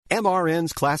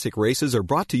MRN's Classic Races are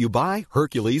brought to you by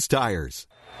Hercules Tires.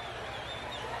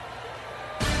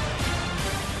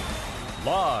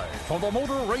 Live from the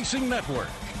Motor Racing Network,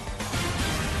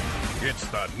 it's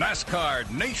the NASCAR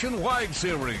Nationwide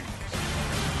Series.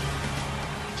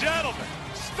 Gentlemen,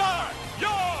 start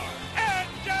your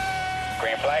engine!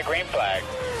 Green flag, green flag.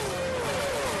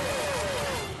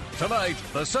 Tonight,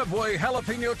 the Subway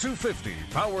Jalapeno 250,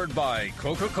 powered by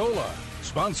Coca-Cola.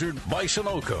 Sponsored by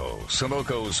Sunoco.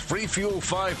 Sunoco's Free Fuel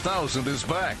 5000 is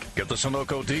back. Get the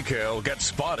Sunoco decal, get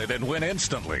spotted, and win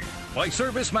instantly. By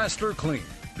Service Master Clean,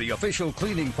 the official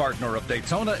cleaning partner of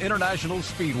Daytona International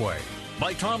Speedway.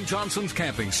 By Tom Johnson's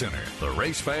Camping Center, the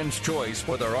race fan's choice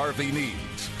for their RV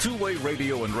needs. Two-way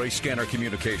radio and race scanner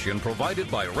communication provided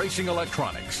by Racing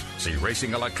Electronics. See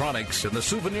Racing Electronics in the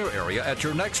souvenir area at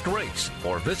your next race,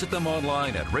 or visit them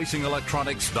online at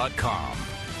racingelectronics.com.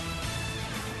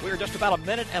 We're just about a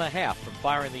minute and a half from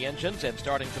firing the engines and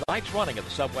starting tonight's running of the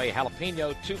Subway Jalapeno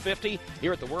 250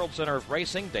 here at the World Center of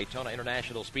Racing, Daytona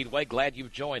International Speedway. Glad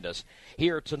you've joined us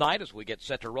here tonight as we get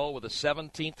set to roll with the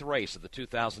 17th race of the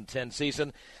 2010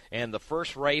 season and the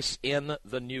first race in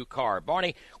the new car.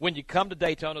 Barney, when you come to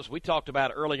Daytona, as we talked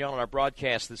about early on in our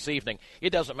broadcast this evening,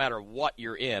 it doesn't matter what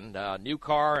you're in, new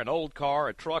car, an old car,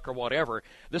 a truck, or whatever.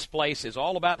 This place is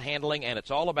all about handling, and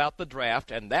it's all about the draft,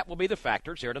 and that will be the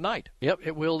factors here tonight. Yep,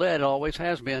 it will. That always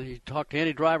has been. You talk to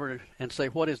any driver and say,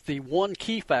 what is the one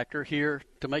key factor here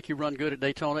to make you run good at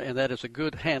Daytona, and that is a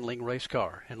good handling race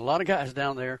car. And a lot of guys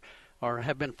down there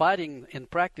have been fighting in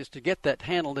practice to get that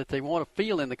handle that they want to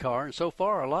feel in the car, and so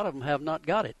far a lot of them have not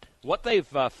got it. What they've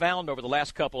found over the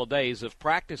last couple of days of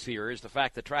practice here is the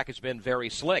fact the track has been very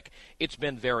slick. It's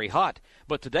been very hot.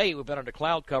 But today we've been under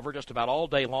cloud cover just about all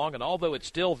day long, and although it's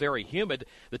still very humid,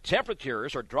 the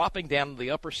temperatures are dropping down to the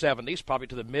upper 70s, probably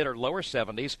to the mid or lower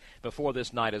 70s before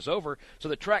this night is over. So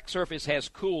the track surface has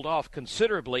cooled off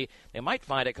considerably. They might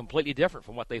find it completely different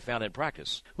from what they found in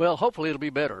practice. Well, hopefully it'll be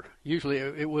better. Usually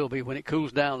it will be. When it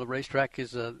cools down, the racetrack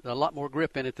is a lot more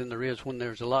grip in it than there is when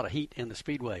there's a lot of heat in the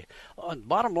speedway.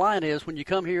 Bottom line is, when you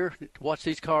come here to watch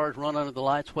these cars run under the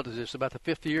lights, what is this, about the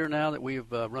fifth year now that we've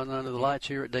run under the lights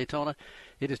here at Daytona?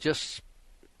 It is just,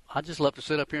 I just love to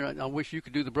sit up here. I wish you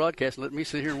could do the broadcast and let me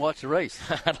sit here and watch the race.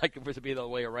 I'd like it to be the other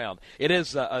way around. It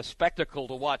is a spectacle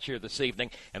to watch here this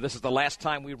evening, and this is the last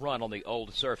time we run on the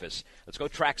old surface. Let's go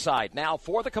trackside now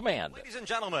for the command. Ladies and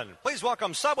gentlemen, please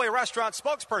welcome Subway Restaurant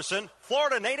spokesperson,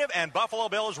 Florida native and Buffalo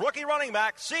Bills rookie running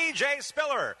back C.J.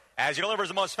 Spiller, as he delivers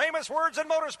the most famous words in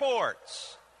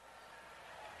motorsports.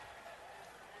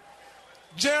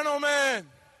 Gentlemen,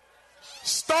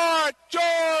 start your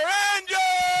engine!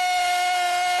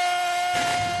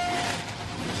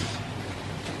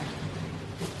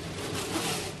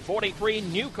 43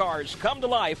 new cars come to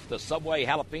life. The Subway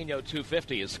Jalapeno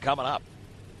 250 is coming up.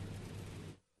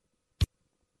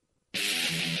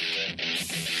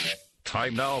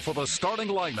 Time now for the starting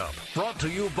lineup, brought to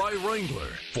you by Wrangler.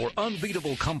 For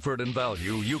unbeatable comfort and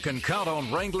value, you can count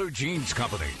on Wrangler Jeans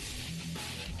Company.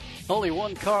 Only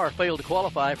one car failed to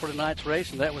qualify for tonight's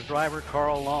race, and that was driver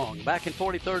Carl Long. Back in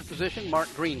 43rd position, Mark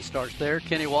Green starts there.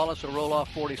 Kenny Wallace will roll off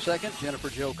 42nd. Jennifer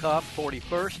Jo Cobb,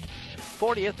 41st.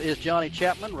 40th is Johnny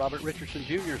Chapman. Robert Richardson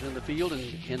Jr. is in the field in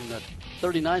the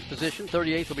 39th position.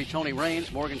 38th will be Tony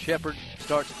Raines. Morgan Shepherd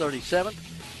starts 37th.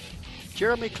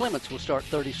 Jeremy Clements will start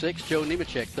 36th. Joe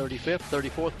Nemechek 35th.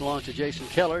 34th belongs to Jason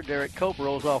Keller. Derek Cope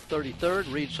rolls off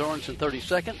 33rd. Reed Sorensen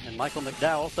 32nd. And Michael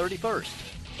McDowell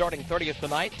 31st. Starting 30th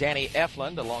tonight, Danny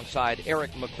Eflin alongside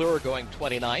Eric McClure going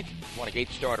 29th.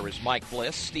 28th starter is Mike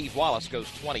Bliss. Steve Wallace goes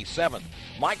 27th.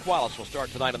 Mike Wallace will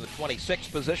start tonight in the 26th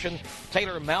position.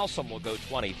 Taylor Malsom will go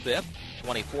 25th.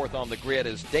 24th on the grid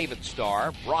is David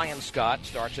Starr. Brian Scott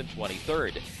starts in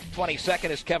 23rd. 22nd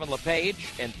is Kevin LePage,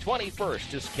 and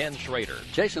 21st is Ken Schrader.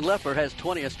 Jason Leffler has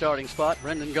 20th starting spot.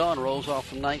 Brendan Gaughan rolls off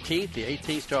from 19th. The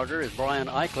 18th starter is Brian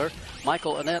Eichler.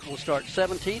 Michael Annette will start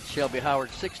 17th. Shelby Howard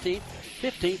 16th.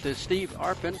 15th is Steve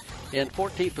Arpin. In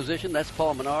 14th position, that's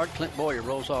Paul Menard. Clint Boyer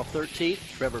rolls off 13th.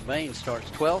 Trevor Bain starts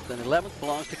 12th, and 11th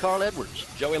belongs to Carl Edwards.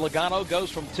 Joey Logano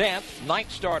goes from 10th. 9th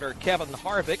starter Kevin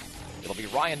Harvick. It'll be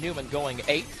Ryan Newman going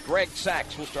 8th. Greg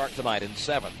Sachs will start tonight in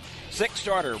 7th. 6th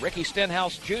starter Ricky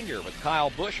Stenhouse Jr. with Kyle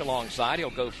Busch alongside.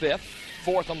 He'll go 5th.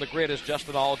 4th on the grid is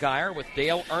Justin Allgaier with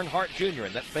Dale Earnhardt Jr.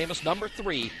 and that famous number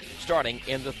 3 starting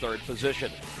in the 3rd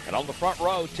position. And on the front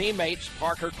row, teammates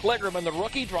Parker Kligerman, the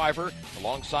rookie driver,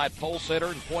 alongside pole sitter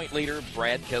and point leader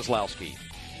Brad Keselowski.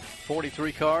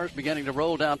 43 cars beginning to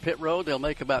roll down pit road. They'll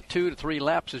make about 2 to 3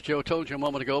 laps, as Joe told you a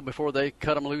moment ago, before they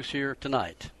cut them loose here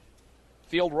tonight.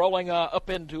 Field rolling up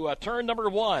into turn number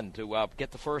 1 to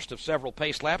get the first of several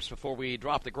pace laps before we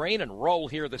drop the green and roll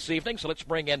here this evening. So let's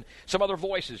bring in some other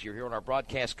voices you're hearing our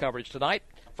broadcast coverage tonight.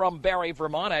 From Barry,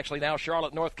 Vermont, actually now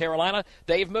Charlotte, North Carolina,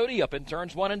 Dave Moody up in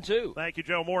turns 1 and 2. Thank you,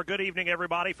 Joe Moore. Good evening,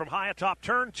 everybody, from high atop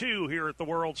turn 2 here at the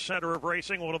World Center of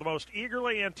Racing, one of the most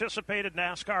eagerly anticipated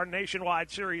NASCAR Nationwide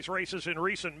Series races in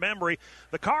recent memory.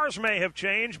 The cars may have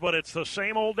changed, but it's the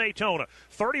same old Daytona.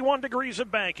 31 degrees of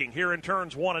banking here in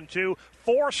turns 1 and 2.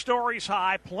 4 stories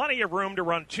high, plenty of room to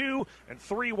run 2 and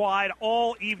 3 wide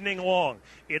all evening long.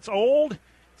 It's old.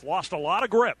 It's lost a lot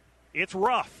of grip. It's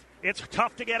rough. It's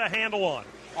tough to get a handle on.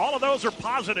 All of those are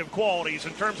positive qualities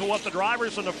in terms of what the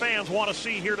drivers and the fans want to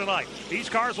see here tonight. These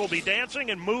cars will be dancing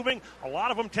and moving. A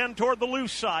lot of them tend toward the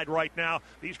loose side right now.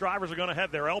 These drivers are going to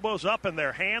have their elbows up and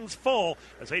their hands full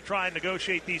as they try and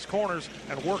negotiate these corners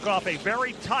and work off a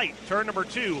very tight turn number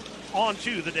 2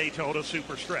 onto the Daytona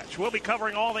Super Stretch. We'll be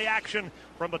covering all the action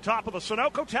from the top of the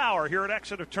Sunoco Tower here at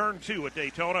exit of turn 2 at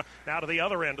Daytona, now to the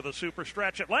other end of the Super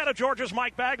Stretch. Atlanta, Georgia's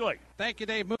Mike Bagley. Thank you,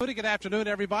 Dave Moody. Good afternoon,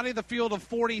 everybody. The field of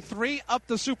 43 up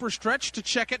the Super Stretch to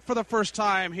check it for the first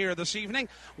time here this evening.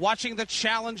 Watching the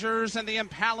Challengers and the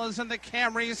Impalas and the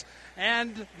Camrys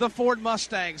and the Ford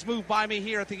Mustangs move by me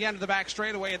here at the end of the back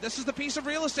straightaway. And this is the piece of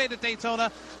real estate at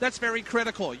Daytona that's very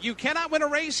critical. You cannot win a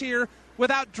race here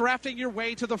without drafting your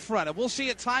way to the front. And we'll see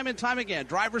it time and time again.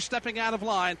 Drivers stepping out of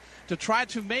line to try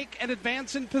to make an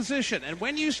advance in position. And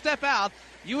when you step out,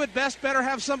 you at best better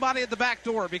have somebody at the back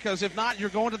door, because if not, you're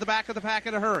going to the back of the pack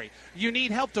in a hurry. You need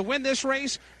help to win this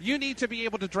race. You need to be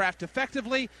able to draft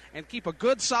effectively and keep a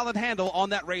good, solid handle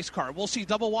on that race car. We'll see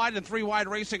double wide and 3 wide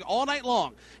racing all night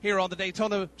long here on the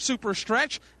Daytona Super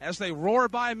Stretch. As they roar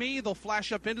by me, they'll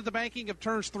flash up into the banking of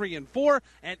turns 3 and 4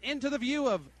 and into the view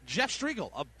of Jeff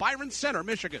Striegel of Byron Center,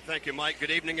 Michigan. Thank you, Mike.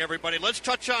 Good evening, everybody. Let's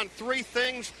touch on 3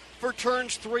 things for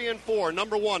turns 3 and 4.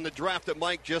 Number 1, the draft that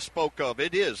Mike just spoke of.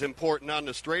 It is important on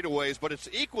the straightaways, but it's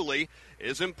equally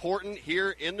as important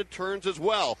here in the turns as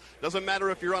well. Doesn't matter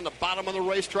if you're on the bottom of the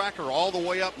racetrack or all the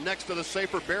way up next to the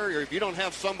safer barrier. If you don't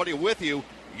have somebody with you,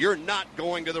 you're not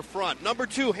going to the front. Number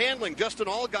 2, handling. Justin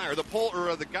Allgaier,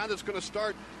 the guy that's going to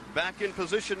start back in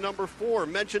position number 4,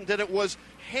 mentioned that it was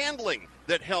handling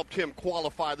that helped him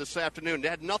qualify this afternoon. It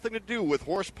had nothing to do with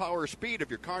horsepower or speed. If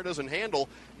your car doesn't handle,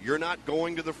 you're not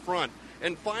going to the front.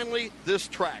 And finally, this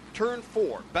track, turn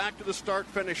 4, back to the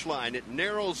start-finish line. It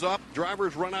narrows up,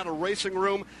 drivers run out of racing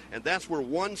room, and that's where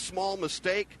one small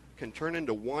mistake can turn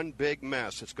into one big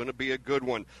mess. It's going to be a good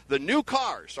one. The new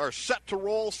cars are set to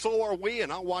roll, so are we,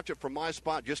 and I'll watch it from my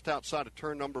spot just outside of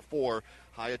turn number 4,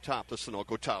 high atop the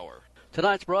Sunoco Tower.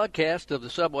 Tonight's broadcast of the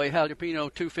Subway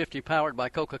Jalapeno 250 powered by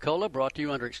Coca-Cola brought to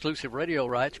you under exclusive radio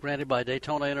rights granted by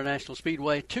Daytona International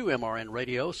Speedway to MRN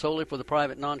Radio solely for the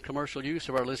private non-commercial use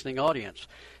of our listening audience.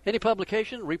 Any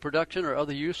publication, reproduction, or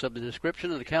other use of the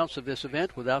description and accounts of this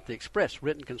event without the express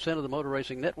written consent of the Motor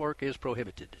Racing Network is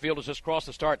prohibited. The field has just crossed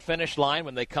the start-finish line.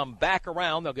 When they come back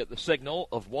around, they'll get the signal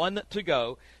of 1 to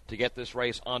go to get this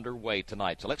race underway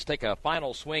tonight. So let's take a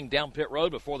final swing down pit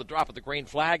road before the drop of the green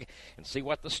flag and see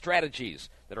what the strategies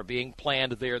that are being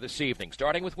planned there this evening,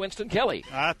 starting with Winston Kelly.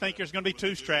 I think there's going to be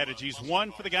 2 strategies.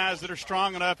 One, for the guys that are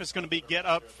strong enough, it's going to be get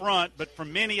up front, but for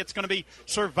many, it's going to be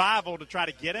survival to try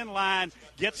to get in line,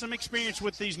 get some experience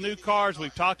with these new cars.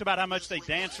 We've talked about how much they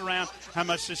dance around, how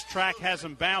much this track has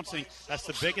them bouncing. That's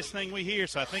the biggest thing we hear,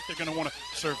 so I think they're going to want to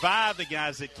survive. The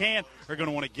guys that can are going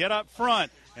to want to get up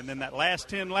front. And then that last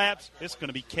 10 laps, it's going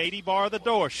to be Katie bar the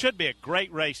door. Should be a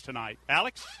great race tonight.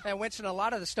 Alex? And Winston, a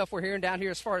lot of the stuff we're hearing down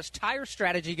here as far as tire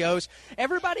strategy goes,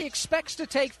 everybody expects to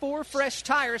take 4 fresh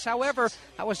tires. However,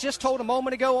 I was just told a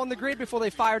moment ago on the grid before they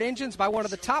fired engines by one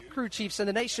of the top crew chiefs in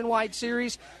the Nationwide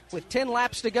Series, with 10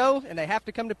 laps to go and they have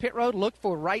to come to pit road, look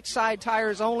for right side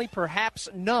tires only, perhaps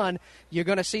none. You're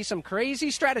going to see some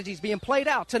crazy strategies being played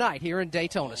out tonight here in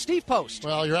Daytona. Steve Post.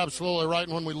 Well, you're absolutely right.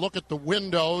 And when we look at the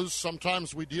windows,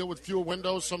 sometimes we deal with fuel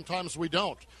windows, sometimes we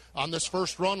don't. On this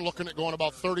first run, looking at going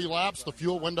about 30 laps, the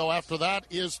fuel window after that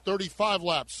is 35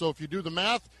 laps. So if you do the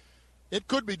math, it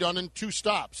could be done in 2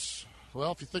 stops.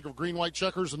 Well, if you think of green, white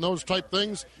checkers and those type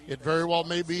things, it very well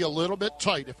may be a little bit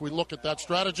tight. If we look at that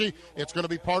strategy, it's going to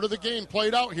be part of the game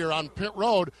played out here on pit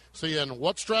road, seeing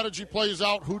what strategy plays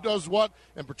out, who does what,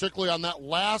 and particularly on that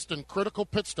last and critical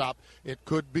pit stop, it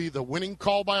could be the winning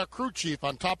call by a crew chief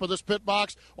on top of this pit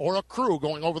box or a crew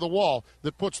going over the wall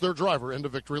that puts their driver into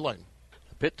victory lane.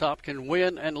 Pit top can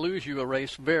win and lose you a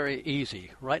race very easy.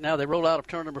 Right now they roll out of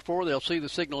turn number 4. They'll see the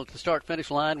signal at the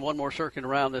start-finish line. One more circuit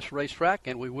around this racetrack,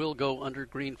 and we will go under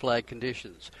green flag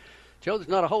conditions. Joe, there's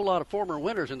not a whole lot of former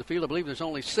winners in the field. I believe there's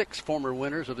only 6 former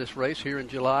winners of this race here in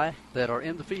July that are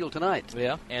in the field tonight.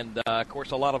 Yeah, and, of course,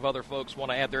 a lot of other folks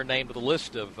want to add their name to the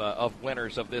list of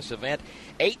winners of this event.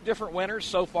 8 different winners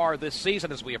so far this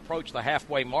season as we approach the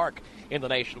halfway mark in the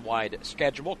nationwide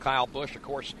schedule. Kyle Busch, of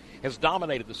course, has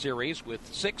dominated the series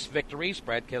with 6 victories.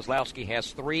 Brad Keselowski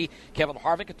has 3. Kevin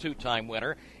Harvick, a 2-time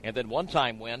winner, and then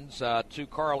 1-time wins to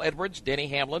Carl Edwards, Denny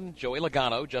Hamlin, Joey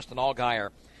Logano, Justin Allgaier,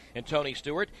 and Tony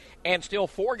Stewart, and still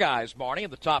 4 guys, Barney, in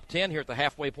the top 10 here at the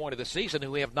halfway point of the season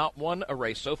who have not won a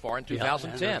race so far in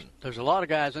 2010. There's a lot of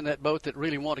guys in that boat that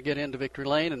really want to get into victory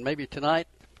lane, and maybe tonight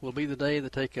will be the day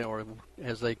that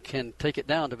as they can take it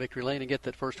down to victory lane and get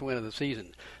that first win of the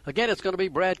season. Again, it's going to be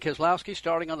Brad Keselowski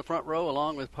starting on the front row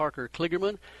along with Parker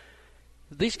Kligerman.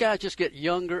 These guys just get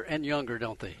younger and younger,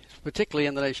 don't they? Particularly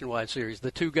in the Nationwide Series.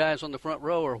 The 2 guys on the front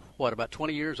row are, about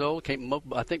 20 years old?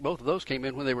 I think both of those came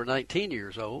in when they were 19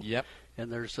 years old. Yep.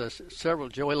 And there's several.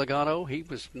 Joey Logano, he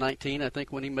was 19, I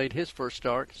think, when he made his first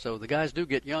start. So the guys do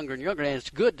get younger and younger, and it's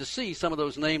good to see some of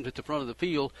those names at the front of the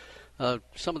field.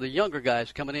 Some of the younger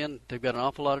guys coming in, they've got an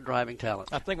awful lot of driving talent.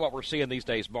 I think what we're seeing these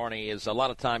days, Barney, is a lot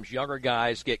of times younger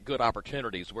guys get good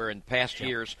opportunities, where in past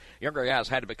years, younger guys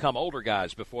had to become older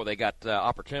guys before they got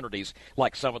opportunities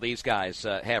like some of these guys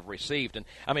have received. And,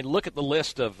 I mean, look at the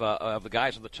list of the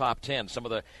guys in the top 10, some of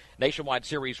the Nationwide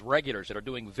Series regulars that are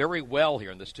doing very well here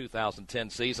in this 2010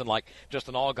 season, like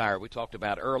Justin Allgaier we talked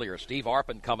about earlier, Steve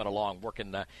Arpin coming along,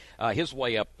 working his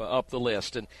way up the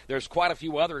list. And there's quite a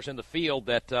few others in the field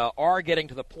that are getting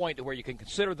to the point where you can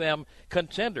consider them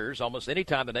contenders almost any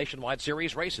time the Nationwide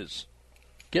Series races.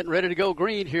 Getting ready to go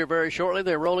green here very shortly.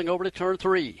 They're rolling over to turn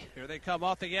 3. Here they come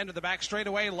off the end of the back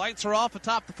straightaway. Lights are off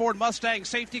atop the Ford Mustang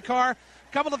safety car.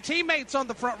 A couple of teammates on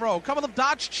the front row. A couple of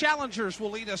Dodge Challengers will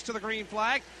lead us to the green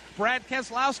flag. Brad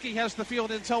Keselowski has the field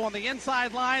in tow on the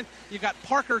inside line. You've got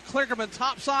Parker Kligerman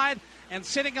topside. And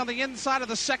sitting on the inside of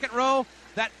the second row,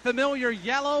 that familiar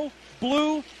yellow,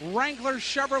 blue Wrangler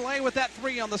Chevrolet with that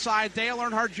 3 on the side, Dale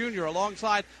Earnhardt Jr.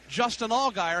 alongside Justin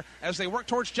Allgaier as they work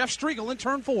towards Jeff Striegel in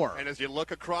turn 4. And as you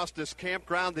look across this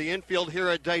campground, the infield here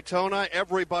at Daytona,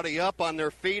 everybody up on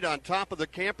their feet on top of the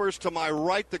campers. To my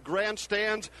right, the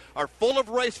grandstands are full of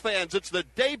race fans. It's the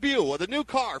debut of the new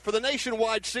car for the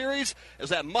Nationwide Series as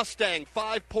that Mustang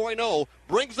 5.0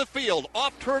 brings the field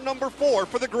off turn number 4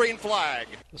 for the green flag.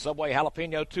 The Subway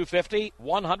Jalapeno 250,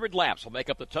 100 laps will make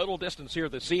up the total distance here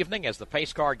this evening as the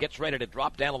pace car gets ready to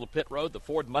drop down on the pit road. The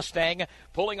Ford Mustang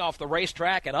pulling off the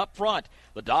racetrack, and up front,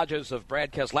 the Dodges of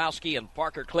Brad Keselowski and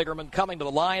Parker Kligerman coming to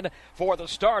the line for the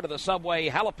start of the Subway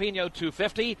Jalapeno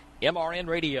 250. MRN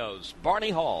Radio's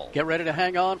Barney Hall. Get ready to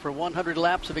hang on for 100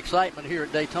 laps of excitement here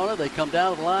at Daytona. They come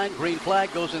down the line, green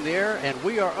flag goes in the air, and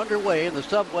we are underway in the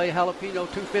Subway Jalapeno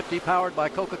 250 powered by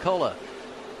Coca-Cola.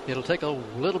 It'll take a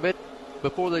little bit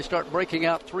before they start breaking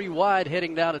out 3 wide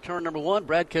heading down to turn number 1.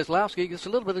 Brad Keselowski gets a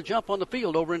little bit of jump on the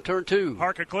field over in turn 2.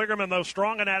 Parker Kligerman, though,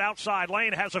 strong in that outside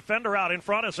lane, has a fender out in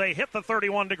front as they hit the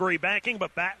 31-degree banking,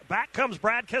 but back comes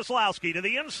Brad Keselowski to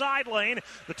the inside lane.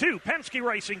 The 2 Penske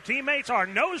Racing teammates are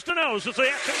nose-to-nose as they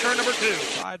exit turn number 2.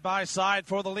 Side by side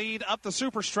for the lead up the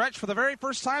super stretch for the very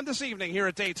first time this evening here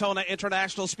at Daytona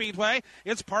International Speedway.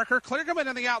 It's Parker Kligerman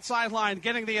in the outside line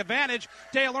getting the advantage.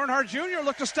 Dale Earnhardt Jr.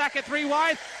 look to stack it 3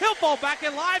 wide. He'll fall back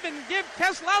in live and give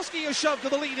Keselowski a shove to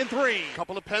the lead in 3. A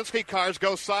couple of Penske cars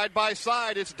go side by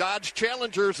side. It's Dodge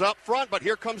Challengers up front, but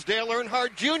here comes Dale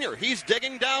Earnhardt Jr. He's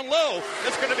digging down low.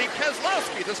 It's going to be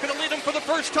Keselowski that's going to lead him for the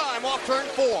first time off turn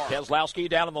 4. Keselowski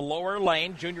down in the lower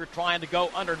lane. Jr. trying to go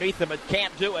underneath him, but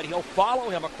can't do it. He'll follow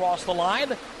him across the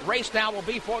line. Race down will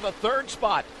be for the 3rd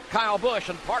spot. Kyle Busch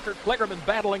and Parker Kligerman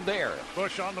battling there.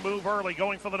 Busch on the move early,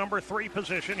 going for the number 3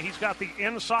 position. He's got the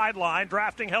inside line,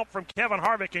 drafting help from Kevin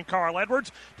Harvick and Carl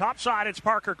Edwards. Topside, it's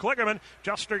Parker Kligerman.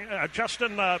 Justin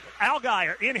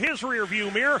Allgaier in his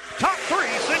rearview mirror. Top 3,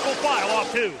 single file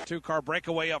off 2. 2-car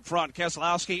breakaway up front.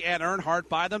 Keselowski and Earnhardt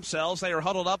by themselves. They are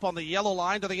huddled up on the yellow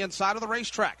line to the inside of the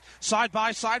racetrack. Side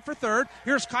by side for 3rd.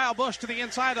 Here's Kyle Busch to the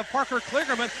inside of Parker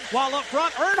Kligerman, while up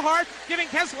front, Earnhardt giving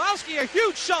Keselowski a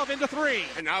huge shove into 3.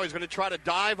 And now he's going to try to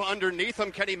dive underneath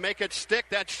him. Can he make it stick?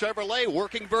 That Chevrolet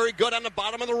working very good on the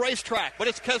bottom of the racetrack. But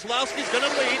it's Keselowski's going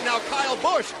to lead. Now Kyle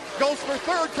Busch goes for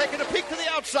 3rd, taking a peek to the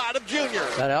outside of Junior.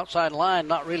 That outside line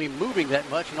not really moving that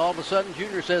much, and all of a sudden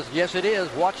Junior says, yes, it is.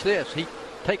 Watch this.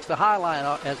 takes the high line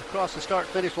as across the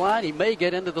start-finish line. He may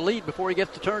get into the lead before he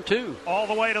gets to turn 2. All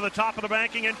the way to the top of the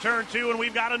banking in turn 2, and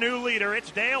we've got a new leader.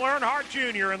 It's Dale Earnhardt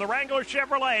Jr. in the Wrangler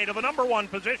Chevrolet to the number 1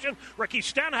 position. Ricky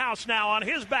Stenhouse now on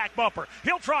his back bumper.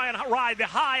 He'll try and ride the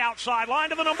high outside line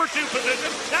to the number 2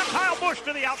 position. Now Kyle Busch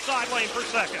to the outside lane for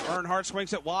second. Earnhardt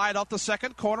swings it wide off the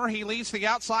second corner. He leads the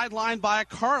outside line by a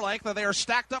car length. They are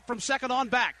stacked up from second on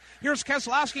back. Here's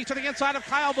Keselowski to the inside of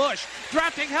Kyle Busch.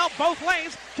 Drafting help both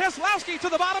lanes. Keselowski to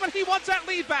the bottom, and he wants that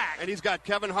lead back. And he's got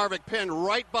Kevin Harvick pinned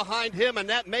right behind him, and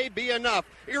that may be enough.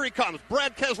 Here he comes.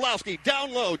 Brad Keselowski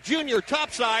down low. Junior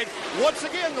topside. Once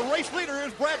again, the race leader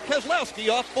is Brad Keselowski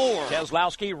off 4.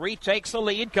 Keselowski retakes the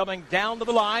lead, coming down to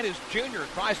the line as Junior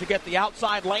tries to get the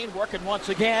outside lane, working once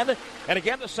again. And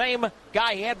again, the same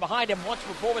guy he had behind him once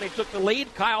before when he took the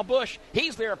lead, Kyle Busch.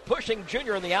 He's there pushing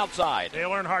Junior on the outside. Dale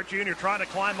Earnhardt Jr. trying to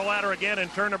climb the ladder again in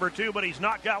turn number 2, but he's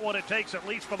not got what it takes, at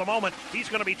least for the moment. He's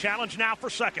going to be challenged now for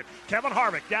second. Kevin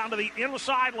Harvick down to the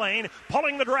inside lane,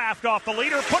 pulling the draft off the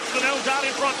leader, puts the nose out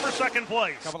in front for second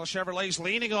place. A couple of Chevrolets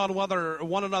leaning on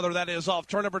one another, that is, off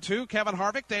turn number 2. Kevin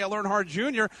Harvick, Dale Earnhardt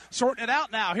Jr. sorting it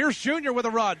out now. Here's Junior with a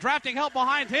run. Drafting help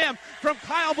behind him from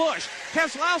Kyle Busch.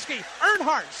 Keselowski,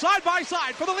 Earnhardt, side by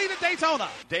side for the lead at Daytona.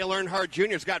 Dale Earnhardt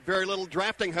Jr.'s got very little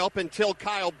drafting help until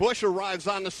Kyle Busch arrives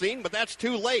on the scene, but that's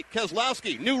too late.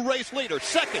 Keselowski, new race leader.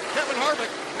 Second, Kevin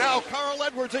Harvick. Now Carl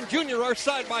Edwards and Jr. are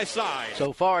side by side.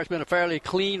 So far, it's been a fairly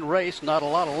clean race. Not a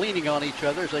lot of leaning on each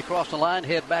other as they cross the line,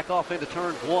 head back off into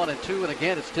turns 1 and 2. And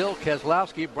again, it's still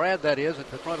Keselowski, Brad, that is, at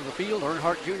the front of the field.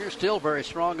 Earnhardt Jr. still very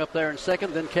strong up there in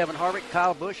second. Then Kevin Harvick,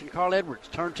 Kyle Busch, and Carl Edwards,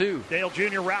 turn 2. Dale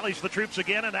Jr. rallies the troops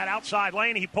again in that outside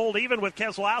lane. He pulled even with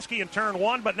Keselowski in turn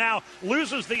 1, but now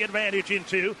loses the advantage in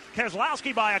 2.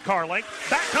 Keselowski by a car length.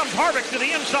 Back comes Harvick to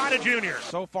the inside of Jr.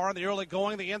 So far in the early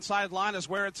going, the inside line is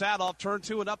where it's at off turn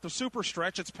 2 and up the super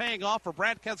stretch. It's paying off for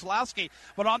Brad Keselowski,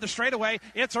 but on the straightaway,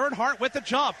 it's Earnhardt with the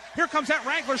jump. Here comes that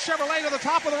Wrangler Chevrolet to the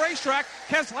top of the racetrack.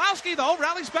 Keselowski, though,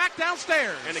 rallies back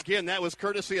downstairs. And again, that was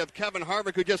courtesy of Kevin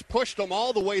Harvick, who just pushed him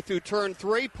all the way through turn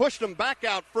 3, pushed him back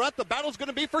out front. The battle's going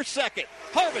to be for second.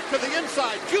 Harvick to the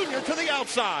inside, Junior to the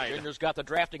outside. Junior's got the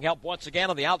drafting help once again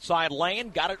on the outside lane.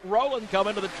 Got it rolling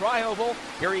coming to the tri-oval.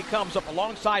 Here he comes up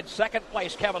alongside second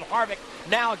place Kevin Harvick.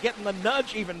 Now getting the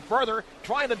nudge even further,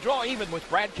 trying to draw even with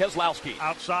Brad Keselowski.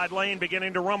 Outside lane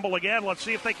beginning to rumble again. Let's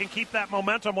see if they can keep that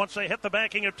momentum once they hit the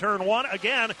banking of turn 1.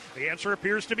 Again, the answer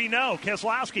appears to be no.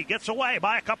 Keselowski gets away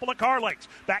by a couple of car lengths.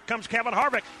 Back comes Kevin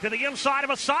Harvick to the inside of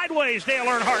a sideways Dale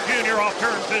Earnhardt Jr. off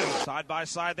turn 2. Side by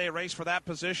side, they race for that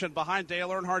position behind Dale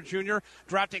Earnhardt Jr.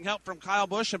 Drafting help from Kyle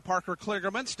Busch and Parker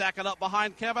Kligerman. Stacking up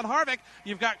behind Kevin Harvick.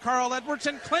 You've got Carl Edwards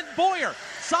and Clint Boyer.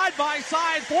 Side by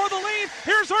side for the lead.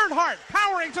 Here's Earnhardt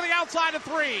powering to the outside of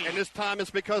 3. And this time it's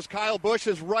because Kyle Busch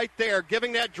is right there,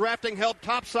 giving that drafting help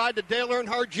topside to Dale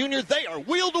Earnhardt Jr. They are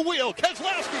wheel to wheel.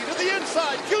 Keselowski to the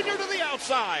inside, Junior to the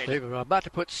outside. They're about to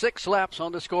put 6 laps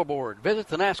on the scoreboard. Visit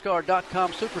the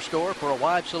NASCAR.com Superstore for a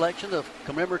wide selection of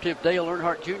commemorative Dale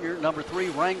Earnhardt Jr. number 3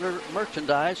 Wrangler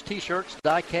merchandise, T-shirts,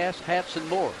 die-cast, hats, and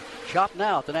more. Shop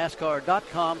now at the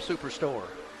NASCAR.com Superstore.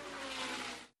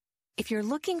 If you're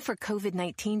looking for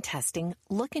COVID-19 testing,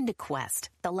 look into Quest,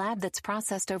 the lab that's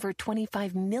processed over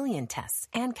 25 million tests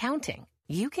and counting.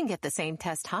 You can get the same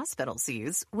test hospitals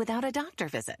use without a doctor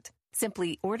visit.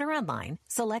 Simply order online,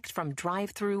 select from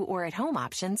drive-through or at-home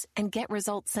options, and get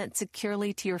results sent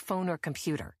securely to your phone or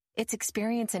computer. It's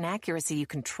experience and accuracy you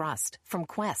can trust from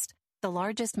Quest, the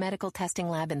largest medical testing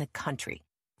lab in the country.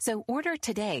 So order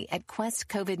today at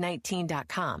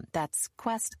questcovid19.com. That's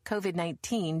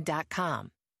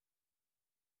questcovid19.com.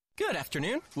 Good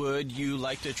afternoon. Would you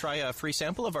like to try a free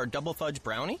sample of our double fudge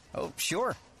brownie? Oh,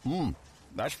 sure.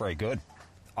 That's very good.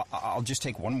 I'll just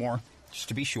take one more, just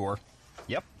to be sure.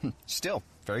 Yep, still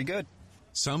very good.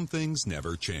 Some things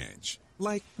never change,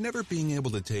 like never being able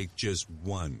to take just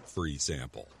one free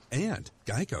sample. And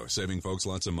Geico saving folks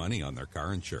lots of money on their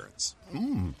car insurance.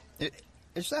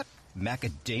 Is that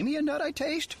macadamia nut I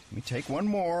taste? Let me take one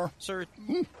more. Sir,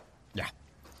 yeah,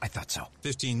 I thought so.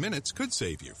 15 minutes could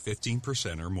save you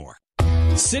 15% or more.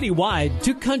 Citywide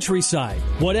to countryside.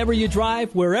 Whatever you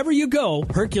drive, wherever you go,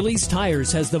 Hercules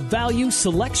Tires has the value,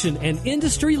 selection, and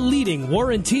industry-leading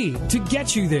warranty to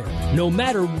get you there, no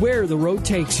matter where the road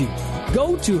takes you.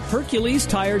 Go to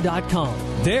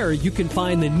HerculesTire.com. There you can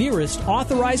find the nearest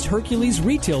authorized Hercules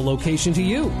retail location to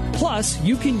you. Plus,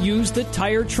 you can use the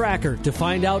Tire Tracker to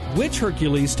find out which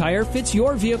Hercules tire fits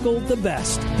your vehicle the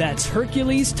best. That's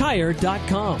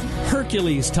HerculesTire.com.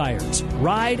 Hercules Tires.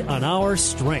 Ride on our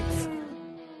strength.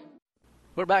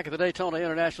 We're back at the Daytona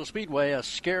International Speedway. A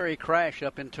scary crash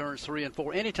up in turns 3 and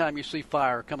 4. Anytime you see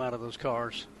fire come out of those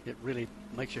cars, it really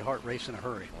makes your heart race in a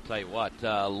hurry. I'll tell you what,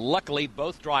 luckily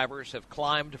both drivers have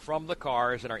climbed from the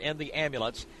cars and are in the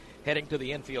ambulance heading to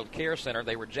the infield care center.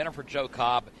 They were Jennifer Jo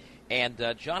Cobb and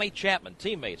Johnny Chapman,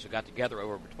 teammates who got together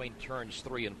over between turns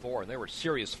 3 and 4, and there were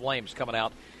serious flames coming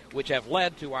out, which have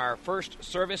led to our first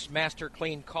Service Master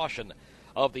Clean caution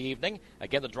of the evening.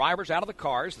 Again, the drivers out of the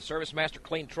cars. The Service Master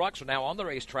Clean trucks are now on the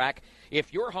racetrack.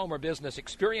 If your home or business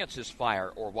experiences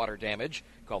fire or water damage,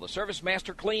 call the Service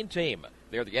Master Clean team.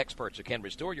 They're the experts who can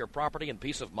restore your property and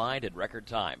peace of mind in record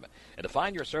time. And to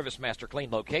find your Service Master Clean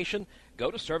location,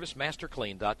 go to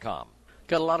ServiceMasterClean.com.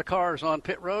 Got a lot of cars on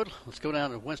pit road. Let's go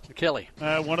down to Winston Kelly.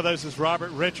 One of those is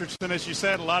Robert Richardson. As you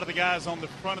said, a lot of the guys on the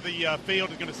front of the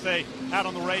field are going to stay out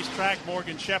on the racetrack.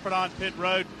 Morgan Shepherd on pit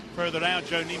road. Further down,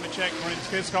 Joe Nemechek brings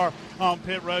his car on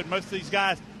pit road. Most of these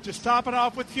guys just topping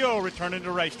off with fuel, returning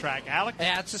to racetrack. Alex?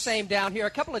 Yeah, it's the same down here.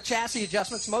 A couple of chassis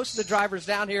adjustments. Most of the drivers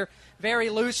down here very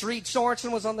loose. Reed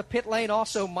Sorensen was on the pit lane.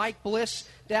 Also, Mike Bliss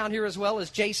down here, as well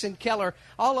as Jason Keller.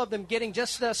 All of them getting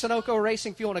just Sunoco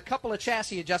Racing fuel and a couple of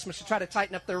chassis adjustments to try to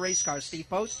tighten up their race cars. Steve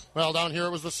Post? Well, down here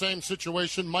it was the same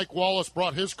situation. Mike Wallace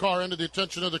brought his car into the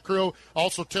attention of the crew.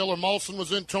 Also, Taylor Molson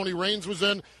was in, Tony Raines was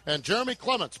in, and Jeremy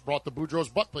Clements brought the Boudreaux's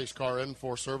butt-place car in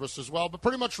for service as well. But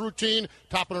pretty much routine,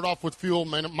 topping it off with fuel,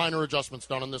 minor adjustments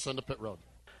down on this end of pit road.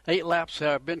 8 laps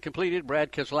have been completed.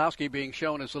 Brad Keselowski being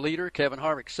shown as the leader. Kevin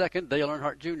Harvick second. Dale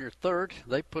Earnhardt Jr. third.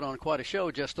 They put on quite a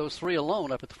show, just those 3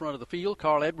 alone up at the front of the field.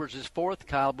 Carl Edwards is fourth.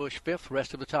 Kyle Busch fifth.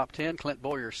 Rest of the top 10. Clint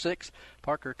Bowyer sixth.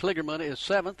 Parker Kligerman is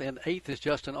seventh. And eighth is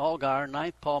Justin Allgaier.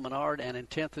 Ninth, Paul Menard. And in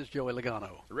 10th is Joey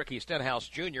Logano. Ricky Stenhouse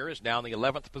Jr. is now in the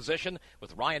 11th position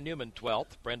with Ryan Newman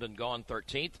 12th. Brendan Gaughan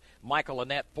 13th. Michael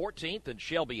Annett 14th. And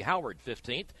Shelby Howard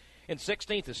 15th. In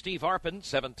 16th is Steve Arpin,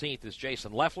 17th is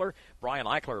Jason Leffler, Brian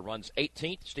Eichler runs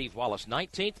 18th, Steve Wallace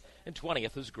 19th, and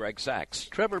 20th is Greg Sachs.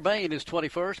 Trevor Bayne is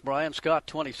 21st, Brian Scott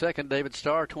 22nd, David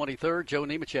Starr 23rd, Joe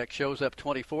Nemechek shows up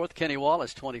 24th, Kenny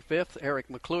Wallace 25th, Eric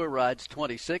McClure rides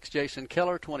 26th, Jason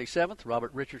Keller 27th,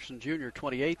 Robert Richardson Jr.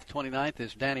 28th, 29th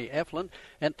is Danny Eflin,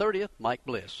 and 30th, Mike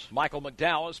Bliss. Michael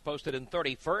McDowell is posted in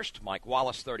 31st, Mike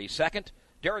Wallace 32nd,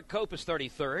 Derek Cope is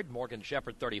 33rd, Morgan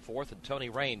Shepherd 34th, and Tony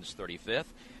Raines 35th.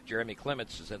 Jeremy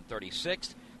Clements is in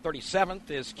 36th. 37th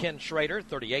is Ken Schrader,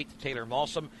 38th Taylor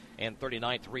Malsum, and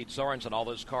 39th Reed Sorensen. All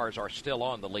those cars are still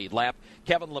on the lead lap.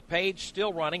 Kevin LePage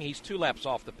still running. He's 2 laps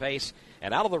off the pace.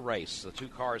 And out of the race, the 2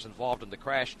 cars involved in the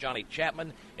crash, Johnny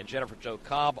Chapman and Jennifer Jo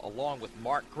Cobb, along with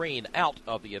Mark Green, out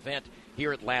of the event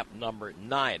here at lap number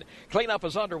 9. Cleanup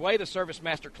is underway. The Service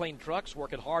Master Clean trucks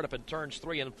working hard up in turns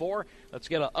 3 and 4. Let's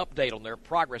get an update on their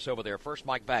progress over there. First,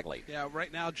 Mike Bagley. Yeah,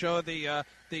 right now, Joe, the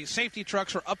safety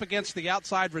trucks are up against the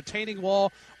outside retaining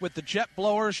wall with the jet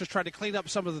blowers, just trying to clean up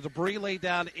some of the debris laid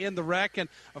down in the wreck. And,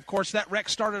 of course, that wreck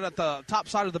started at the top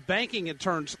side of the banking in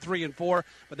turns 3 and 4,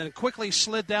 but then quickly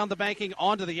slid down the banking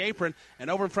onto the apron. And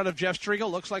over in front of Jeff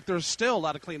Striegel, looks like there's still a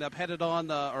lot of cleanup headed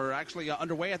on,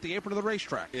 underway at the apron of the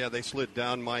racetrack. Yeah, they slid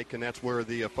down, Mike, and that's where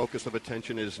the focus of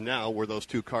attention is now, where those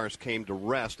 2 cars came to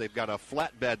rest. They've got a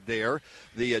flatbed there.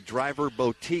 The driver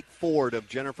boutique Ford of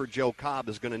Jennifer Jo Cobb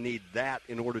is going to need that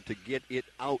in order to get it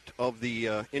out of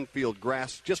the infield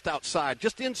grass just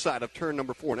inside of turn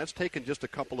number 4. And that's taken just a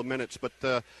couple of minutes,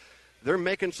 but they're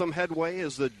making some headway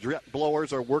as the jet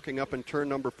blowers are working up in turn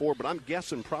number 4, but I'm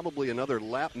guessing probably another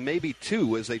lap, maybe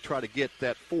 2, as they try to get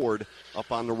that Ford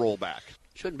up on the rollback.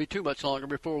 Shouldn't be too much longer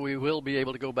before we will be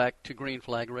able to go back to green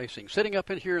flag racing. Sitting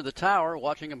up in here in the tower,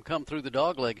 watching them come through the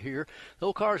dogleg here,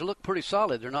 those cars look pretty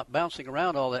solid. They're not bouncing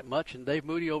around all that much. And Dave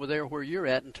Moody over there where you're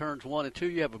at in turns 1 and 2,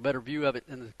 you have a better view of it.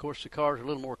 And, of course, the cars are a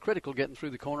little more critical getting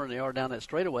through the corner than they are down that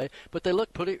straightaway. But they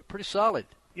look pretty solid.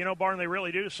 You know, Barn, they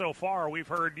really do so far. We've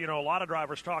heard, a lot of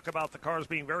drivers talk about the cars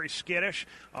being very skittish,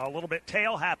 a little bit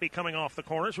tail-happy coming off the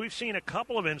corners. We've seen a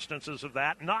couple of instances of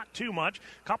that, not too much.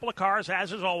 A couple of cars,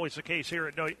 as is always the case here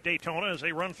at Daytona, as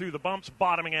they run through the bumps,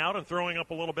 bottoming out and throwing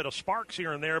up a little bit of sparks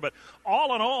here and there. But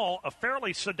all in all, a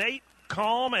fairly sedate,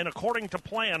 calm, and according to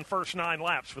plan, first 9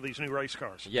 laps for these new race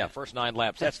cars. Yeah, first 9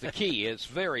 laps. That's the key. It's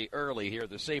very early here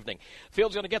this evening.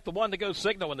 Field's going to get the 1-to-go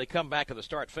signal when they come back to the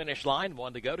start-finish line.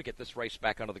 1 to go to get this race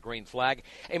back under the green flag.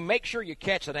 And make sure you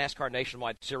catch the NASCAR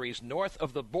Nationwide Series north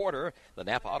of the border. The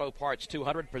Napa Auto Parts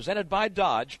 200, presented by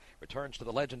Dodge, returns to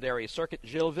the legendary Circuit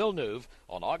Gilles Villeneuve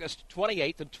on August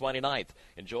 28th and 29th.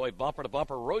 Enjoy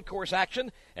bumper-to-bumper road course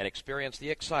action and experience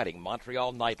the exciting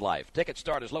Montreal nightlife. Tickets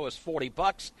start as low as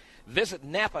 $40. Visit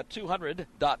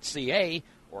napa200.ca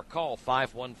or call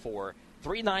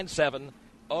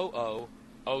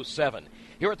 514-397-0007.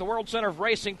 Here at the World Center of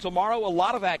Racing tomorrow, a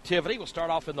lot of activity. We'll start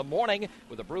off in the morning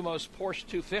with the Brumos Porsche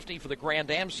 250 for the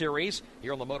Grand Am Series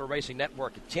here on the Motor Racing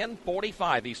Network at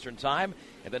 10:45 Eastern Time.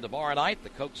 And then tomorrow night, the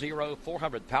Coke Zero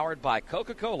 400 powered by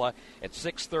Coca-Cola at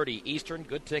 6:30 Eastern.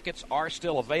 Good tickets are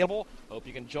still available. Hope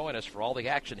you can join us for all the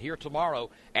action here tomorrow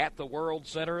at the World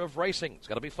Center of Racing. It's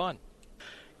going to be fun.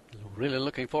 Really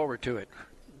looking forward to it.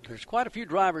 There's quite a few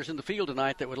drivers in the field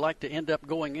tonight that would like to end up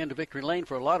going into victory lane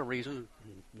for a lot of reasons.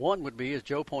 One would be, as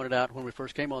Joe pointed out when we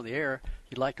first came on the air,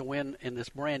 he'd like to win in this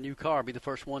brand new car, be the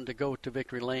first one to go to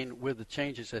victory lane with the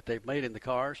changes that they've made in the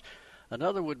cars.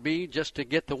 Another would be just to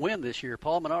get the win this year.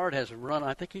 Paul Menard has run,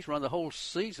 I think he's run the whole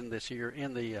season this year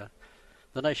in the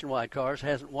Nationwide cars,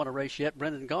 hasn't won a race yet.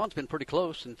 Brendan Gaughan's been pretty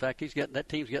close. In fact, that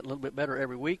team's getting a little bit better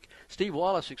every week. Steve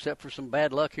Wallace, except for some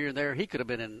bad luck here and there, he could have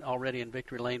been already in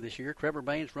victory lane this year. Trevor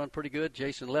Baines run pretty good.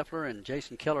 Jason Leffler and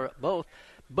Jason Keller both,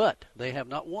 but they have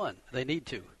not won. They need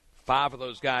to. 5 of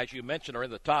those guys you mentioned are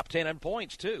in the top 10 in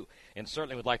points, too, and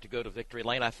certainly would like to go to victory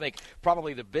lane. I think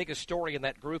probably the biggest story in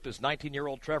that group is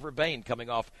 19-year-old Trevor Bain coming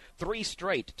off 3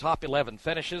 straight top 11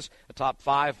 finishes, the top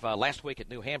 5 last week at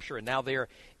New Hampshire, and now they're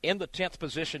in the 10th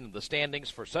position in the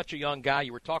standings for such a young guy.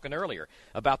 You were talking earlier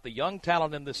about the young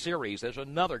talent in the series. There's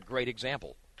another great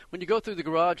example. When you go through the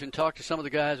garage and talk to some of the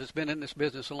guys that's been in this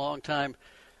business a long time,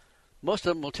 most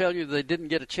of them will tell you they didn't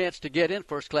get a chance to get in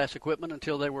first-class equipment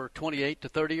until they were 28 to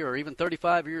 30 or even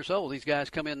 35 years old. These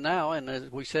guys come in now, and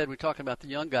as we said, we're talking about the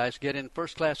young guys get in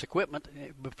first-class equipment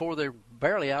before they're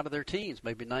barely out of their teens,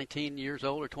 maybe 19 years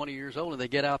old or 20 years old, and they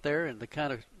get out there and the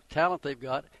kind of talent they've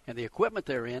got and the equipment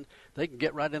they're in, they can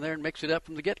get right in there and mix it up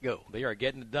from the get-go. They are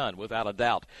getting it done, without a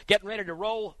doubt. Getting ready to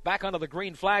roll back onto the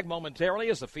green flag momentarily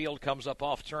as the field comes up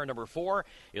off turn number 4.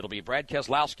 It'll be Brad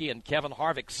Keselowski and Kevin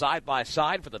Harvick side by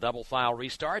side for the double file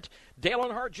restart. Dale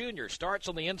Earnhardt Jr. starts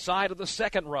on the inside of the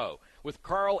second row with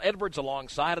Carl Edwards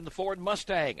alongside in the Ford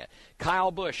Mustang.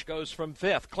 Kyle Busch goes from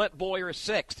 5th. Clint Bowyer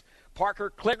 6th.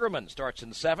 Parker Kligerman starts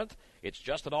in 7th. It's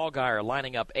Justin Allgaier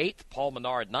lining up 8th, Paul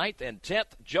Menard 9th, and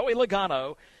 10th, Joey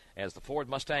Logano, as the Ford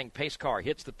Mustang pace car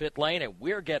hits the pit lane, and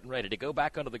we're getting ready to go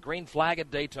back under the green flag at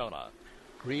Daytona.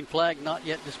 Green flag not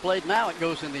yet displayed. Now it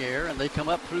goes in the air, and they come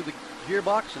up through the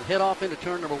gearbox and head off into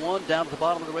turn number 1 down to the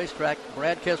bottom of the racetrack.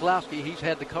 Brad Keselowski, he's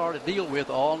had the car to deal with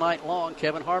all night long.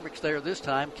 Kevin Harvick's there this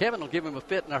time. Kevin will give him a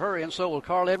fit in a hurry, and so will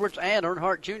Carl Edwards and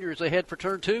Earnhardt Jr. as they head for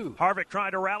turn 2. Harvick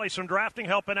trying to rally some drafting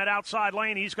help in that outside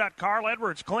lane. He's got Carl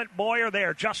Edwards, Clint Bowyer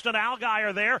there, Justin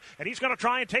Allgaier there, and he's going to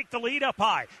try and take the lead up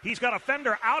high. He's got a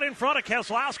fender out in front of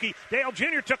Keselowski. Dale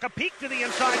Jr. took a peek to the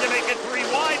inside to make it 3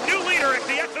 wide. New leader at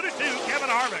the exit of 2, Kevin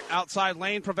Harvick. Outside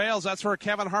lane prevails. That's where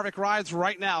Kevin Harvick rides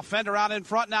right now. Fender out in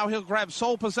front. Now he'll grab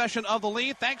sole possession of the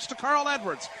lead thanks to Carl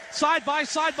Edwards. Side by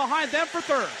side behind them for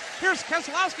 3rd. Here's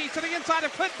Keselowski to the inside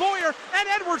of Clint Bowyer, and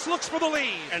Edwards looks for the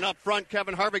lead. And up front,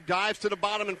 Kevin Harvick dives to the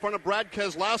bottom in front of Brad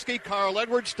Keselowski. Carl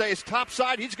Edwards stays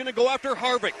topside. He's going to go after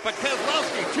Harvick, but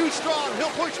Keselowski too strong. He'll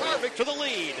push Harvick to the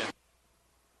lead.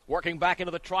 Working back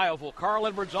into the tri-oval, Carl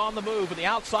Edwards on the move in the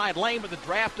outside lane, but the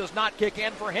draft does not kick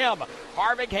in for him.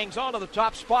 Harvick hangs on to the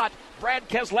top spot. Brad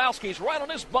Keselowski's right on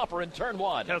his bumper in turn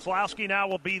 1. Keselowski now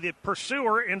will be the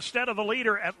pursuer instead of the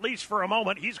leader, at least for a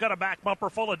moment. He's got a back bumper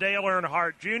full of Dale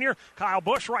Earnhardt Jr. Kyle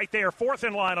Busch right there, 4th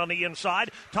in line on the inside.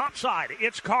 Top side,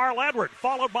 it's Carl Edwards,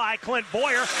 followed by Clint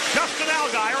Bowyer, Justin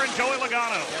Allgaier, and Joey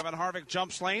Logano. Kevin Harvick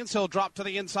jumps lanes. He'll drop to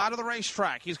the inside of the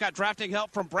racetrack. He's got drafting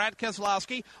help from Brad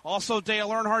Keselowski, also Dale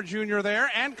Earnhardt Jr. there,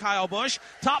 and Kyle Busch.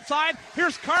 Top side,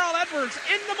 here's Carl Edwards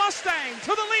in the Mustang to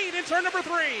the lead in turn number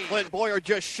 3. Clint Bowyer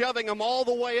just shoving him all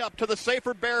the way up to the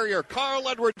safer barrier. Carl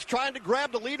Edwards trying to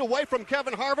grab the lead away from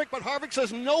Kevin Harvick, but Harvick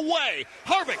says no way.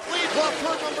 Harvick leads off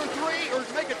turn number 3,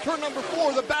 or make it turn number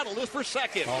 4. The battle is for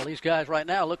 2nd. All these guys right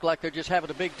now look like they're just having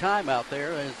a big time out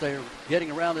there as they're getting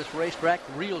around this racetrack.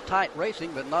 Real tight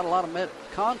racing, but not a lot of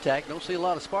contact. Don't see a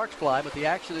lot of sparks fly, but the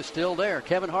action is still there.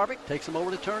 Kevin Harvick takes them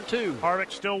over to turn 2.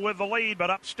 Harvick still with the lead, but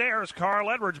upstairs, Carl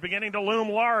Edwards beginning to loom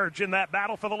large in that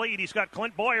battle for the lead. He's got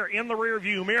Clint Bowyer in the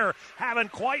rearview mirror.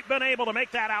 Haven't quite been able to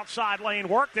make that outside lane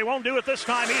work. They won't do it this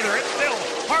time either. It's still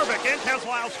Harvick and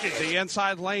Keselowski. The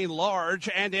inside lane large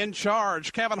and in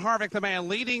charge. Kevin Harvick, the man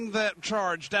leading the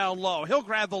charge down low. He'll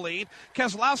grab the lead.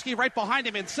 Keselowski right behind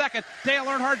him in 2nd. Dale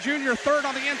Earnhardt Jr. 3rd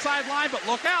on the inside line, but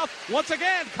look out. Once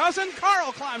again, cousin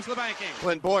Carl climbs the banking.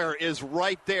 Clint Bowyer is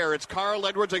right there. It's Carl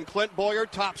Edwards and Clint Bowyer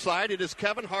topside. It is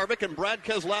Kevin Harvick and Brad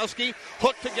Keselowski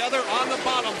hooked together on the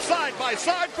bottom, side by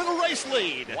side for the race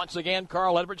lead. Once again,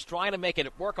 Carl Edwards trying to make it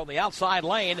work on the outside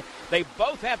lane. They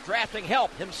both have drafting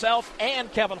help, himself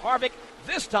and Kevin Harvick.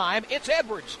 This time, it's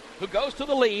Edwards who goes to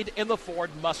the lead in the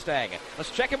Ford Mustang.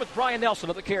 Let's check in with Brian Nelson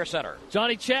of the Care Center.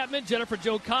 Johnny Chapman, Jennifer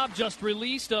Jo Cobb just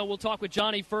released. We'll talk with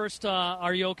Johnny first.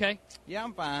 Are you okay? Yeah,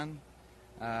 I'm fine.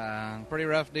 Pretty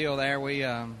rough deal there. We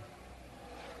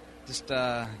just,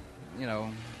 trying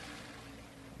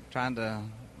to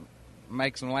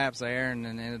make some laps there, and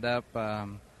then ended up, I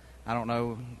don't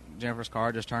know, Jennifer's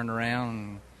car just turned around,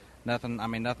 and nothing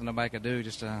nobody could do,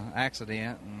 just an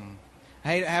accident. And I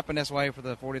hate it happened this way for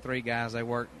the 43 guys. They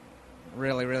worked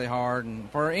really, really hard, and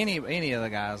for any of the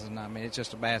guys, and it's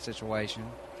just a bad situation.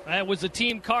 That was the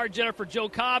team car. Jennifer Jo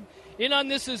Cobb in on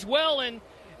this as well, and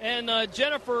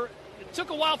Jennifer, it took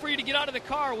a while for you to get out of the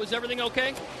car. Was everything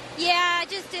okay? Yeah, I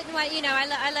just didn't want,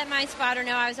 I let my spotter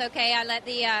know I was okay. I let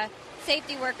the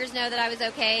safety workers know that I was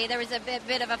okay. There was a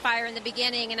bit of a fire in the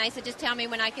beginning, and I said, just tell me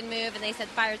when I can move, and they said,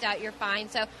 fire's out, you're fine.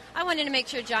 So I wanted to make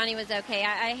sure Johnny was okay.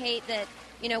 I hate that,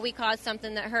 we caused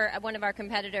something that hurt one of our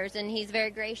competitors, and he's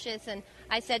very gracious, and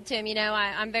I said to him,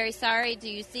 I'm very sorry. Do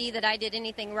you see that I did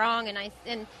anything wrong?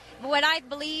 And what I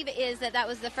believe is that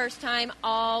was the first time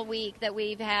all week that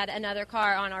we've had another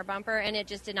car on our bumper, and it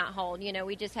just did not hold.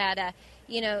 We just had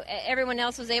everyone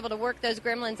else was able to work those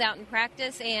gremlins out in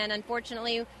practice, and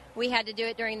unfortunately we had to do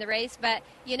it during the race. But,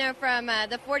 from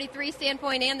the 43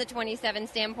 standpoint and the 27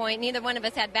 standpoint, neither one of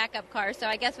us had backup cars, so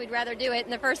I guess we'd rather do it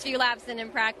in the first few laps than in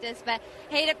practice. But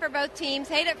hate it for both teams,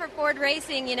 hate it for Ford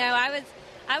Racing.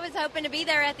 I was hoping to be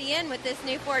there at the end with this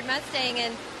new Ford Mustang,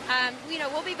 and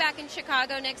we'll be back in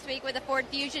Chicago next week with a Ford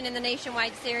Fusion in the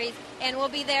Nationwide Series, and we'll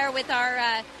be there with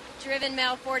our Driven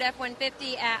Mel Ford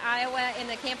F-150 at Iowa in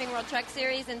the Camping World Truck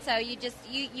Series. And so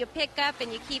you pick up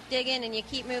and you keep digging and you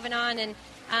keep moving on, and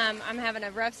I'm having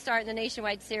a rough start in the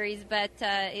Nationwide Series, but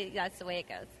that's the way it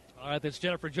goes. All right, that's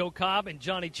Jennifer Jo Cobb and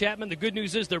Johnny Chapman. The good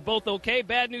news is they're both okay.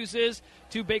 Bad news is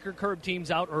two Baker Curb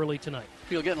teams out early tonight.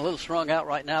 Field getting a little strung out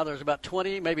right now. There's about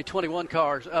 20, maybe 21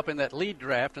 cars up in that lead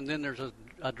draft, and then there's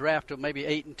a draft of maybe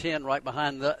 8 and 10 right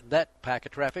behind that pack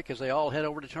of traffic as they all head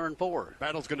over to turn 4.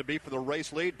 Battle's going to be for the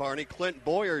race lead, Barney. Clint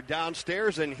Boyer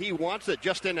downstairs, and he wants it.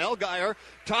 Justin Allgaier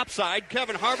topside.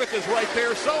 Kevin Harvick is right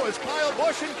there. So is Kyle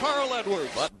Busch and Carl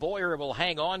Edwards. But Boyer will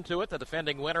hang on to it. The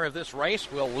defending winner of this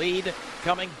race will lead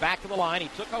coming back to the line. He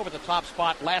took over the top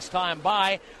spot last time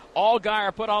by.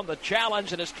 Allgaier put on the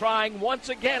challenge and is trying once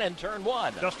again in turn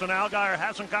 1. Justin Allgaier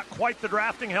hasn't got quite the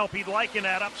drafting help he'd like in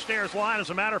that upstairs line. As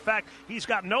a matter of fact, he's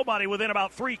got nobody within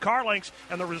about 3 car lengths,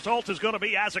 and the result is going to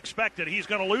be as expected. He's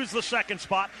going to lose the second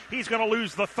spot. He's going to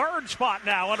lose the third spot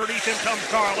now. Underneath him comes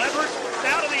Carl Edwards.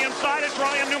 Down to the inside is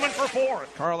Ryan Newman for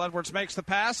 4th. Carl Edwards makes the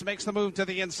pass, makes the move to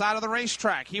the inside of the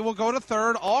racetrack. He will go to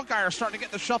 3rd. Allgaier starting to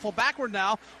get the shuffle backward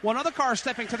now. One other car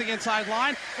stepping to the inside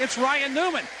line. It's Ryan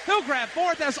Newman. He'll grab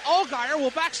 4th as Allgaier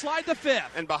will backslide to 5th.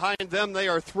 And behind them, they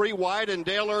are 3 wide, and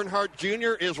Dale Earnhardt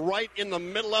Jr. is right in the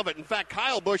middle of it. In fact,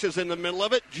 Kyle Busch is in the middle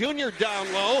of it. Jr.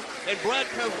 down low, and Brad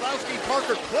Keselowski,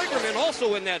 Parker Kligerman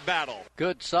also in that battle.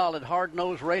 Good, solid,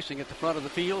 hard-nosed racing at the front of the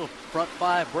field. Front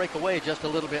 5 break away just a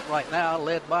little bit right now,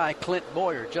 led by Clint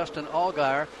Boyer. Justin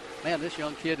Allgaier, man, this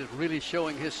young kid is really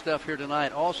showing his stuff here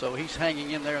tonight also. He's hanging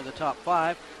in there in the top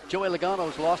 5. Joey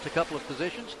Logano's lost a couple of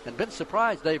positions and been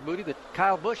surprised, Dave Moody, that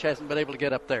Kyle Busch hasn't been able to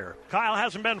get up there. Kyle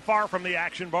hasn't been far from the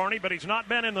action, Barney, but he's not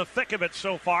been in the thick of it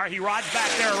so far. He rides back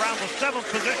there around the 7th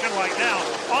position right now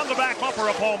on the back bumper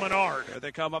of Paul Menard. There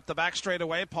they come up the back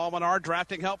straightaway. Paul Menard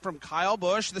drafting help from Kyle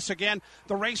Busch. This again,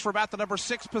 the race for about the number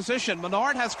 6 position.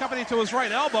 Menard has company to his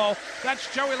right elbow.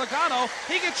 That's Joey Logano.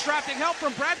 He gets drafting help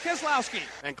from Brad Keselowski.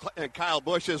 And Kyle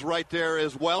Busch is right there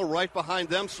as well. Right behind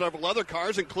them, several other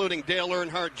cars, including Dale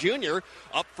Earnhardt Jr.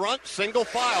 Up front, single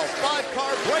file,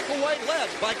 5-car breakaway led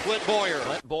by Clint Boyer.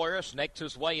 Clint Boyer snaked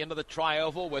his way into the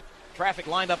tri-oval with traffic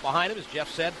lined up behind him, as Jeff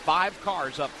said, 5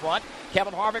 cars up front.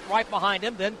 Kevin Harvick right behind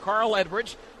him, then Carl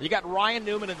Edwards. You got Ryan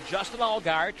Newman and Justin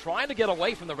Allgaier trying to get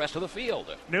away from the rest of the field.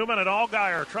 Newman and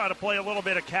Allgaier try to play a little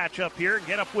bit of catch-up here and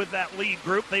get up with that lead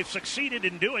group. They've succeeded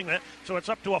in doing that, so it's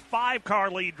up to a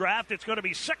 5-car lead draft. It's going to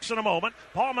be 6 in a moment.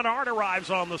 Paul Menard arrives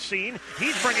on the scene.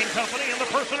 He's bringing company in the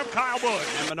person of Kyle Busch.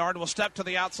 And Menard will step to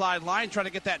the outside line, trying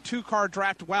to get that 2-car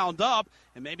draft wound up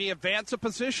and maybe advance a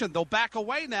position. They'll back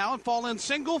away now and fall in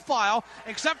single file,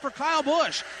 except for Kyle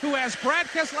Busch, who has Brad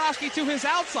Keselowski to his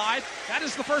outside. That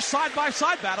is the first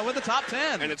side-by-side battle in the top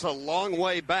 10. And it's a long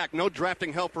way back. No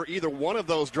drafting help for either one of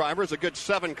those drivers. A good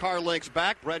 7 car lengths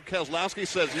back. Brad Keselowski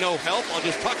says no help. I'll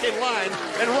just tuck in line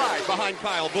and ride behind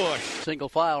Kyle Busch. Single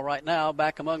file right now,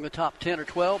 back among the top 10 or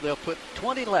 12. They'll put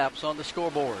 20 laps on the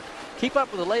scoreboard. Keep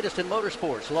up with the latest in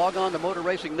motorsports. Log on to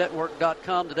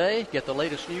MotorRacingNetwork.com today. Get the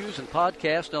latest news and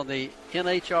podcast on the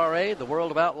NHRA, the World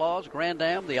of Outlaws, Grand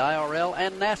Am, the IRL,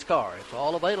 and NASCAR. It's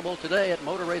all available today at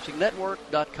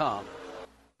MotorRacingNetwork.com.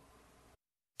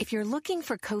 If you're looking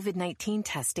for COVID-19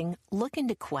 testing, look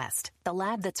into Quest, the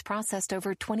lab that's processed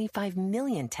over 25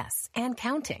 million tests and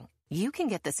counting. You can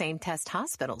get the same test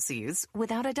hospitals use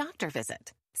without a doctor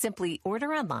visit. Simply order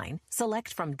online,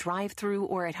 select from drive-through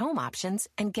or at-home options,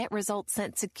 and get results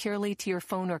sent securely to your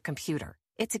phone or computer.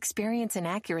 It's experience and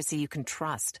accuracy you can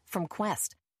trust from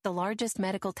Quest, the largest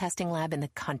medical testing lab in the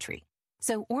country.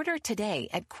 So order today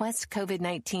at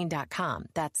questcovid19.com.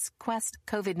 That's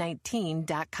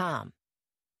questcovid19.com.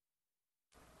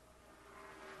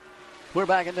 We're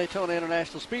back at Daytona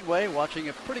International Speedway watching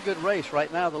a pretty good race.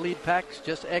 Right now, the lead pack's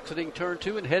just exiting turn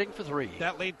 2 and heading for 3.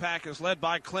 That lead pack is led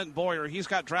by Clint Boyer. He's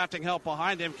got drafting help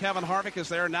behind him. Kevin Harvick is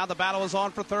there. Now the battle is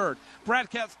on for third. Brad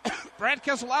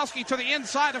Keselowski to the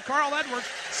inside of Carl Edwards,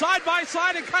 side by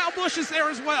side, and Kyle Busch is there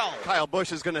as well. Kyle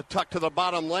Busch is going to tuck to the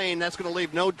bottom lane. That's going to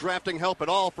leave no drafting help at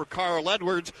all for Carl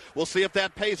Edwards. We'll see if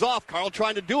that pays off. Carl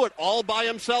trying to do it all by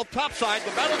himself topside.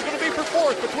 The battle's going to be for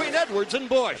fourth between Edwards and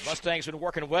Busch. The Mustang's been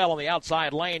working well on the outside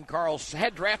lane. Carl's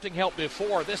had drafting help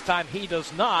before. This time he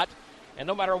does not. And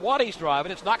no matter what he's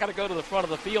driving, it's not going to go to the front of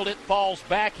the field. It falls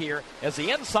back here as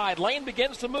the inside lane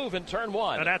begins to move in turn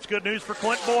 1. And that's good news for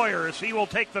Clint Boyer as he will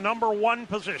take the number 1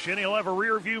 position. He'll have a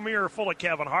rear view mirror full of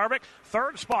Kevin Harvick.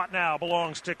 Third spot now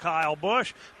belongs to Kyle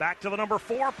Busch. Back to the number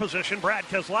 4 position, Brad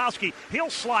Keselowski. He'll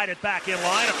slide it back in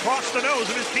line across the nose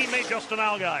of his teammate Justin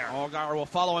Allgaier. Allgaier will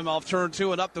follow him off turn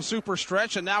 2 and up the super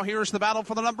stretch. And now here's the battle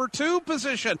for the number 2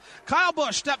 position. Kyle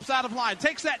Busch steps out of line,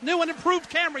 takes that new and improved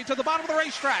Camry to the bottom of the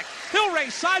racetrack. He'll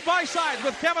race side by side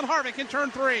with Kevin Harvick in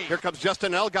turn 3. Here comes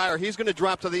Justin Allgaier. He's going to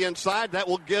drop to the inside. That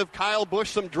will give Kyle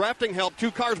Busch some drafting help.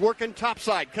 2 cars working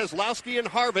topside, Keselowski and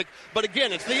Harvick. But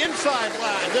again, it's the inside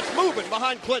line that's moving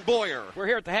behind Clint Boyer. We're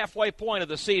here at the halfway point of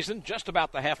the season, just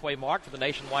about the halfway mark for the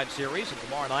Nationwide Series. And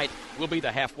tomorrow night will be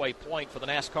the halfway point for the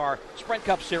NASCAR Sprint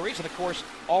Cup Series. And, of course,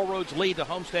 all roads lead to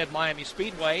Homestead Miami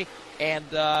Speedway. And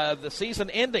the season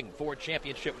ending Ford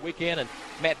Championship weekend. And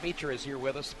Matt Beecher is here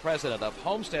with us, the president of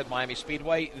Homestead Miami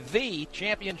Speedway, the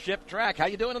championship track. How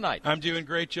you doing tonight? I'm doing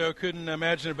great, Joe. Couldn't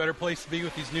imagine a better place to be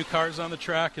with these new cars on the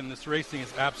track, and this racing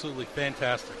is absolutely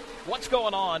fantastic. What's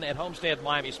going on at Homestead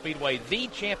Miami Speedway, the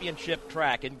championship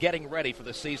track, and getting ready for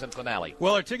the season finale?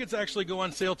 Well, our tickets actually go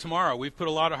on sale tomorrow. We've put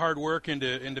a lot of hard work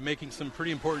into making some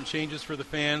pretty important changes for the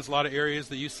fans. A lot of areas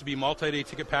that used to be multi-day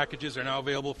ticket packages are now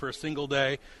available for a single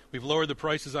day. We've lowered the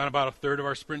prices on about a third of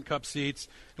our Sprint Cup seats,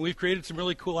 and we've created some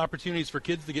really cool opportunities for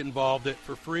kids to get involved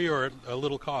for free or at a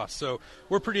little cost. So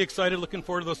we're pretty excited, looking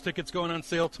forward to those tickets going on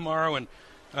sale tomorrow, and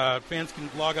fans can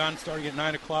log on starting at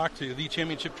 9 o'clock to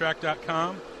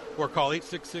thechampionshiptrack.com or call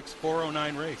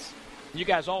 866-409-RACE. You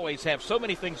guys always have so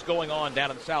many things going on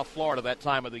down in South Florida that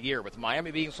time of the year. With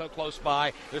Miami being so close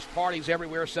by, there's parties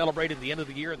everywhere celebrating the end of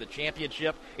the year and the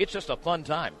championship. It's just a fun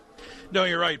time. No,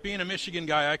 you're right. Being a Michigan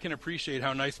guy, I can appreciate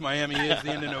how nice Miami is at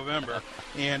the end of November.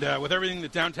 And with everything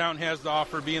that downtown has to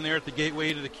offer, being there at the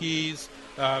gateway to the Keys,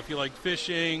 if you like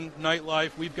fishing,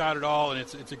 nightlife, we've got it all, and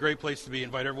it's a great place to be.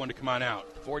 Invite everyone to come on out.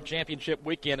 Ford Championship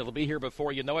weekend, it'll be here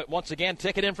before you know it. Once again,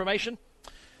 ticket information?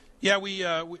 Yeah, we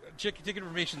ticket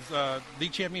information is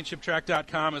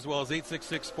thechampionshiptrack.com as well as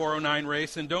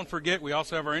 866-409-RACE. And don't forget, we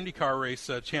also have our IndyCar race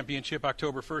championship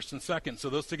October 1st and 2nd.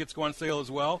 So those tickets go on sale as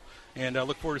well. And I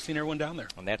look forward to seeing everyone down there.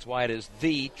 And that's why it is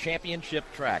the championship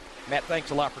track. Matt,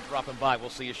 thanks a lot for dropping by. We'll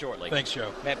see you shortly. Thanks,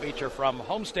 Joe. Matt Beecher from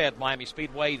Homestead Miami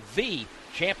Speedway, the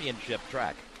championship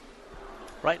track.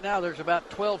 Right now, there's about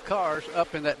 12 cars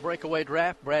up in that breakaway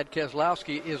draft. Brad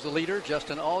Keselowski is the leader.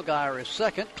 Justin Allgaier is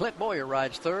second. Clint Boyer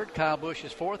rides third. Kyle Busch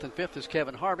is fourth, and fifth is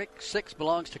Kevin Harvick. Sixth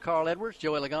belongs to Carl Edwards.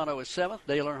 Joey Logano is seventh.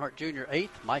 Dale Earnhardt Jr.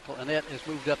 eighth. Michael Annett has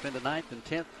moved up into ninth, and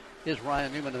 10th is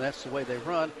Ryan Newman, and that's the way they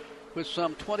run with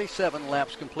some 27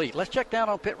 laps complete. Let's check down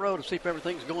on pit road and see if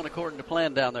everything's going according to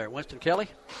plan down there. Winston Kelly?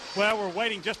 Well, we're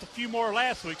waiting just a few more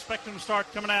laps. We expect them to start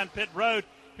coming down pit road.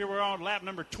 Here we're on lap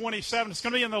number 27. It's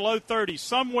going to be in the low 30s,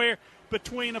 somewhere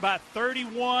between about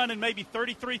 31 and maybe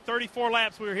 33, 34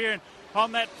 laps we were hearing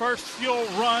on that first fuel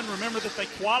run. Remember that they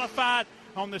qualified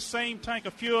on the same tank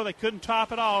of fuel. They couldn't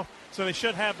top it off, so they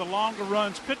should have the longer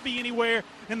runs. Could be anywhere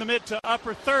in the mid to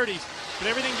upper 30s. But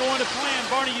everything going to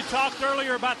plan. Barney, you talked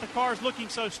earlier about the cars looking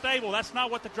so stable. That's not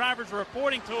what the drivers are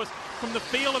reporting to us from the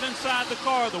feel of inside the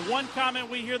car. The one comment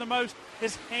we hear the most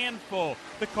is handful.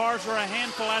 The cars are a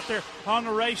handful out there on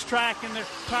the racetrack, and their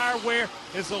tire wear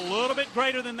is a little bit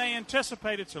greater than they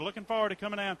anticipated. So looking forward to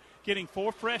coming down, getting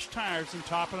 4 fresh tires and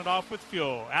topping it off with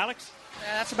fuel. Alex?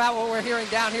 Yeah, that's about what we're hearing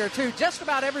down here, too. Just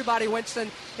about everybody,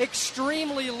 Winston,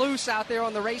 extremely loose out there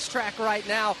on the racetrack right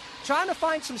now, trying to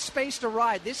find some space to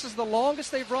ride. This is the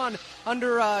longest they've run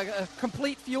under a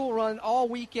complete fuel run all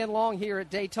weekend long here at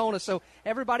Daytona. So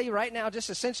everybody right now just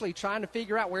essentially trying to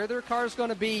figure out where their car is going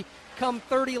to be come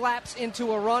 30 laps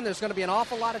into a run. There's going to be an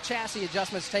awful lot of chassis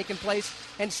adjustments taking place.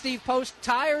 And Steve Post,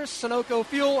 tires, Sunoco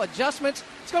fuel adjustments.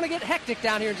 It's going to get hectic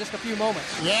down here in just a few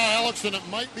moments. Yeah, Alex, and it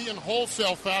might be in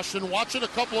wholesale fashion. Watching a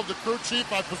couple of the crew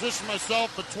chief, I position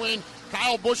myself between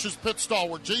Kyle Busch's pit stall,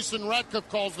 where Jason Ratcliffe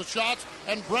calls the shots,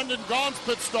 and Brendan Gaughan's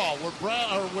pit stall, where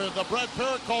Brad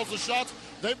Parrott calls the shots.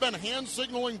 They've been hand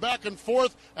signaling back and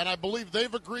forth, and I believe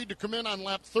they've agreed to come in on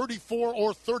lap 34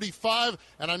 or 35.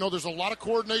 And I know there's a lot of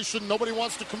coordination. Nobody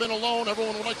wants to come in alone.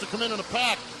 Everyone would like to come in a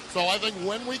pack. So I think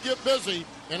when we get busy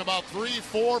in about 3,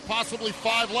 4, possibly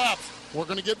 5 laps, we're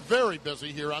going to get very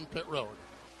busy here on pit road.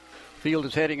 Field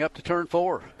is heading up to turn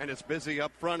 4. And it's busy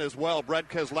up front as well. Brad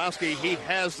Keselowski, he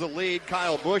has the lead.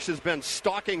 Kyle Busch has been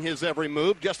stalking his every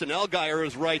move. Justin Allgaier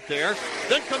is right there.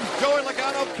 Then comes Joey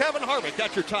Logano, Kevin Harvick.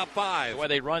 That's your top 5. The way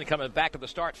they run coming back to the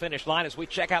start-finish line as we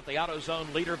check out the AutoZone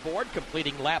leaderboard,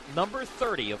 completing lap number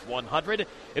 30 of 100.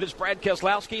 It is Brad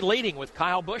Keselowski leading with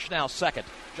Kyle Busch now second.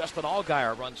 Justin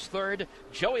Allgaier runs third.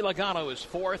 Joey Logano is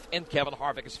fourth, and Kevin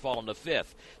Harvick has fallen to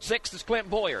fifth. Sixth is Clint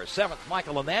Bowyer. Seventh,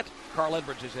 Michael Annett. Carl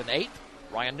Edwards is in eighth.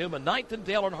 Ryan Newman ninth, and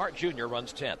Dale Earnhardt Jr.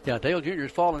 runs 10th. Yeah, Dale Jr.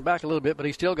 is falling back a little bit, but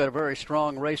he's still got a very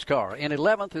strong race car. In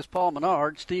 11th is Paul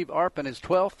Menard. Steve Arpin is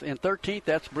 12th. In 13th,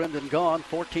 that's Brendan Gaughan.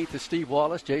 14th is Steve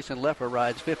Wallace. Jason Leffler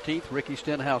rides 15th. Ricky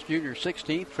Stenhouse Jr.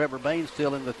 16th. Trevor Baynes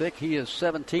still in the thick. He is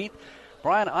 17th.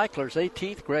 Brian Eichler's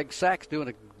 18th. Greg Sachs doing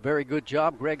a very good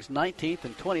job. Greg's 19th,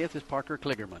 and 20th is Parker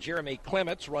Kligerman. Jeremy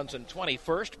Clements runs in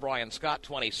 21st. Brian Scott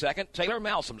 22nd. Taylor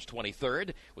Malsom's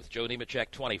 23rd, with Joe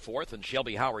Nemechek 24th and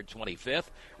Shelby Howard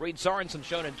 25th. Reed Sorensen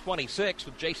shown in 26th,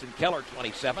 with Jason Keller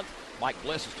 27th. Mike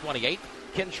Bliss is 28th.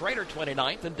 Ken Schrader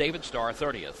 29th, and David Starr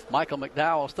 30th. Michael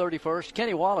McDowell's 31st.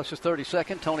 Kenny Wallace is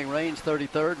 32nd. Tony Raines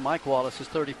 33rd. Mike Wallace is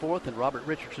 34th, and Robert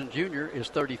Richardson Jr. is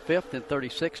 35th. And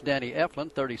 36th, Danny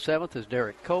Eflin. 37th is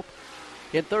Derek Cope.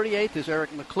 In 38th is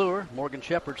Eric McClure. Morgan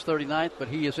Shepherd's 39th, but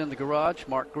he is in the garage.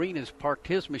 Mark Green has parked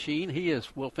his machine. He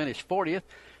will finish 40th.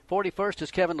 41st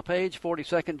is Kevin LePage.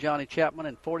 42nd, Johnny Chapman.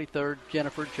 And 43rd,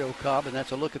 Jennifer Jo Cobb. And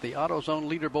that's a look at the AutoZone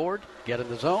leaderboard. Get in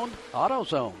the zone,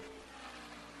 AutoZone.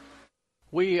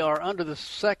 We are under the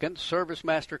second Service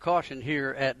Master caution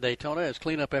here at Daytona as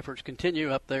cleanup efforts continue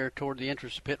up there toward the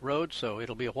entrance to pit road, so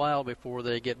it'll be a while before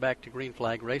they get back to green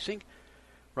flag racing.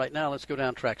 Right now, let's go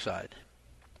down trackside.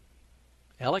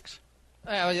 Alex?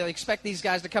 I expect these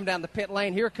guys to come down the pit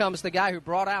lane. Here comes the guy who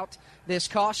brought out this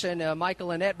caution. Michael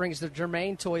Annett brings the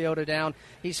Germain Toyota down.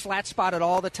 He's flat-spotted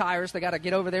all the tires. They got to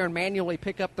get over there and manually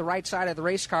pick up the right side of the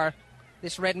race car.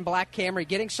 This red and black Camry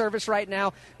getting service right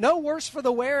now. No worse for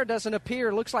the wear, doesn't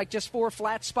appear. Looks like just 4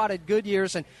 flat-spotted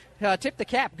Goodyears. And tip the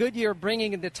cap, Goodyear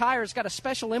bringing in the tires. Got a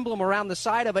special emblem around the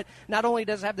side of it. Not only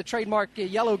does it have the trademark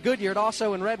yellow Goodyear, it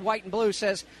also in red, white, and blue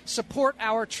says, support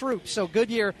our troops. So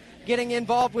Goodyear getting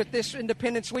involved with this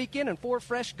Independence Weekend, and 4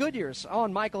 fresh Goodyears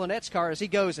on Michael Annett's car as he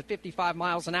goes at 55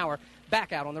 miles an hour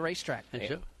back out on the racetrack.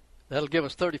 That'll give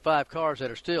us 35 cars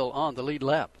that are still on the lead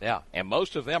lap. Yeah, and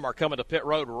most of them are coming to pit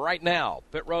road right now.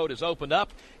 Pit road is opened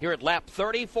up here at lap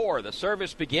 34. The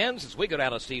service begins as we go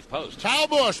down to Steve Post. Kyle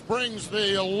Busch brings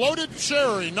the loaded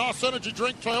cherry NOS Energy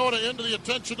Drink Toyota into the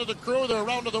attention of the crew. They're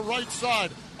around to the right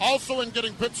side. Also in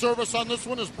getting pit service on this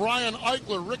one is Brian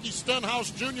Eichler. Ricky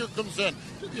Stenhouse Jr. comes in.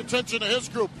 Get the attention of his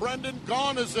group. Brendan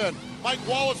Gaughan is in. Mike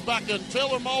Wallace back in.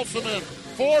 Taylor Malsom in.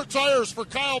 4 tires for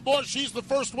Kyle Busch. He's the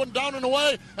first one down and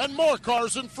away, and more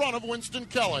cars in front of Winston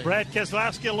Kelly. Brad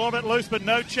Keselowski a little bit loose, but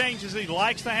no changes. He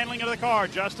likes the handling of the car.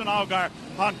 Justin Allgaier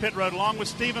on pit road, along with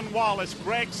Stephen Wallace,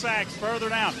 Greg Sachs further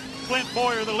down. Clint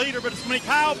Bowyer, the leader, but it's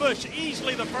Kyle Busch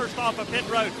easily the first off of pit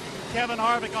road. Kevin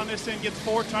Harvick on this end gets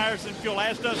 4 tires and fuel,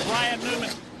 as does Ryan Newman.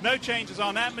 No changes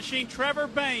on that machine. Trevor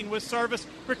Bayne with service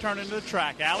returning to the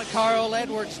track. Alex? Carl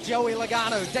Edwards, Joey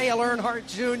Logano, Dale Earnhardt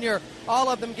Jr., all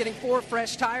of them getting 4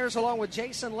 fresh tires, along with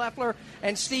Jason Leffler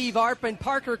and Steve Arpin.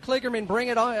 Parker Kligerman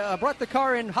brought the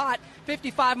car in hot,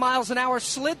 55 miles an hour,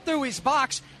 slid through his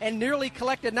box and nearly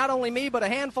collected not only me but a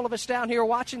handful of us down here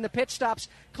watching the pit stops.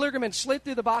 Kligerman slid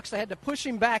through the box. They had to push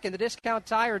him back in the discount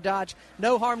tire dodge.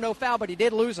 No harm, no foul, but he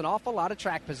did lose an awful lot of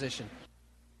track position.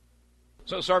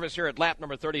 So service here at lap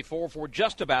number 34 for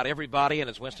just about everybody. And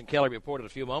as Winston Kelly reported a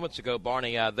few moments ago,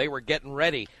 Barney, they were getting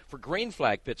ready for green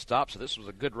flag pit stop. So this was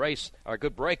a good race, or a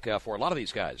good break for a lot of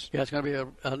these guys. Yeah, it's going to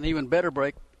be an even better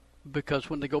break because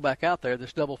when they go back out there,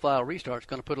 this double file restart is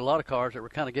going to put a lot of cars that were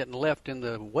kind of getting left in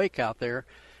the wake out there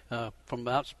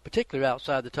particularly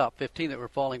outside the top 15 that were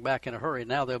falling back in a hurry.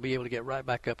 Now they'll be able to get right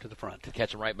back up to the front.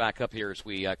 Catch them right back up here as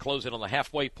we close in on the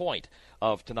halfway point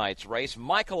of tonight's race.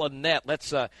 Michael Annette,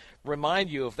 let's remind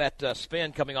you of that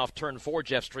spin coming off turn 4,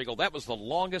 Jeff Striegel. That was the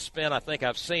longest spin I think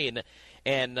I've seen,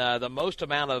 and the most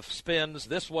amount of spins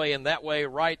this way and that way,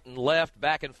 right and left,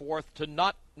 back and forth, to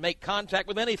not make contact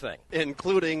with anything.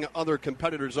 Including other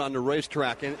competitors on the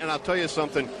racetrack. And I'll tell you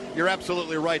something, you're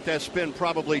absolutely right. That spin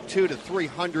probably 200 to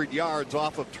 300 yards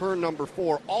off of turn number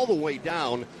 4 all the way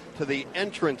down to the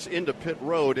entrance into pit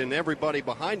road, and everybody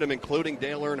behind him, including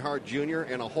Dale Earnhardt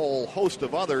Jr. and a whole host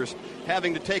of others,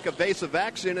 having to take evasive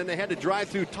action, and they had to drive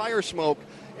through tire smoke.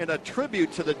 And a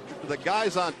tribute to the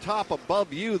guys on top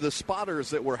above you, the spotters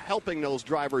that were helping those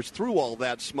drivers through all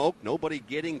that smoke. Nobody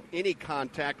getting any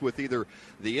contact with either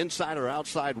the inside or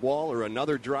outside wall or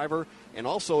another driver. And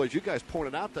also, as you guys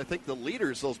pointed out, I think the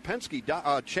leaders, those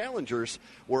Penske challengers,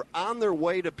 were on their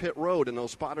way to pit road, and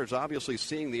those spotters obviously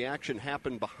seeing the action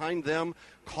happen behind them,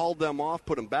 called them off,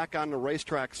 put them back on the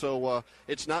racetrack. So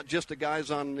it's not just the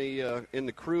guys on the in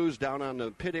the crews down on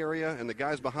the pit area and the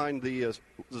guys behind the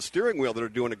steering wheel that are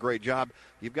doing a great job.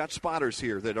 You've got spotters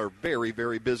here that are very,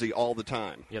 very busy all the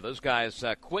time. Yeah, those guys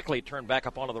quickly turned back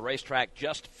up onto the racetrack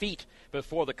just feet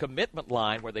before the commitment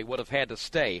line where they would have had to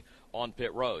stay on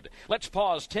pit road. Let's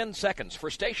pause 10 seconds for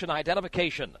station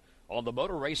identification on the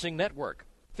Motor Racing Network.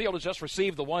 Field has just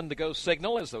received the one-to-go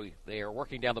signal as they are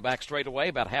working down the back straightaway,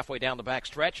 about halfway down the back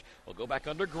stretch. We'll go back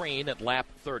under green at lap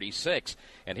 36.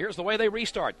 And here's the way they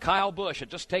restart. Kyle Busch had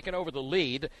just taken over the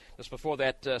lead just before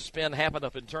that spin happened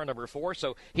up in turn number 4.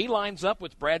 So he lines up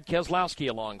with Brad Keselowski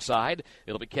alongside.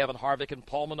 It'll be Kevin Harvick and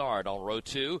Paul Menard on row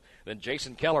 2. Then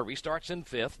Jason Keller restarts in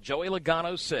 5th. Joey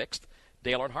Logano 6th.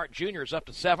 Dale Earnhardt Jr. is up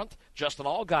to 7th. Justin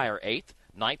Allgaier 8th.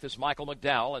 9th is Michael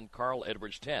McDowell, and Carl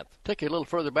Edwards 10th. Take you a little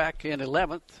further back in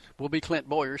 11th will be Clint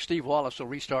Boyer. Steve Wallace will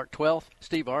restart 12th.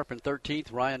 Steve Arpin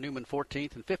 13th. Ryan Newman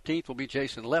 14th. And 15th will be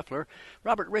Jason Leffler.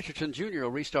 Robert Richardson Jr.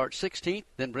 will restart 16th.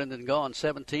 Then Brendan Gaughan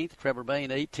 17th. Trevor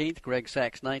Bayne 18th. Greg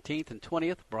Sachs 19th. And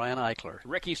 20th, Brian Eichler.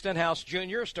 Ricky Stenhouse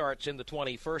Jr. starts in the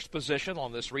 21st position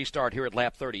on this restart here at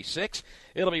lap 36.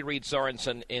 It'll be Reed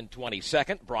Sorensen in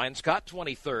 22nd. Brian Scott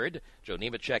 23rd. Joe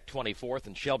Nemechek 24th.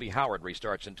 And Shelby Howard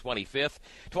restarts in 25th.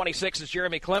 26 is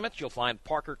Jeremy Clements. You'll find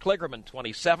Parker Kligerman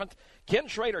 27th, Ken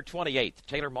Schrader 28th,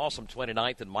 Taylor Mawsum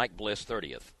 29th, and Mike Bliss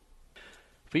 30th.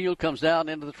 Field comes down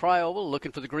into the tri-oval,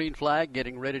 looking for the green flag,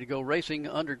 getting ready to go racing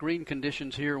under green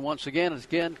conditions here once again.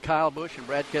 Again, Kyle Busch and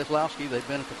Brad Keselowski, they've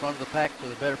been at the front of the pack for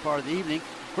the better part of the evening.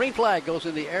 Green flag goes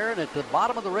in the air, and at the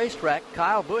bottom of the racetrack,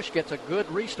 Kyle Busch gets a good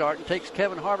restart and takes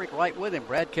Kevin Harvick right with him.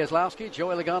 Brad Keselowski,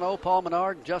 Joey Logano, Paul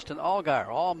Menard, and Justin Allgaier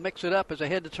all mix it up as they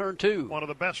head to turn 2. One of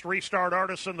the best restart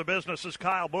artists in the business is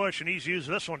Kyle Busch, and he's used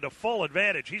this one to full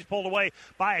advantage. He's pulled away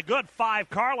by a good 5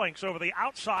 car lengths over the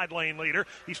outside lane leader.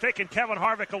 He's taken Kevin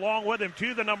Harvick along with him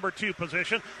to the number 2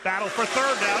 position. Battle for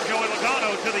third now. Joey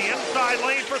Logano to the inside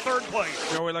lane for third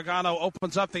place. Joey Logano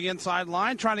opens up the inside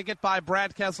line, trying to get by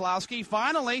Brad Keselowski.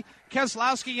 Finally,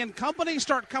 Keselowski and company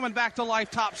start coming back to life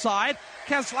topside.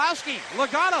 Keselowski,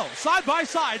 Logano, side by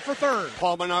side for third.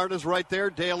 Paul Menard is right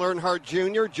there. Dale Earnhardt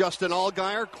Jr., Justin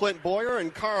Allgaier, Clint Boyer,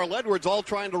 and Carl Edwards all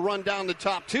trying to run down the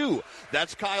top 2.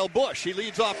 That's Kyle Busch. He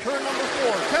leads off turn number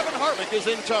 4. Kevin Harvick is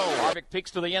in tow. Harvick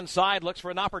peeks to the inside, looks for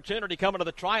an opportunity coming to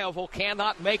the tri-oval,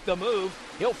 cannot make the move.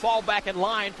 He'll fall back in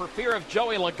line for fear of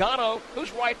Joey Logano,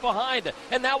 who's right behind.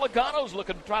 And now Logano's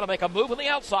looking to try to make a move in the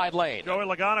outside lane. Joey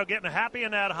Logano getting happy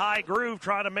in that high groove,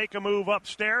 trying to make a move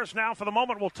upstairs. Now for the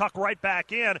moment we'll tuck right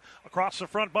back in across the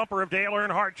front bumper of Dale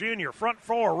Earnhardt Jr. Front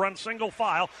 4 run single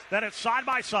file. Then it's side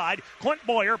by side. Clint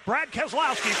Boyer, Brad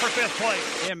Keselowski for 5th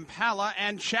place. Impala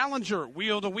and Challenger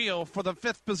wheel to wheel for the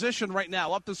 5th position right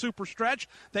now. Up the super stretch,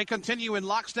 they continue in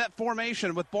lockstep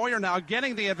formation with Boyer now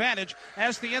getting the advantage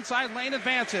as the inside lane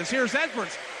advances. Here's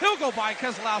Edwards. He'll go by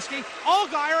Keselowski.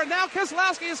 Allgaier, and now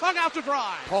Keselowski is hung out to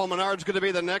dry. Paul Menard's going to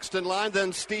be the next in line.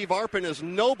 Then Steve Arpin is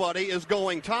nobody is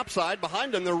going topside.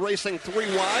 Behind them, they're racing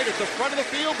 3 wide. At the front of the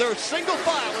field, they're single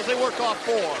file as they work off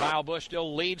 4. Kyle Busch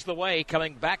still leads the way,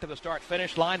 coming back to the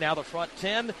start-finish line. Now the front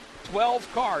 10,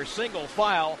 12 cars, single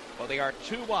file, but they are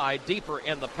 2 wide, deeper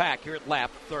in the pack here at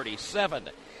lap 37.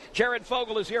 Jared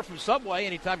Fogle is here from Subway.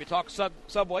 Anytime you talk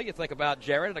Subway, you think about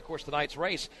Jared. And, of course, tonight's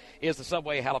race is the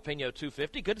Subway Jalapeno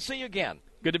 250. Good to see you again.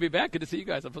 Good to be back. Good to see you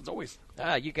guys, as always.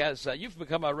 You guys, you've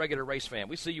become a regular race fan.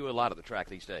 We see you a lot at the track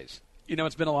these days. You know,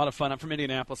 it's been a lot of fun. I'm from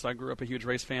Indianapolis, so I grew up a huge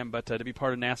race fan. But to be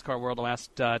part of NASCAR world the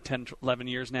last 10, 11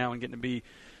 years now and getting to be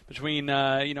between,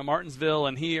 Martinsville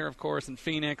and here, of course, and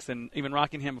Phoenix and even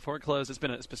Rockingham before it closed, it's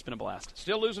been a blast.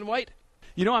 Still losing weight?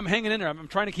 I'm hanging in there. I'm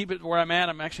trying to keep it where I'm at.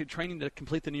 I'm actually training to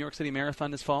complete the New York City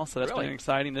Marathon this fall, so that's been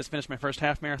exciting. Just finished my first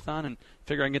half marathon and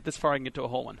figure I can get this far, I can get to a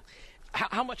whole one.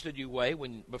 How much did you weigh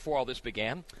before all this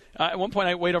began? At one point,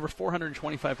 I weighed over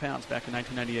 425 pounds back in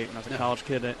 1998 when I was a college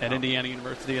kid at Indiana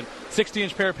University. And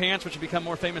 60-inch pair of pants, which have become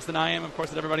more famous than I am, of course,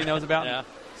 that everybody knows about. Yeah.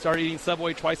 Started eating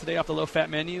Subway twice a day off the low-fat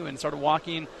menu and started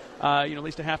walking at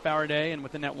least a half hour a day. And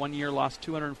within that 1 year, lost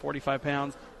 245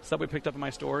 pounds. Subway picked up my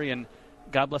story, and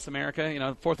God bless America.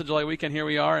 4th of July weekend, here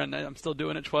we are, and I'm still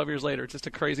doing it 12 years later. It's just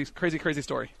a crazy, crazy, crazy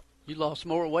story. You lost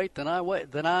more weight than I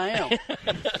am.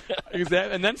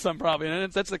 Exactly, and then some probably.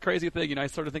 And that's the crazy thing. I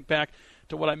sort of think back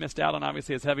to what I missed out on.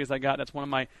 Obviously, as heavy as I got, that's one of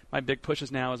my big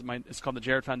pushes now. It's called the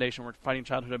Jared Foundation. We're fighting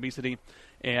childhood obesity,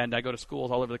 and I go to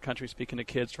schools all over the country speaking to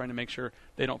kids, trying to make sure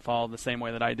they don't fall the same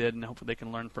way that I did, and hopefully they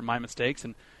can learn from my mistakes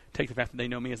and take the fact that they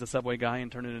know me as a Subway guy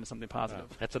and turn it into something positive.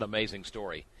 That's an amazing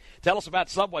story. Tell us about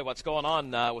Subway. What's going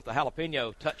on with the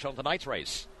Jalapeno touch on tonight's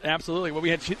race? Absolutely. Well, we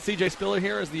had C.J. Spiller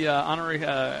here as the honorary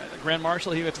Grand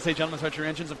Marshal. He had to say gentlemen, start your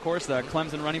engines, of course. The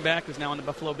Clemson running back who's now in the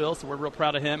Buffalo Bills, so we're real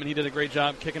proud of him, and he did a great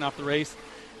job kicking off the race.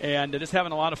 And just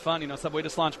having a lot of fun. Subway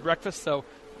just launched breakfast, so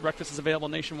breakfast is available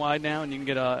nationwide now, and you can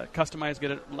get a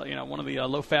one of the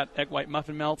low-fat egg white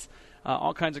muffin melts,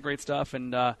 all kinds of great stuff,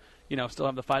 and still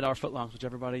have the $5 footlongs, which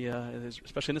everybody is,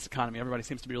 especially in this economy, everybody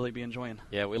seems to really be enjoying.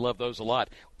 Yeah, we love those a lot.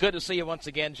 Good to see you once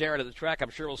again, Jared, at the track. I'm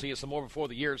sure we'll see you some more before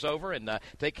the year's over, and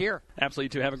take care. Absolutely, you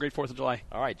too. Have a great 4th of July.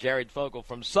 All right, Jared Fogle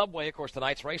from Subway. Of course,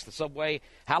 tonight's race, the Subway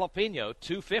Jalapeno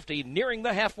 250, nearing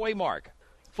the halfway mark.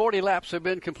 40 laps have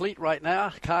been complete right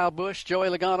now. Kyle Busch, Joey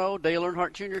Logano, Dale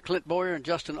Earnhardt Jr., Clint Boyer, and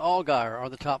Justin Allgaier are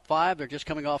the top 5. They're just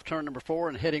coming off turn number 4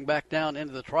 and heading back down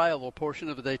into the tri-oval portion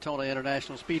of the Daytona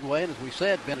International Speedway. And as we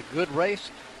said, been a good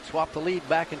race. Swap the lead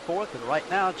back and forth. And right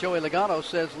now, Joey Logano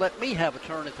says, let me have a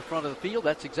turn at the front of the field.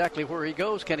 That's exactly where he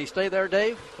goes. Can he stay there,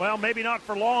 Dave? Well, maybe not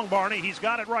for long, Barney. He's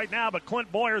got it right now, but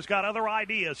Clint Boyer's got other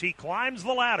ideas. He climbs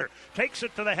the ladder, takes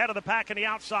it to the head of the pack in the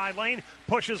outside lane,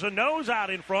 pushes a nose out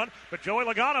in front, but Joey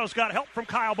Logano's got help from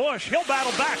Kyle Busch. He'll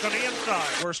battle back on the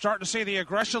inside. We're starting to see the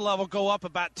aggression level go up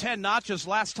about 10 notches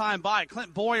last time by.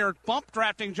 Clint Boyer bump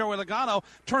drafting Joey Logano,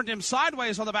 turned him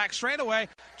sideways on the back straightaway.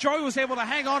 Joey was able to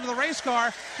hang on to the race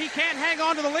car. He can't hang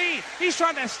on to the lead. He's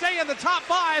trying to stay in the top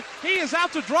 5. He is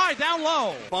out to dry down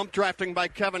low. Bump drafting by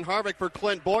Kevin Harvick for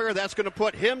Clint Boyer. That's going to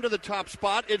put him to the top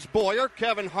spot. It's Boyer,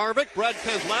 Kevin Harvick, Brad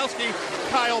Keselowski,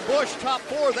 Kyle Busch, top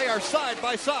 4. They are side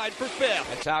by side for 5th.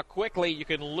 That's how quickly you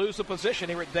can lose a position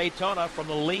here at Daytona from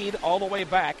the lead all the way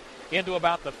back into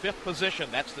about the 5th position.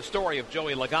 That's the story of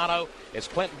Joey Logano as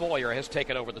Clint Boyer has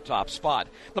taken over the top spot.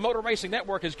 The Motor Racing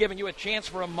Network is giving you a chance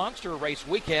for a monster race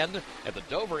weekend at the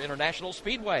Dover International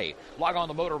Speedway. Log on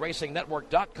to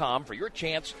MotorRacingNetwork.com for your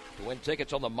chance to win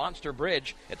tickets on the Monster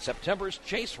Bridge at September's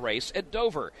Chase Race at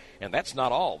Dover. And that's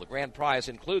not all. The grand prize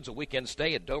includes a weekend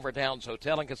stay at Dover Downs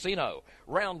Hotel and Casino,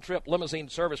 round-trip limousine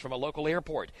service from a local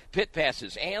airport, pit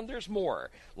passes, and there's more.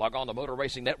 Log on to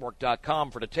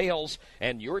MotorRacingNetwork.com for details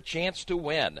and your chance to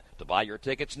win. To buy your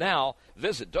tickets now,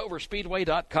 visit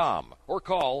DoverSpeedway.com or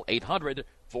call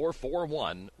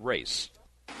 800-441-RACE.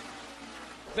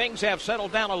 Things have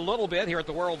settled down a little bit here at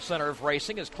the World Center of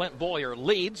Racing as Clint Boyer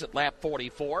leads at lap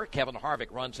 44. Kevin Harvick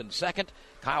runs in 2nd.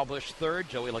 Kyle Busch 3rd.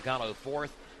 Joey Logano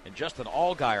 4th. And Justin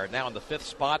Allgaier now in the 5th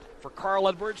spot. For Carl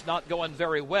Edwards, not going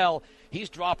very well. He's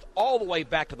dropped all the way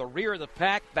back to the rear of the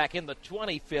pack, back in the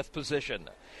 25th position.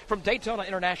 From Daytona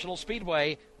International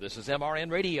Speedway, this is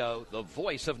MRN Radio, the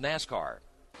voice of NASCAR.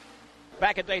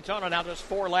 Back at Daytona now, just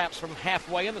 4 laps from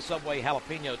halfway in the Subway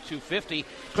Jalapeno 250.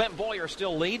 Clint Boyer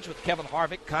still leads with Kevin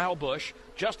Harvick, Kyle Busch,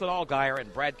 Justin Allgaier,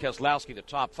 and Brad Keselowski, the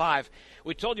top 5.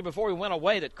 We told you before we went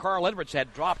away that Carl Edwards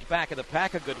had dropped back in the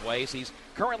pack a good ways. He's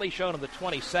currently shown in the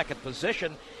 22nd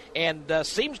position and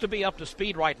seems to be up to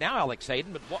speed right now, Alex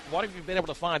Hayden. But what have you been able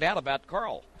to find out about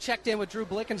Carl? Checked in with Drew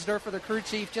Blickensderfer, the crew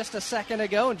chief, just a second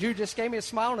ago, and Drew just gave me a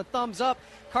smile and a thumbs up.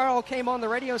 Carl came on the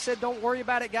radio, said, don't worry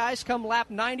about it, guys. Come lap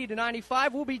 90 to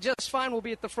 95, we'll be just fine. We'll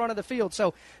be at the front of the field.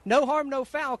 So no harm, no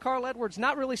foul. Carl Edwards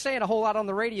not really saying a whole lot on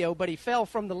the radio, but he fell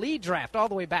from the lead draft all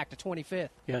the way back to 25th.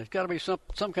 Yeah, it's got to be some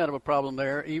kind of a problem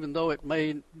there, even though it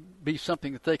may be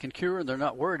something that they can cure, and they're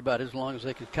not worried about it as long as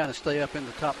they can kind of stay up in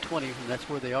the top 20, and that's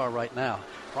where they are right now.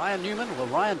 Ryan Newman,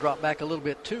 Ryan dropped back a little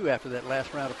bit, too, after that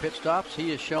last round of pit stops.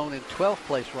 He is shown in 12th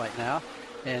place right now.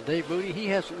 And Dave Moody, he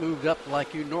hasn't moved up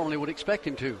like you normally would expect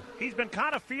him to. He's been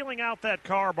kind of feeling out that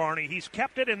car, Barney. He's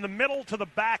kept it in the middle to the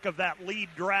back of that lead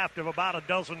draft of about a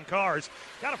dozen cars.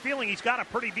 Got a feeling he's got a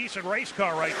pretty decent race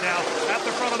car right now at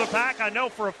the front of the pack. I know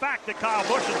for a fact that Kyle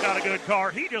Busch has got a good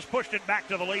car. He just pushed it back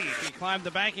to the lead. He climbed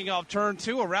the banking off turn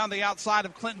 2 around the outside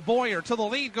of Clinton Boyer. To the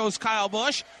lead goes Kyle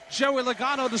Busch. Joey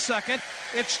Logano to second.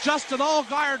 It's Justin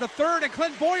Allgaier to third, and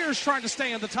Clinton Boyer's trying to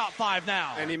stay in the top 5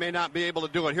 now. And he may not be able to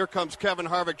do it. Here comes Kevin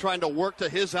Harvick trying to work to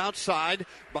his outside.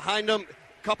 Behind him,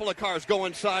 a couple of cars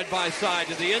going side by side.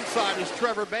 To the inside is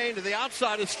Trevor Bayne. To the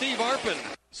outside is Steve Arpin.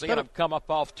 Seeing him come up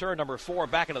off turn number 4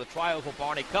 back into the tri-oval,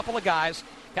 Barney. Couple of guys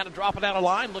kind of dropping down a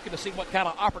line, looking to see what kind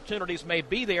of opportunities may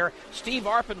be there. Steve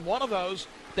Arpin, one of those.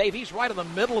 Dave, he's right in the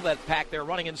middle of that pack there,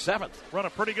 running in 7th. Run a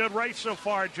pretty good race so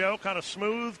far, Joe. Kind of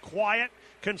smooth, quiet,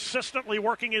 consistently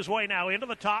working his way now into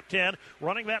the top 10,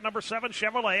 running that number 7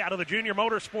 Chevrolet out of the Junior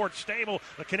Motorsports stable.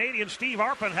 The Canadian Steve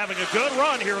Arpin having a good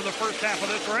run here in the first half of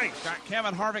this race. Got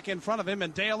Kevin Harvick in front of him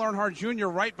and Dale Earnhardt Jr.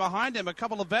 right behind him. A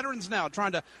couple of veterans now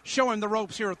trying to show him the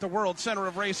ropes here at the World Center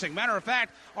of Racing. Matter of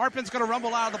fact, Arpin's going to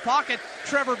rumble out of the pocket.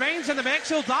 Trevor Bayne's in the mix.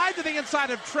 He'll dive to the inside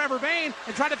of Trevor Bayne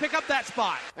and try to pick up that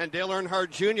spot. And Dale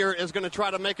Earnhardt Jr. is going to try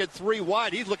to make it 3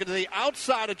 wide. He's looking to the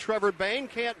outside of Trevor Bayne.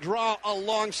 Can't draw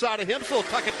alongside of him, so he'll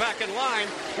tuck it back in line.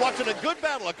 Watching a good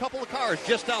battle. A couple of cars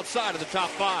just outside of the top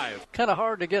 5. Kind of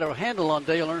hard to get a handle on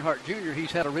Dale Earnhardt Jr.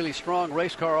 He's had a really strong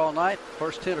race car all night.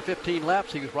 First 10 or 15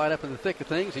 laps, he was right up in the thick of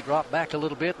things. He dropped back a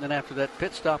little bit, and then after that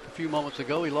pit stop a few moments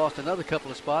ago, he lost another couple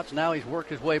of spots. Now he's worked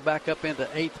his way back up into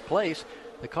 8th place.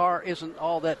 The car isn't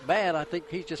all that bad. I think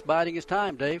he's just biding his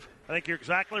time, Dave. I think you're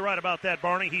exactly right about that,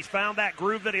 Barney. He's found that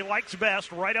groove that he likes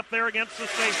best, right up there against the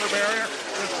safer barrier.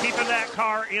 Just keeping that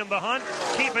car in the hunt,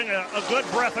 keeping a good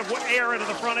breath of air into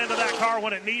the front end of that car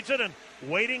when it needs it, and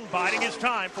waiting, biding his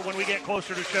time for when we get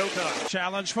closer to showtime.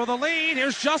 Challenge for the lead.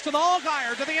 Here's Justin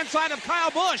Allgaier to the inside of Kyle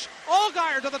Busch.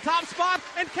 Allgaier to the top spot,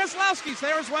 and Keselowski's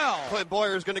there as well. Clint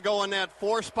Boyer is going to go in that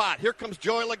 4 spot. Here comes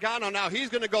Joey Logano. Now he's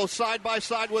going to go side by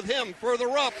side with him. Further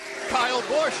up, Kyle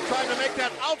Busch trying to make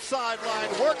that outside line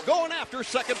work, going after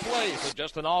 2nd place. So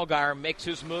Justin Allgaier makes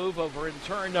his move over in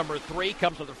turn number 3,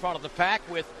 comes to the front of the pack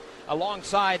with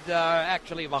alongside,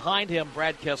 actually behind him,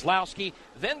 Brad Keselowski,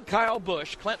 then Kyle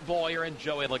Busch, Clint Boyer, and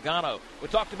Joey Logano. We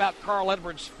talked about Carl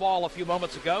Edwards' fall a few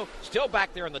moments ago, still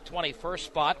back there in the 21st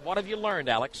spot. What have you learned,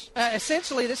 Alex?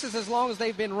 Essentially, this is as long as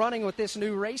they've been running with this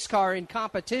new race car in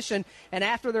competition, and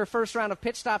after their first round of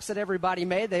pit stops that everybody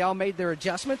made, they all made their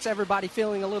adjustments, everybody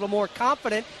feeling a little more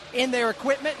confident in their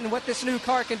equipment and what this new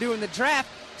car can do in the draft.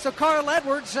 So Carl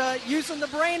Edwards using the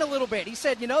brain a little bit. He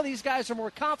said, these guys are more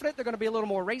confident. They're going to be a little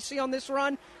more racy on this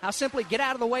run. I'll simply get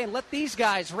out of the way and let these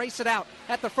guys race it out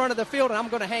at the front of the field, and I'm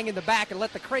going to hang in the back and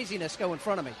let the craziness go in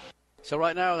front of me. So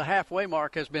right now the halfway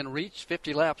mark has been reached.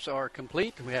 50 laps are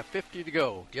complete. We have 50 to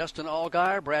go. Justin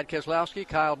Allgaier, Brad Keselowski,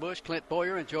 Kyle Busch, Clint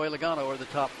Boyer, and Joey Logano are the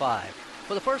top 5.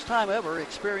 For the first time ever,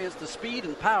 experience the speed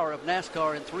and power of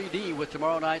NASCAR in 3D with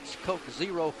tomorrow night's Coke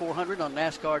Zero 400 on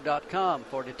NASCAR.com.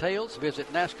 For details,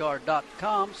 visit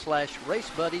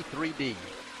NASCAR.com/RaceBuddy3D.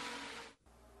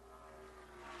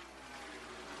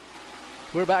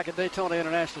 We're back at Daytona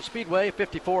International Speedway.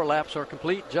 54 laps are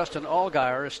complete. Justin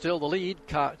Allgaier is still the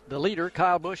leader.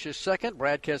 Kyle Busch is second.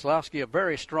 Brad Keselowski a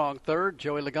very strong third.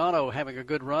 Joey Logano having a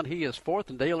good run. He is fourth.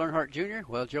 And Dale Earnhardt Jr.,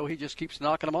 well, Joe, he just keeps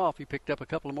knocking them off. He picked up a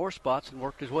couple of more spots and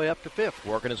worked his way up to 5th.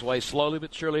 Working his way slowly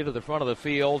but surely to the front of the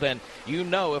field. And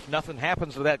if nothing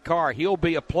happens to that car, he'll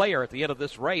be a player at the end of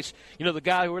this race. The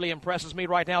guy who really impresses me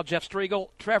right now, Jeff Striegel,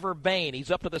 Trevor Bayne.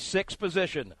 He's up to the 6th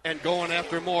position. And going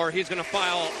after more. He's going to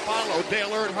follow Dale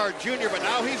Earnhardt Jr., but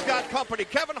now he's got company.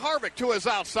 Kevin Harvick to his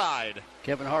outside.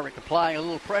 Kevin Harvick applying a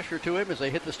little pressure to him as they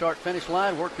hit the start-finish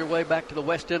line, work their way back to the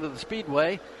west end of the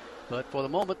speedway. But for the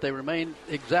moment, they remain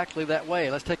exactly that way.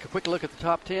 Let's take a quick look at the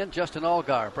top 10. Justin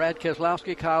Allgaier, Brad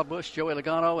Keselowski, Kyle Busch, Joey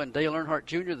Logano, and Dale Earnhardt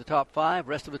Jr., the top 5.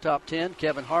 Rest of the top 10,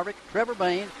 Kevin Harvick, Trevor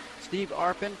Bayne, Steve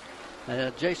Arpin,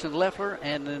 Jason Leffler,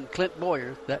 and then Clint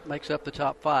Boyer. That makes up the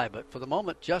top 5. But for the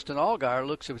moment, Justin Allgaier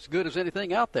looks as good as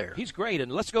anything out there. He's great.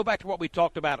 And let's go back to what we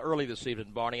talked about early this evening,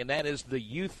 Barney, and that is the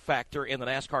youth factor in the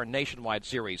NASCAR Nationwide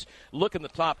Series. Look in the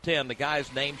top 10, the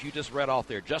guys' names you just read off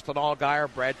there. Justin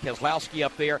Allgaier, Brad Keselowski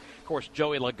up there. Of course,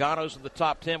 Joey Logano's in the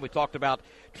top 10. We talked about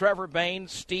Trevor Bayne.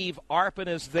 Steve Arpin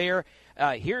is there.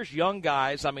 Here's young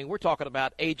guys. We're talking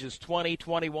about ages 20,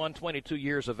 21, 22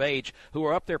 years of age who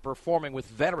are up there performing with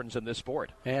veterans in this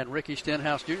sport. And Ricky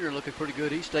Stenhouse Jr. looking pretty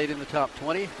good. He stayed in the top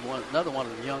 20. Another one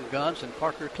of the young guns. And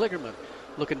Parker Kligerman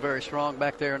looking very strong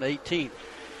back there in 18th.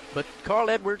 But Carl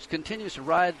Edwards continues to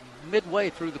ride midway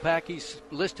through the pack. He's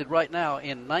listed right now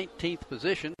in 19th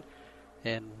position.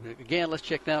 And again, let's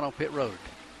check down on pit road.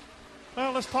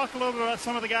 Well, let's talk a little bit about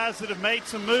some of the guys that have made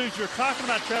some moves. You're talking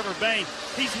about Trevor Bain.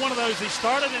 He's one of those. He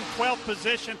started in 12th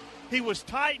position. He was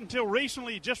tight until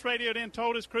recently. He just radioed in,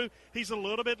 told his crew he's a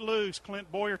little bit loose.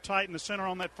 Clint Boyer tight in the center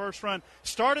on that first run.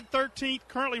 Started 13th,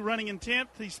 currently running in 10th.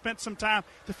 He spent some time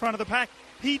at the front of the pack.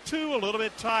 He, too, a little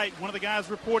bit tight. One of the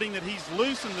guys reporting that he's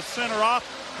loose in the center off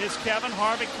is Kevin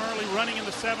Harvick, currently running in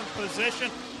the 7th position.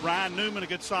 Ryan Newman, a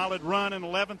good solid run in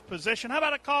 11th position. How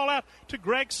about a call out to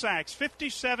Greg Sachs,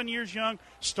 57 years young,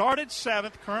 started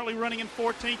 7th, currently running in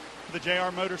 14th for the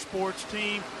JR Motorsports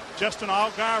team. Justin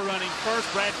Allgaier running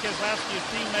first, Brad Keselowski, his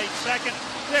teammate, second.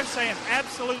 They're saying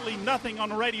absolutely nothing on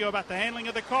the radio about the handling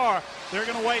of the car. They're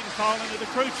going to wait and call into the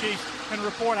crew chiefs and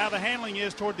report how the handling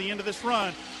is toward the end of this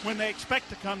run when they expect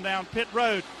to come down pit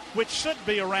road, which should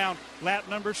be around lap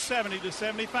number 70 to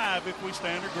 75 if we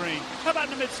stay under green. How about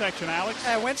in the midsection, Alex?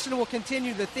 Winston will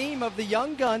continue the theme of the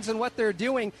young guns and what they're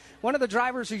doing. One of the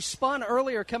drivers who spun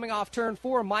earlier coming off turn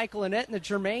 4, Michael Annett in the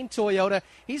Germain Toyota,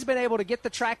 he's been able to get the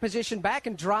track position back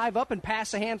and drive up and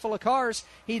pass a handful of cars.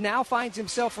 He now finds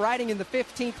himself riding in the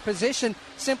 15th position,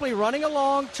 simply running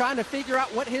along, trying to figure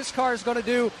out what his car is going to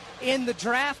do in the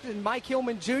draft. And Mike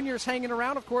Hillman Jr. is hanging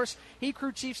around. Of course, he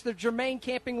crew chiefs the Germain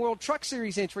Camping World Truck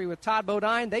Series entry with Todd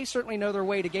Bodine. They certainly know their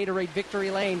way to Gatorade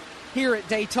Victory Lane here at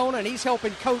Daytona, and he's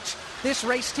helping coach this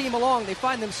race team along. They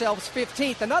find themselves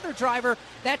 15th. Another driver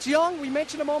that's young, we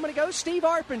mentioned a moment ago, Steve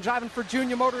Arpin, driving for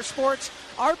Junior Motorsports.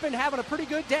 Arpin having a pretty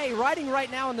good day, riding right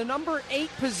now in the number 8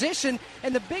 position.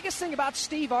 And the biggest thing about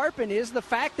Steve Arpin is the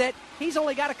fact that he's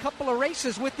only got a couple of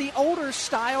races with the older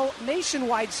style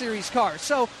Nationwide Series cars.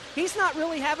 So he's not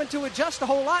really having to adjust a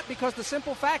whole lot, because the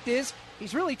simple fact is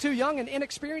he's really too young and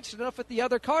inexperienced enough with the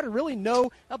other car to really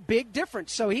know a big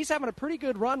difference. So he's having a pretty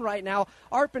good run right now.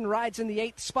 Arpin rides in the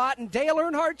 8th spot. And Dale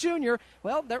Earnhardt Jr.,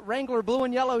 well, that Wrangler blue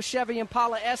and yellow Chevy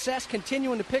Impala SS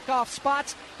continuing to pick off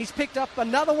spots. He's picked up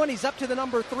another one. He's up to the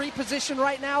number 3 position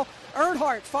right now.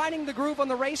 Earnhardt finding the groove on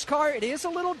the race car. It is a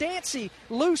little dancy,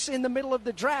 loose in the middle of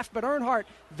the draft, but Earnhardt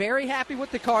very happy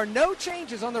with the car. No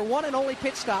changes on their one and only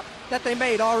pit stop that they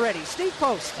made already. Steve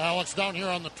Post. Alex, down here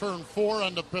on the turn 4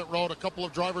 end of pit road, a couple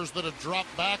of drivers that have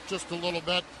dropped back just a little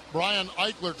bit. Brian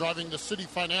Eichler driving the City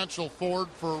Financial Ford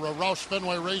for Roush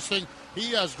Fenway Racing.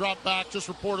 He has dropped back, just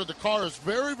reported the car is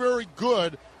very, very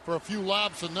good for a few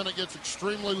laps, and then it gets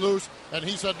extremely loose, and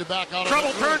he's had to back out.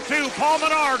 Trouble turn 2, Paul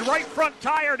Menard, right front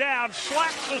tire down,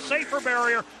 slaps the safer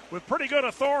barrier with pretty good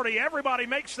authority. Everybody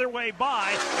makes their way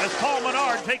by as Paul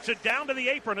Menard takes it down to the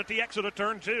apron at the exit of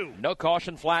turn 2. No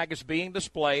caution flag is being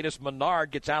displayed as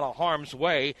Menard gets out of harm's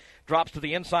way, drops to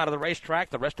the inside of the racetrack.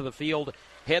 The rest of the field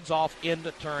heads off into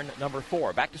turn number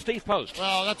 4. Back to Steve Post.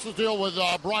 Well, that's the deal with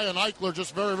Brian Eichler,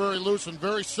 just very, very loose, and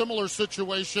very similar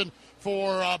situation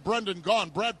for Brendan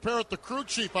Gaughan. Brad Parrott, the crew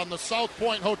chief on the South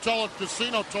Point Hotel and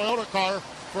Casino Toyota car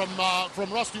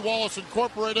from Rusty Wallace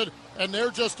Incorporated, and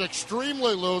they're just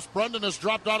extremely loose. Brendan has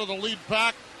dropped out of the lead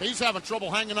pack. He's having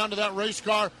trouble hanging onto that race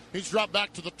car. He's dropped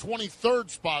back to the 23rd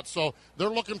spot, so they're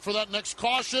looking for that next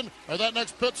caution or that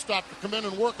next pit stop to come in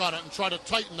and work on it and try to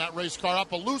tighten that race car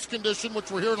up. A loose condition,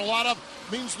 which we're hearing a lot of,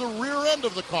 means the rear end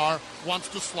of the car wants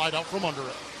to slide out from under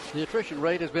it. The attrition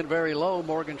rate has been very low.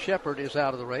 Morgan Shepherd is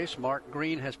out of the race. Mark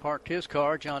Green has parked his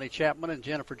car. Johnny Chapman and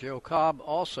Jennifer Jo Cobb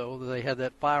also. They had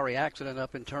that fiery accident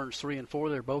up in turns 3 and 4.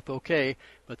 They're both okay,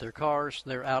 but their cars,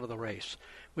 they're out of the race.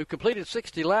 We've completed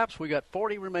 60 laps. We got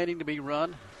 40 remaining to be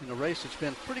run in a race that's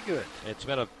been pretty good. It's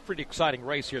been a pretty exciting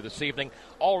race here this evening,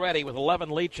 already with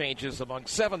 11 lead changes among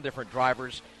 7 different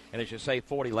drivers. And as you say,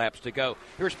 40 laps to go.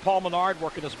 Here's Paul Menard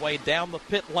working his way down the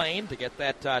pit lane to get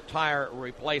that tire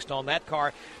replaced on that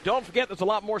car. Don't forget, there's a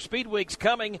lot more Speed Weeks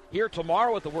coming here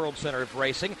tomorrow at the World Center of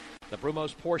Racing. The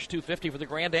Brumos Porsche 250 for the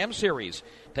Grand Am Series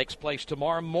takes place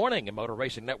tomorrow morning, and Motor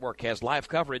Racing Network has live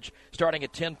coverage starting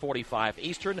at 10:45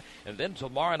 Eastern. And then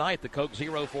tomorrow night, the Coke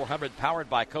Zero 400 powered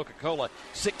by Coca-Cola,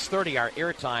 6:30 our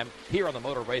airtime here on the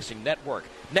Motor Racing Network.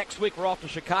 Next week, we're off to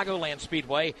Chicagoland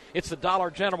Speedway. It's the Dollar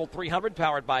General 300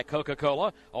 powered by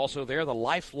Coca-Cola. Also there, the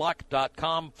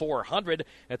LifeLock.com 400.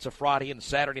 It's a Friday and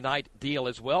Saturday night deal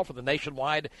as well for the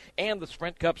Nationwide and the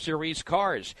Sprint Cup Series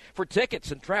cars. For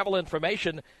tickets and travel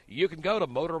information, you can go to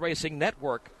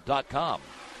MotorRacingNetwork.com.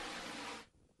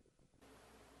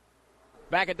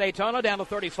 Back at Daytona, down to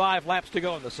 35 laps to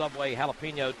go in the Subway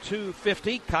Jalapeno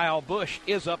 250. Kyle Busch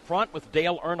is up front with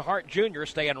Dale Earnhardt Jr.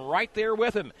 staying right there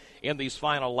with him in these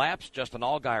final laps. Justin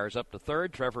Allgaier's up to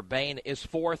third. Trevor Bayne is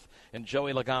fourth, and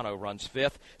Joey Logano runs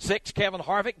fifth. Sixth, Kevin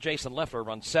Harvick. Jason Leffler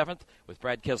runs seventh, with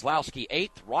Brad Keselowski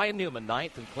eighth, Ryan Newman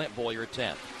ninth, and Clint Bowyer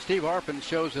 10th. Steve Arpin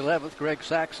shows 11th. Greg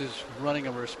Sachs is running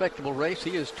a respectable race.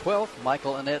 He is 12th.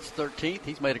 Michael Annette's 13th.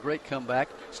 He's made a great comeback.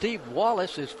 Steve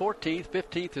Wallace is 14th.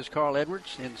 15th is Carl Edwards.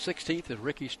 In 16th is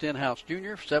Ricky Stenhouse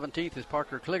Jr. 17th is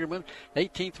Parker Kligerman.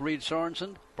 18th, Reed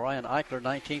Sorensen. Brian Eichler,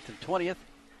 19th and 20th.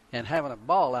 And having a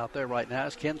ball out there right now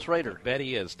is Ken Schrader. I bet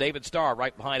he is. David Starr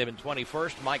right behind him in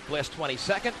 21st. Mike Bliss,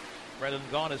 22nd. Brendan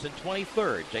Gaughan is in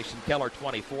 23rd. Jason Keller,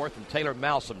 24th. And Taylor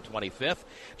Malsom, 25th.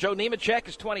 Joe Nemechek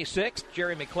is 26th.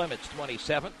 Jerry McClements,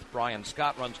 27th. Brian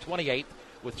Scott runs 28th,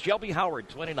 with Shelby Howard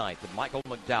 29th and Michael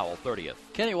McDowell 30th.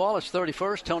 Kenny Wallace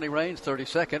 31st, Tony Raines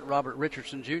 32nd, Robert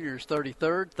Richardson Jr. is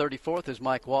 33rd, 34th is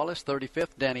Mike Wallace,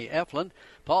 35th Danny Eflin,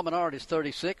 Paul Menard is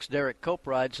 36th, Derek Cope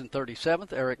rides in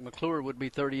 37th, Eric McClure would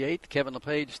be 38th, Kevin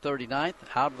LePage 39th,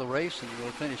 out of the race and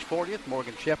will finish 40th,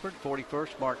 Morgan Shepherd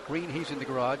 41st, Mark Green, he's in the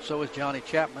garage, so is Johnny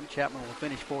Chapman. Chapman will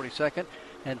finish 42nd.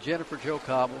 And Jennifer Jo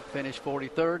Cobb will finish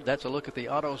 43rd. That's a look at the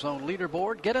AutoZone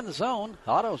leaderboard. Get in the zone,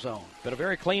 AutoZone. Been a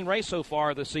very clean race so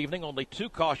far this evening. Only 2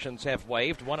 cautions have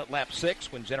waved. One at lap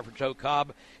 6 when Jennifer Jo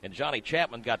Cobb and Johnny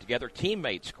Chapman got together.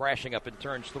 Teammates crashing up in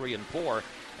turns 3 and 4.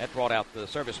 That brought out the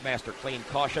Service Master clean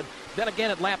caution. Then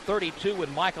again at lap 32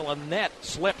 when Michael Annette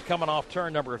slipped coming off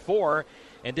turn number 4.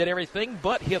 And did everything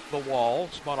but hit the wall,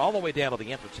 spun all the way down to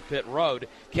the entrance of pit road,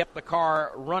 kept the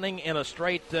car running in a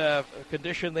straight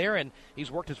condition there, and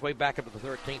he's worked his way back up to the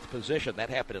 13th position.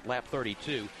 That happened at lap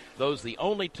 32. Those the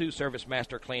only 2 Service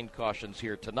Master clean cautions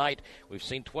here tonight. We've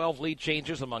seen 12 lead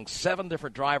changes among 7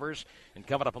 different drivers, and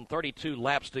coming up on 32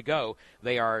 laps to go,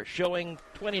 they are showing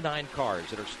 29 cars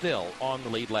that are still on the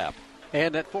lead lap.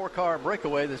 And that 4-car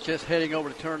breakaway that's just heading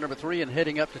over to turn number 3 and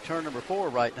heading up to turn number 4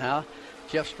 right now.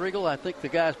 Jeff Striegel, I think the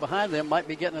guys behind them might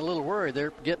be getting a little worried.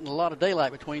 They're getting a lot of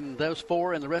daylight between those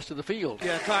 4 and the rest of the field.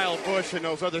 Yeah, Kyle Busch and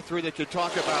those other 3 that you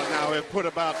talk about now have put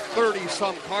about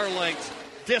 30-some car lengths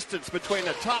distance between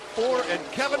the top 4 and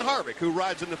Kevin Harvick, who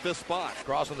rides in the 5th spot.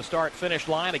 Crossing the start-finish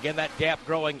line. Again, that gap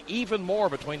growing even more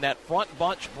between that front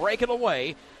bunch breaking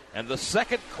away and the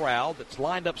second crowd that's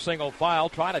lined up single file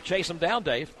trying to chase him down,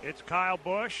 Dave. It's Kyle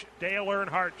Busch, Dale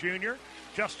Earnhardt Jr.,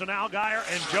 Justin Allgaier,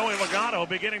 and Joey Logano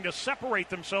beginning to separate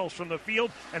themselves from the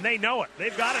field, and they know it.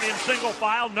 They've got it in single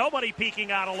file. Nobody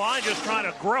peeking out of line, just trying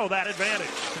to grow that advantage.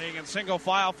 Staying in single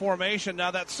file formation.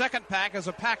 Now that second pack is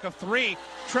a pack of 3.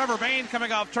 Trevor Bayne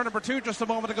coming off turn number 2 just a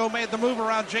moment ago made the move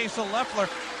around Jason Leffler.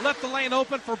 Left the lane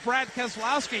open for Brad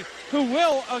Keselowski, who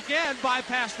will again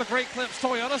bypass the Great Clips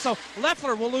Toyota. So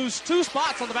Leffler will lose 2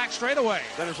 spots on the back straightaway.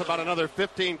 Then it's about another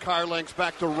 15 car lengths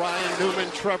back to Ryan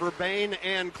Newman, Trevor Bayne,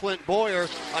 and Clint Bowyer.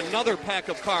 Another pack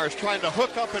of cars trying to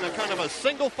hook up in a kind of a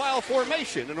single file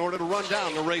formation in order to run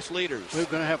down the race leaders. We're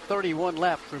going to have 31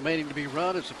 laps remaining to be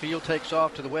run as the field takes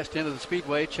off to the west end of the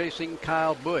speedway, chasing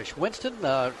Kyle Busch. Winston,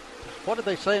 what are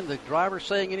they saying? The drivers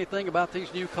saying anything about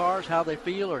these new cars, how they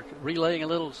feel, or relaying a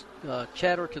little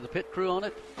chatter to the pit crew on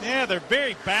it? Yeah, they're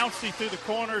very bouncy through the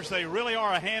corners. They really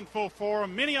are a handful for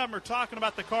them. Many of them are talking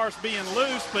about the cars being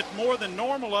loose, but more than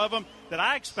normal of them that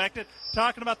I expected.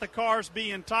 Talking about the cars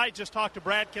being tight. Just talked to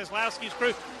Brad Keselowski's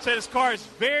crew. Said his car is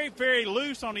very, very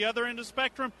loose on the other end of the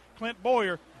spectrum. Clint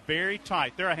Bowyer, very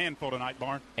tight. They're a handful tonight,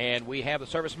 Barn. And we have the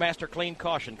Service Master clean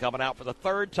caution coming out for the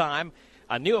 3rd time.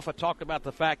 I knew if I talked about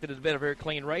the fact that it had been a very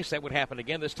clean race, that would happen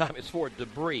again. This time it's for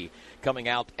debris coming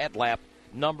out at lap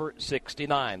number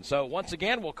 69. So once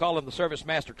again, we'll call in the Service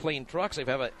Master Clean trucks. They've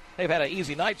had an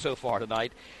easy night so far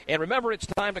tonight. And remember, it's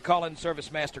time to call in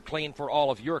Service Master Clean for all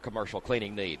of your commercial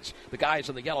cleaning needs. The guys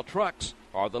in the yellow trucks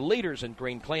are the leaders in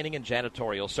green cleaning and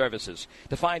janitorial services.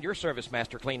 To find your Service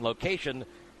Master Clean location,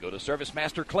 go to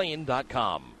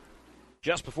ServiceMasterClean.com.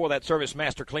 Just before that Service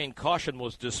Master Clean caution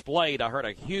was displayed, I heard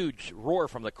a huge roar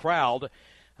from the crowd.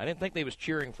 I didn't think they was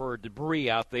cheering for debris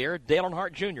out there. Dale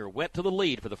Earnhardt Jr. went to the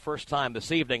lead for the first time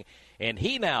this evening, and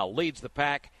he now leads the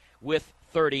pack with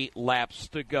 30 laps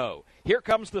to go. Here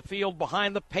comes the field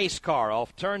behind the pace car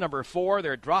off turn number 4.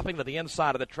 They're dropping to the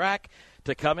inside of the track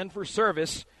to come in for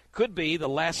service. Could be the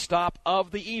last stop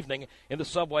of the evening in the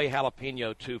Subway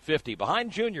Jalapeno 250.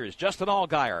 Behind juniors, Justin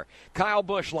Allgaier, Kyle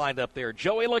Busch lined up there,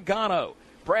 Joey Logano,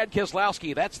 Brad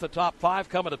Keselowski. That's the top 5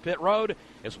 coming to pit road.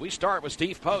 as we start with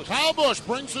Steve Post. Kyle Busch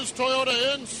brings his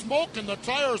Toyota in, smoking the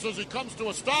tires as he comes to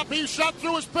a stop. He shot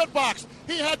through his pit box.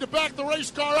 He had to back the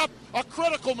race car up. A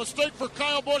critical mistake for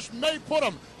Kyle Busch may put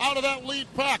him out of that lead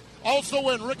pack. Also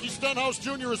in, Ricky Stenhouse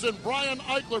Jr. is in. Brian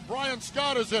Eichler, Brian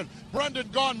Scott is in. Brendan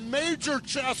Gaughan, major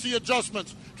chassis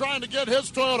adjustments, trying to get his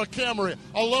Toyota Camry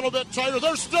a little bit tighter.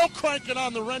 They're still cranking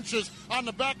on the wrenches on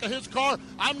the back of his car.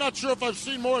 I'm not sure if I've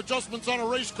seen more adjustments on a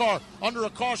race car under a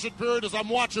caution period as I'm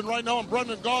watching right now in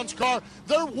Brendan Gaughan's car.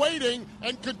 They're waiting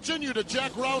and continue to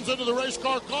jack rounds into the race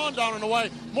car. Gaughan down and away.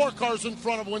 More cars in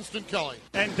front of Winston Kelly.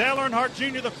 And Dale Earnhardt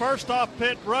Jr., the first off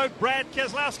pit road. Brad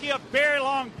Keselowski, a very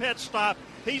long pit stop.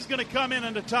 He's going to come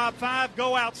in the top 5,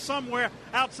 go out somewhere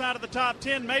outside of the top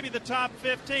 10, maybe the top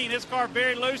 15. His car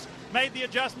very loose, made the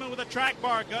adjustment with a track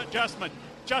bar adjustment.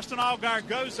 Justin Allgaier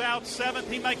goes out 7th.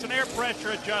 He makes an air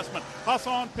pressure adjustment. Also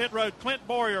on pit road, Clint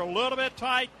Boyer, a little bit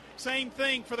tight. Same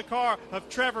thing for the car of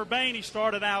Trevor Bayne. He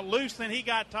started out loose, then he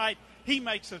got tight. He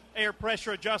makes an air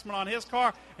pressure adjustment on his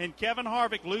car. And Kevin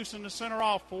Harvick, loose in the center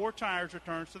off, 4 tires,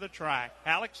 returns to the track.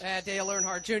 Alex? Dale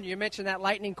Earnhardt Jr., you mentioned that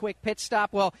lightning quick pit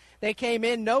stop. Well, they came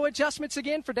in. No adjustments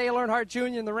again for Dale Earnhardt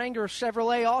Jr. and the Wrangler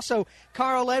Chevrolet. Also,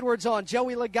 Carl Edwards on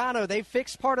Joey Logano. They've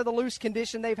fixed part of the loose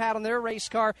condition they've had on their race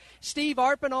car. Steve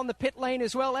Arpin on the pit lane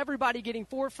as well. Everybody getting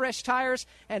 4 fresh tires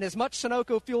and as much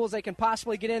Sunoco fuel as they can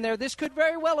possibly get in there. This could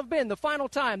very well have been the final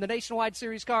time the Nationwide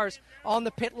Series cars on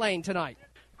the pit lane tonight.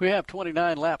 We have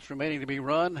 29 laps remaining to be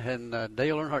run, and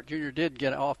Dale Earnhardt Jr. did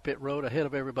get off pit road ahead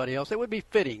of everybody else. It would be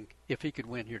fitting if he could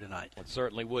win here tonight. It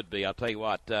certainly would be. I'll tell you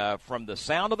what, from the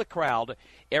sound of the crowd,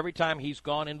 every time he's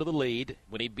gone into the lead,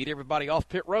 when he beat everybody off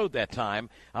pit road that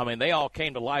time, I mean, they all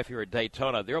came to life here at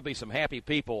Daytona. There'll be some happy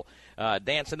people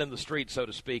dancing in the street, so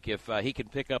to speak, if he can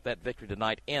pick up that victory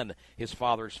tonight in his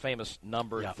father's famous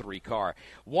number 3 car.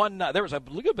 There was a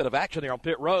little bit of action there on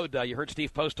pit road. You heard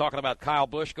Steve Post talking about Kyle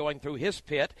Busch going through his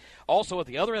pit. Also at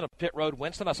the other end of pit road,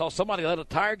 Winston, I saw somebody let a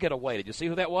tire get away. Did you see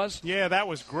who that was? Yeah, that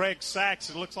was Greg Sachs.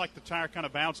 It looks like the tire kind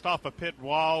of bounced off a pit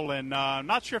wall, and I'm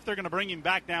not sure if they're going to bring him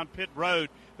back down pit road.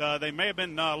 They may have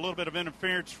been a little bit of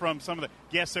interference from some of the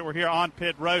guests that were here on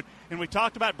pit road. And we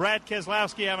talked about Brad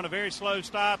Keselowski having a very slow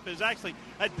stop. It was actually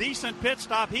a decent pit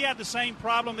stop. He had the same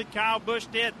problem that Kyle Busch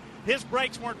did. His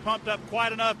brakes weren't pumped up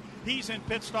quite enough. He's in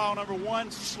pit stall number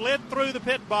 1, slid through the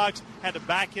pit box, had to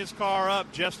back his car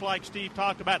up, just like Steve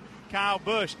talked about Kyle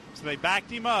Busch. So they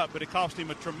backed him up, but it cost him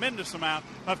a tremendous amount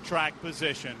of track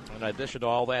position. In addition to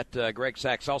all that, Greg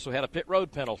Sachs also had a pit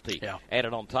road penalty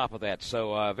added on top of that.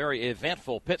 So very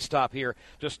eventful pit stop here,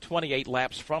 just 28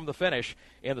 laps from the finish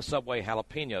in the Subway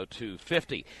Jalapeno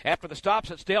 250. After the stops,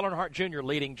 it's Dale Earnhardt Jr.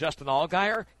 leading Justin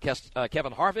Allgaier,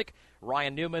 Kevin Harvick,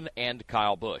 Ryan Newman, and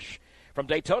Kyle Busch. From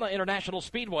Daytona International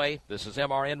Speedway, this is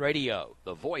MRN Radio,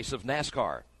 the voice of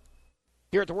NASCAR.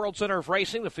 Here at the World Center of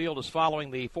Racing, the field is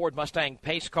following the Ford Mustang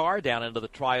pace car down into the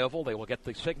tri-oval. They will get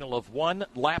the signal of 1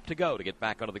 lap to go to get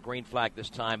back under the green flag this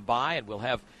time by, and we'll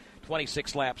have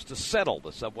 26 laps to settle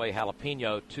the Subway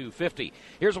Jalapeno 250.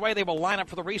 Here's the way they will line up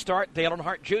for the restart. Dale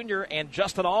Earnhardt Jr. and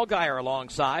Justin Allgaier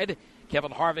alongside.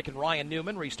 Kevin Harvick and Ryan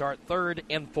Newman restart 3rd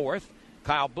and 4th.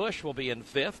 Kyle Busch will be in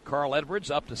 5th. Carl Edwards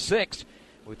up to 6th.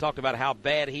 We talked about how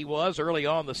bad he was early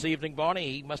on this evening,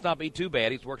 Barney. He must not be too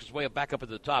bad. He's worked his way back up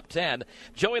into the top 10.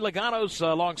 Joey Logano's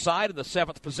alongside in the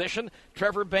 7th position.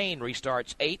 Trevor Bayne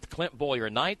restarts 8th. Clint Boyer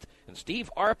 9th. And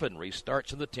Steve Arpin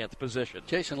restarts in the 10th position.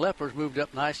 Jason Leffler's moved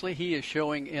up nicely. He is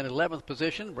showing in 11th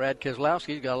position. Brad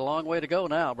Keselowski's got a long way to go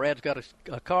now. Brad's got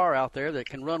a car out there that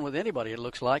can run with anybody, it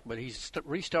looks like, but he's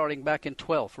restarting back in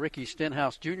 12th. Ricky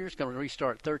Stenhouse Jr. is going to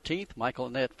restart 13th. Michael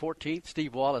Annett 14th.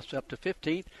 Steve Wallace up to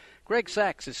 15th. Greg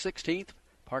Sachs is 16th.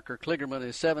 Parker Kligerman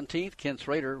is 17th. Ken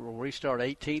Schrader will restart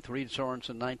 18th. Reed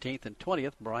Sorensen 19th, and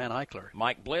 20th, Brian Eichler.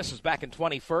 Mike Bliss is back in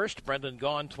 21st. Brendan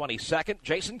Gaughan 22nd.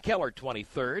 Jason Keller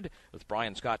 23rd, with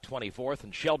Brian Scott 24th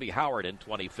and Shelby Howard in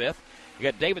 25th. You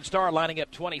got David Starr lining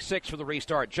up 26th for the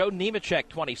restart. Joe Nemechek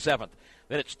 27th.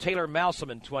 Then it's Taylor Malsom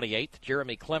in 28th,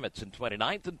 Jeremy Clements in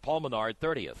 29th, and Paul Menard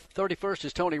 30th. 31st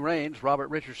is Tony Raines, Robert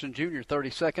Richardson Jr.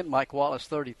 32nd, Mike Wallace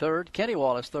 33rd, Kenny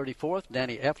Wallace 34th,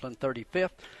 Danny Eflin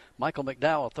 35th, Michael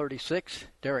McDowell 36th,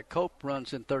 Derek Cope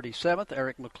runs in 37th,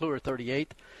 Eric McClure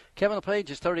 38th, Kevin LePage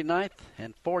is 39th,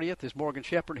 and 40th is Morgan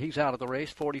Shepherd. He's out of the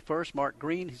race. 41st, Mark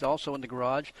Green. He's also in the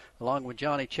garage, along with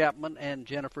Johnny Chapman and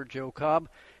Jennifer Jo Cobb.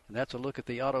 And that's a look at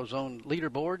the AutoZone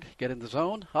leaderboard. Get in the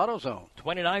zone, AutoZone.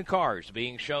 29 cars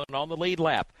being shown on the lead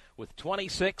lap with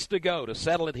 26 to go to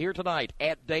settle it here tonight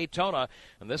at Daytona.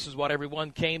 And this is what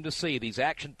everyone came to see, these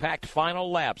action-packed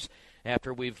final laps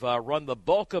after we've run the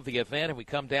bulk of the event and we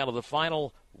come down to the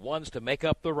final ones to make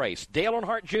up the race. Dale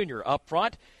Earnhardt Jr. up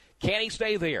front. Can he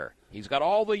stay there? He's got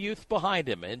all the youth behind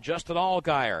him, and Justin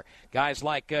Allgaier. Guys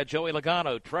like Joey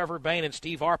Logano, Trevor Bayne, and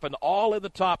Steve Arpin all in the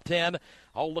top 10,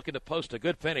 all looking to post a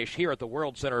good finish here at the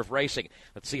World Center of Racing.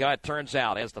 Let's see how it turns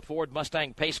out as the Ford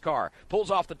Mustang pace car pulls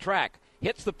off the track,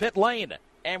 hits the pit lane,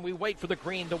 and we wait for the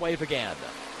green to wave again.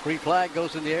 Green flag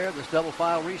goes in the air. This double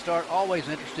file restart, always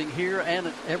interesting here and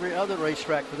at every other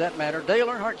racetrack for that matter. Dale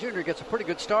Earnhardt Jr. gets a pretty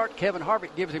good start. Kevin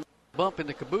Harvick gives him bump in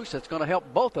the caboose. That's going to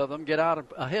help both of them get out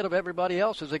ahead of everybody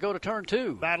else as they go to turn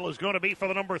 2. Battle is going to be for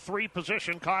the number 3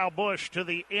 position. Kyle Busch to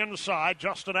the inside,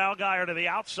 Justin Allgaier to the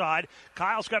outside.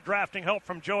 Kyle's got drafting help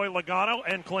from Joey Logano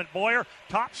and Clint Boyer.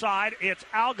 Top side, it's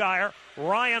Allgaier,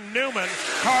 Ryan Newman,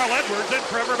 Carl Edwards, and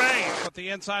Trevor Bayne. But the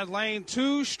inside lane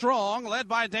too strong, led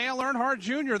by Dale Earnhardt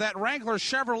Jr., that Wrangler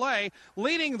Chevrolet,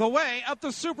 leading the way up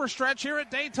the super stretch here at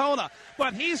Daytona.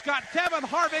 But he's got Kevin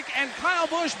Harvick and Kyle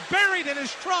Busch buried in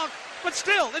his trunk. But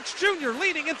still, it's Junior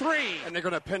leading in 3. And they're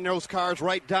going to pin those cars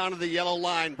right down to the yellow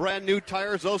line. Brand new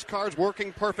tires, those cars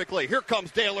working perfectly. Here comes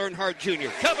Dale Earnhardt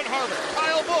Jr., Kevin Harvick,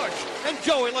 Kyle Busch, and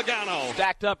Joey Logano.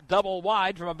 Stacked up double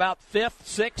wide from about 5th,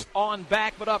 6th on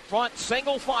back, but up front,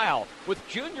 single file with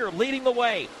Junior leading the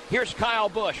way. Here's Kyle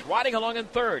Busch riding along in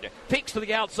 3rd. Peeks to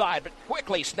the outside, but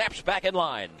quickly snaps back in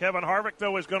line. Kevin Harvick,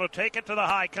 though, is going to take it to the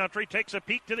high country, takes a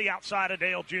peek to the outside of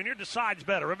Dale Jr., decides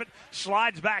better of it,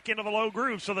 slides back into the low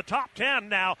groove. So the top 10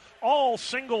 now all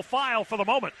single file for the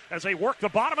moment as they work the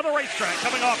bottom of the racetrack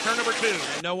coming off turn number 2.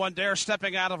 And no one dare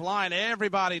stepping out of line.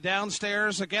 Everybody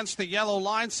downstairs against the yellow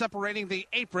line, separating the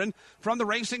apron from the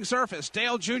racing surface.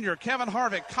 Dale Jr., Kevin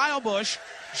Harvick, Kyle Busch,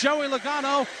 Joey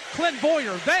Logano, Clint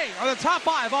Boyer. They are the top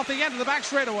 5 off the end of the back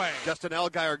straightaway. Justin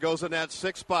Allgaier goes in that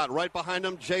 6th spot. Right behind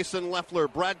him, Jason Leffler,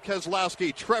 Brad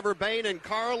Keselowski, Trevor Bayne, and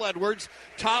Carl Edwards.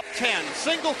 Top 10,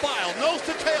 single file, nose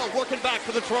to tail, working back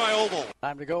for the tri-oval.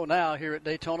 Time to go now here at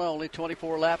Daytona. Only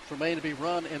 24 laps remain to be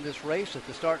run in this race at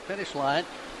the start-finish line.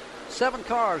 7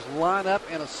 cars line up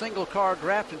in a single-car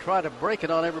draft and try to break it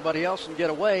on everybody else and get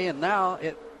away. And now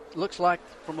it looks like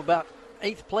from about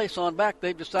 8th place on back,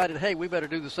 they've decided, hey, we better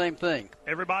do the same thing.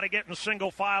 Everybody getting single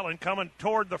file and coming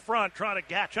toward the front, trying to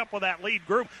catch up with that lead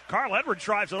group. Carl Edwards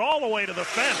drives it all the way to the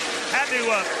fence. Had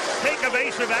to take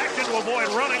evasive action to avoid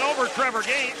running over Trevor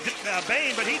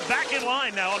Bayne, but he's back in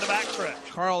line now on the backstretch.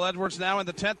 Carl Edwards now in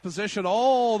the 10th position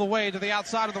all the way to the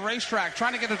outside of the racetrack,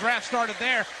 trying to get a draft started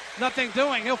there. Nothing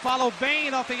doing. He'll follow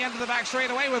Bayne off the end of the back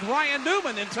straightaway with Ryan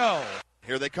Newman in tow.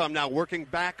 Here they come now, working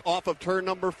back off of turn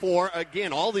number 4.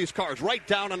 Again, all these cars right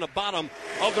down on the bottom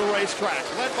of the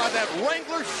racetrack, led by that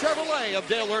Wrangler Chevrolet of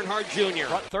Dale Earnhardt Jr.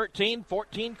 Front 13,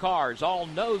 14 cars, all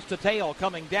nose to tail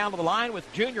coming down to the line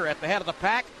with Junior at the head of the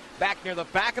pack. Back near the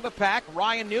back of the pack,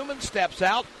 Ryan Newman steps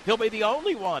out. He'll be the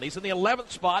only one. He's in the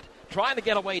 11th spot, trying to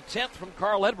get away 10th from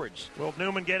Carl Edwards. Will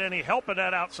Newman get any help in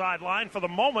that outside line? For the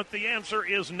moment, the answer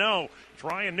is no. It's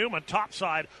Ryan Newman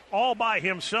topside all by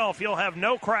himself. He'll have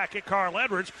no crack at Carl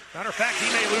Edwards. Matter of fact,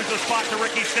 he may lose a spot to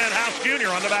Ricky Stenhouse Jr.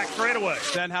 on the back straightaway.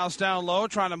 Stenhouse down low,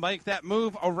 trying to make that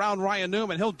move around Ryan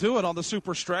Newman. He'll do it on the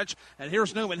super stretch. And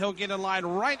here's Newman. He'll get in line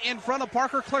right in front of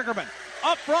Parker Kligerman.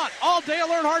 Up front, all Dale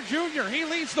Earnhardt Jr. He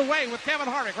leads the way with Kevin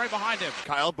Harvick right behind him.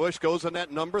 Kyle Busch goes in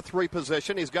that number 3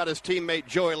 position. He's got his teammate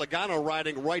Joey Logano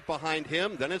riding right behind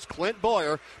him. Then it's Clint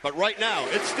Boyer. But right now,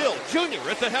 it's still Junior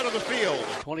at the head of the field.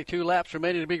 22 laps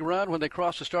remaining to be run when they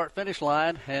cross the start-finish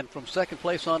line. And from 2nd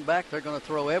place on back, they're going to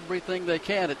throw everything they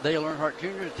can at Dale Earnhardt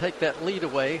Jr. to take that lead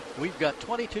away. We've got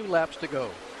 22 laps to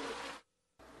go.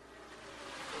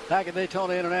 Back at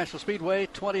Daytona International Speedway,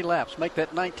 20 laps. Make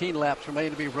that 19 laps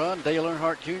remain to be run. Dale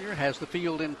Earnhardt Jr. has the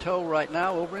field in tow right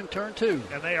now over in turn 2.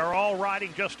 And they are all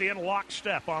riding just in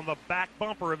lockstep on the back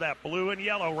bumper of that blue and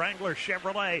yellow Wrangler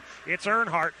Chevrolet. It's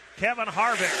Earnhardt, Kevin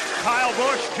Harvick, Kyle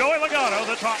Busch, Joey Logano,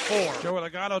 the top 4. Joey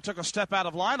Logano took a step out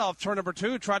of line off turn number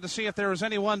 2, tried to see if there was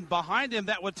anyone behind him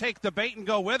that would take the bait and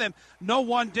go with him. No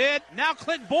one did. Now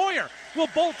Clint Boyer will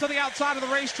bolt to the outside of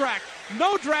the racetrack.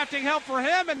 No drafting help for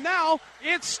him, and now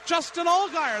it's Justin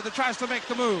Allgaier that tries to make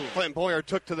the move. Clint Boyer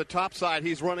took to the top side.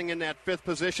 He's running in that 5th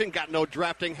position. Got no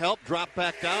drafting help. Dropped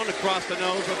back down across the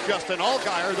nose of Justin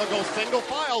Allgaier. They'll go single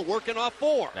file, working off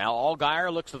 4. Now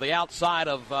Allgaier looks to the outside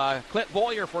of Clint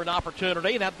Boyer for an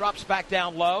opportunity. That drops back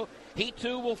down low. He,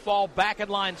 too, will fall back in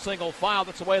line single file.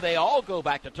 That's the way they all go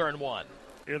back to turn 1.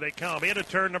 Here they come into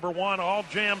turn number 1, all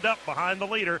jammed up behind the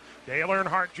leader, Dale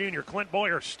Earnhardt Jr. Clint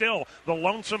Boyer still the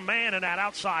lonesome man in that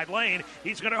outside lane.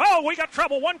 He's going to, oh, we got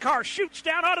trouble. One car shoots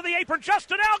down onto the apron.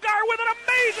 Justin Allgaier with an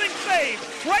amazing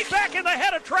save. Right back in the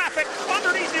head of traffic.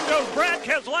 Underneath him goes Brad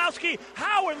Keselowski.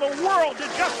 How in the world did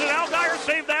Justin Allgaier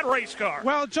save that race car?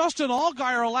 Well, Justin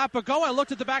Allgaier, a lap ago, I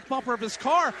looked at the back bumper of his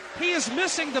car. He is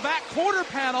missing the back quarter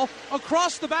panel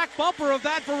across the back bumper of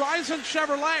that Verizon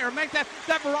Chevrolet, or make that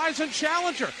Verizon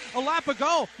Challenger. A lap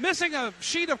ago, missing a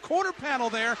sheet of quarter panel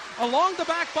there along the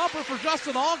back bumper for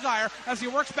Justin Allgaier as he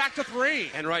works back to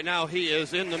 3. And right now he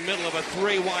is in the middle of a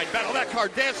 3-wide battle. That car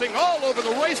dancing all over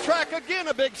the racetrack. Again,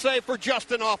 a big save for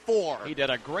Justin off 4. He did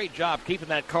a great job keeping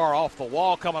that car off the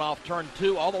wall, coming off turn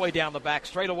 2 all the way down the back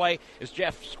straightaway. As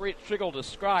Jeff Striggle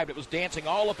described, it was dancing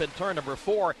all up in turn number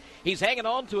 4. He's hanging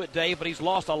on to it, Dave, but he's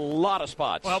lost a lot of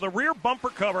spots. Well, the rear bumper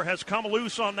cover has come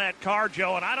loose on that car,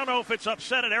 Joe, and I don't know if it's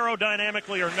upset it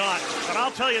aerodynamically or not, but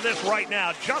I'll tell you this right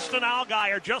now. Justin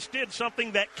Allgaier just did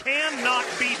something that cannot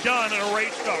be done in a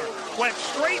race car. Went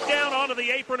straight down onto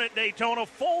the apron at Daytona,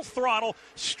 full throttle,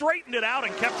 straightened it out,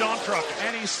 and kept on trucking.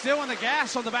 And he's still in the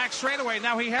gas on the back straightaway.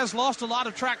 Now, he has lost a lot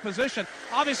of track position,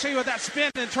 obviously with that spin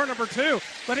in turn number 2,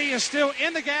 but he is still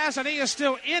in the gas, and he is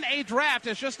still in a draft.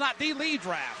 It's just not the lead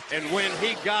draft. And when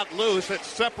he got loose, it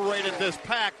separated this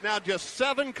pack. Now just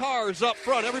 7 cars up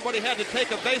front. Everybody had to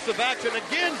take evasive action.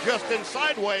 Again, Justin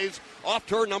sideways off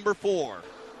turn number 4.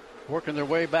 Working their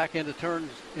way back into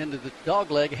the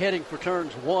dogleg, heading for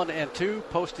turns 1 and 2,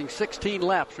 posting 16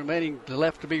 laps remaining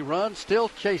left to be run, still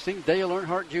chasing Dale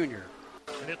Earnhardt Jr.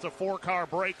 And it's a 4-car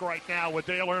break right now with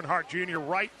Dale Earnhardt Jr.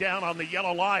 right down on the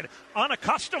yellow line.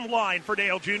 Unaccustomed line for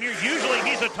Dale Jr. Usually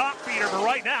he's a top feeder, but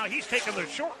right now he's taking the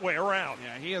short way around.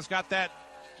 Yeah, he has got that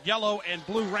yellow and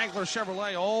blue Wrangler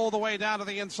Chevrolet all the way down to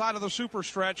the inside of the super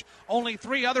stretch. Only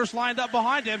 3 others lined up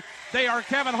behind him. They are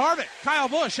Kevin Harvick, Kyle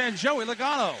Busch, and Joey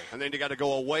Logano. And then you got to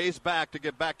go a ways back to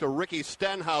get back to Ricky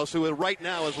Stenhouse, who right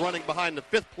now is running behind the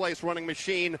 5th place running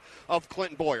machine of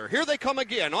Clinton Boyer. Here they come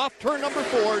again, off turn number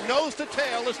 4, nose to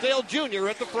tail is Dale Jr.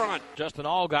 at the front. Justin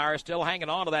Allgaier still hanging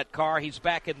on to that car. He's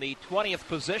back in the 20th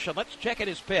position. Let's check at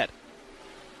his pit.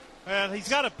 He's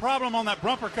got a problem on that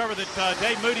bumper cover that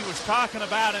Dave Moody was talking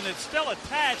about, and it's still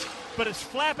attached, but it's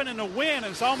flapping in the wind.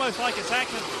 It's almost like it's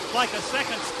acting like a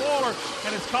second spoiler,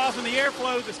 and it's causing the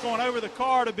airflow that's going over the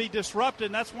car to be disrupted,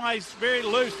 and that's why he's very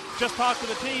loose. Just talked to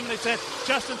the team. They said,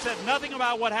 Justin said nothing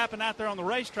about what happened out there on the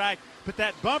racetrack, but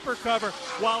that bumper cover,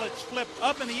 while it's flipped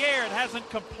up in the air, it hasn't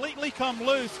completely come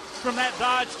loose from that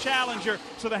Dodge Challenger,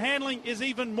 so the handling is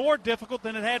even more difficult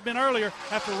than it had been earlier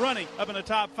after running up in the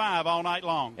top 5 all night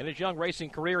long. In his young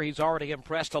racing career, he's already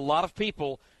impressed a lot of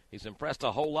people. He's impressed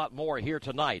a whole lot more here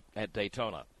tonight at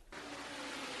Daytona.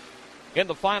 In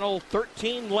the final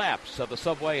 13 laps of the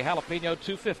Subway Jalapeno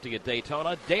 250 at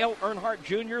Daytona, Dale Earnhardt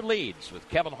Jr. leads with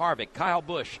Kevin Harvick, Kyle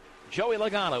Busch, Joey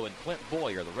Logano, and Clint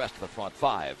Boyer, the rest of the front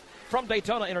 5. From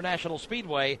Daytona International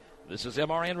Speedway, this is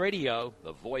MRN Radio,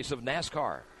 the voice of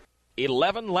NASCAR.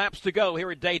 11 laps to go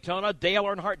here at Daytona. Dale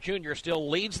Earnhardt Jr. still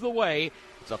leads the way.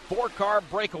 It's a 4-car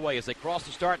breakaway as they cross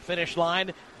the start-finish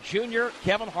line. Jr.,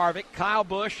 Kevin Harvick, Kyle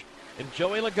Busch, and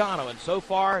Joey Logano. And so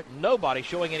far, nobody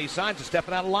showing any signs of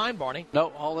stepping out of line, Barney.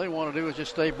 No, all they want to do is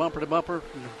just stay bumper to bumper,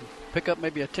 pick up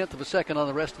maybe a 1/10 of a second on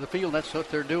the rest of the field. That's what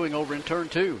they're doing over in turn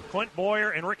 2. Clint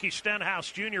Boyer and Ricky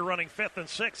Stenhouse Jr. running 5th and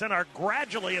 6th and are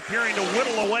gradually appearing to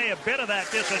whittle away a bit of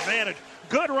that disadvantage.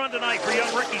 Good run tonight for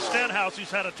young Ricky Stenhouse,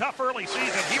 who's had a tough early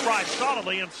season. He rides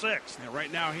solidly in 6th. Yeah,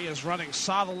 right now he is running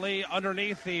solidly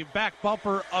underneath the back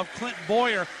bumper of Clint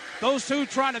Boyer. Those two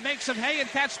trying to make some hay and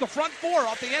catch the front 4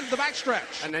 off the end of the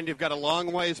backstretch. And then you've got a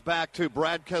long ways back to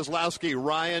Brad Keselowski.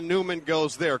 Ryan Newman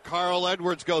goes there. Carl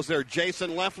Edwards goes there.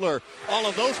 Jason Leffler. All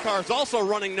of those cars also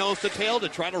running nose to tail to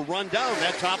try to run down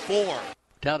that top 4.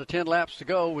 Down to 10 laps to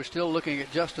go. We're still looking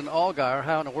at Justin Allgaier.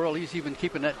 How in the world he's even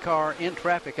keeping that car in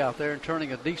traffic out there and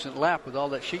turning a decent lap with all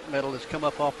that sheet metal that's come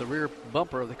up off the rear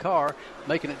bumper of the car,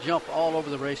 making it jump all over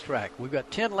the racetrack. We've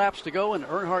got 10 laps to go, and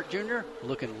Earnhardt Jr.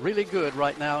 looking really good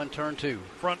right now in turn 2.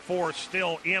 Front 4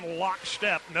 still in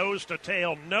lockstep, nose to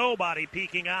tail. Nobody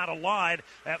peeking out of line.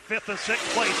 That 5th and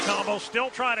 6th place combo still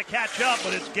trying to catch up,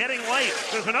 but it's getting late.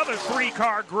 There's another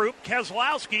 3-car group,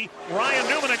 Keselowski, Ryan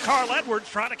Newman, and Carl Edwards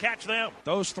trying to catch them.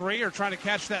 Those 3 are trying to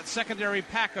catch that secondary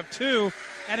pack of 2.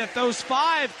 And if those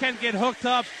 5 can get hooked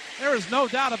up, there is no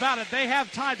doubt about it. They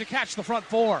have time to catch the front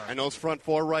 4. And those front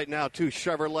 4 right now, 2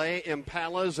 Chevrolet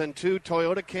Impalas and 2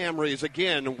 Toyota Camrys.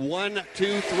 Again, 1,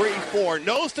 2, 3, 4.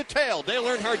 Nose to tail. Dale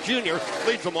Earnhardt Jr.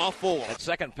 leads them all 4. That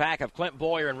second pack of Clint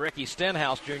Boyer and Ricky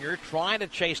Stenhouse Jr. trying to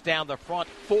chase down the front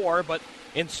 4, but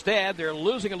Instead, they're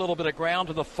losing a little bit of ground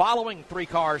to the following 3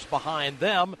 cars behind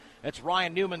them. It's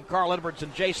Ryan Newman, Carl Edwards,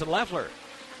 and Jason Leffler.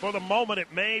 For the moment,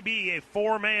 it may be a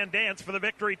 4-man dance for the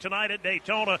victory tonight at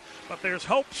Daytona, but there's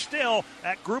hope still.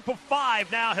 That group of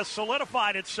 5 now has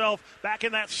solidified itself back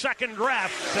in that second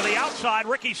draft. To the outside,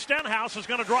 Ricky Stenhouse is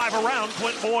going to drive around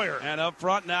Clint Boyer. And up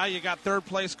front now, you got 3rd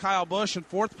place Kyle Busch and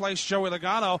 4th place Joey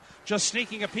Logano just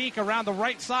sneaking a peek around the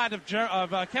right side of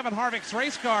Kevin Harvick's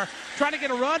race car, trying to get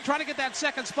a run, trying to get that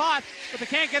second spot, but they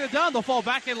can't get it done. They'll fall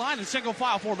back in line in single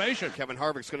file formation. Kevin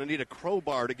Harvick's going to need a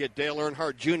crowbar to get Dale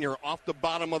Earnhardt Jr. off the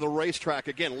bottom of the racetrack.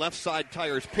 Again, left side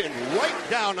tires pinned right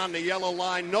down on the yellow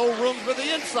line. No room for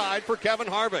the inside for Kevin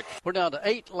Harvick. We're down to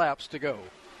 8 laps to go.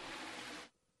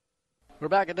 We're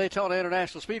back at Daytona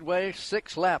International Speedway.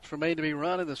 6 laps remain to be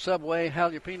run in the Subway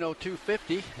Jalapeno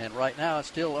 250. And right now it's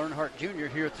still Earnhardt Jr.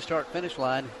 here at the start-finish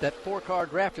line. That 4-car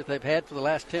draft that they've had for the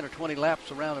last 10 or 20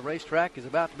 laps around the racetrack is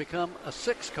about to become a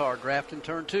 6-car draft in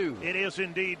turn 2. It is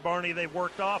indeed, Barney. They've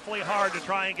worked awfully hard to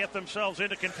try and get themselves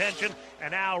into contention.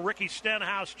 And now Ricky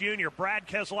Stenhouse Jr., Brad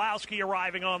Keselowski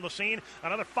arriving on the scene.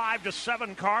 Another 5 to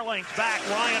 7 car lengths back.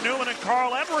 Ryan Newman and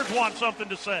Carl Edwards want something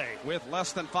to say. With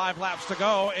less than 5 laps to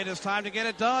go, it is time to get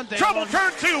it done. Trouble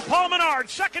turn 2. Paul Menard,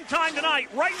 second time tonight.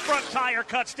 Right front tire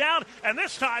cuts down, and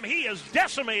this time he has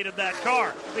decimated that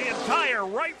car. The entire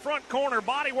right front corner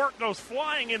bodywork goes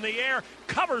flying in the air,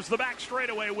 covers the back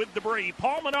straightaway with debris.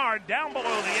 Paul Menard down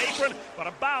below the apron, but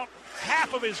about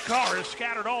half of his car is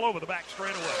scattered all over the back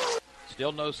straightaway.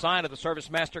 Still no sign of the Service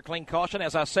Master Clean caution.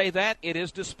 As I say that, it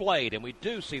is displayed, and we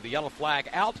do see the yellow flag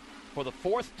out for the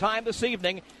 4th time this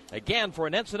evening, again for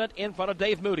an incident in front of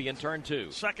Dave Moody in turn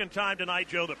 2. Second time tonight,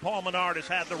 Joe, that Paul Menard has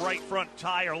had the right front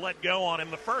tire let go on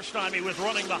him. The first time he was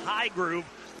running the high groove,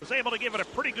 was able to give it a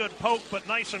pretty good poke, but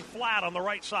nice and flat on the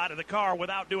right side of the car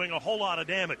without doing a whole lot of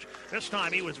damage. This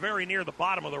time he was very near the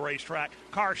bottom of the racetrack.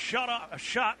 Car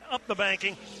shot up the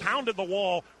banking, pounded the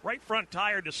wall, right front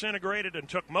tire disintegrated, and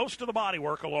took most of the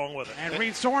bodywork along with it. And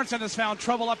Reed Sorensen has found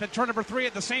trouble up at turn number 3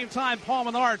 at the same time. Paul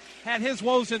Menard had his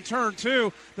woes in turn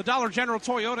 2. The Dollar General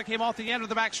Toyota came off the end of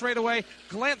the back straightaway,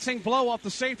 glancing blow off the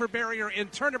safer barrier in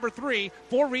turn number 3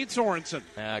 for Reed Sorensen.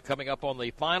 Coming up on the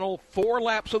final 4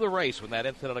 laps of the race when that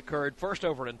incident occurred, first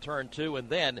over in turn 2 and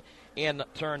then in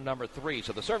turn number 3.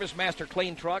 So the Service Master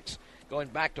Clean trucks going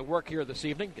back to work here this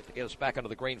evening, get us back under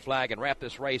the green flag and wrap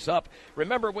this race up.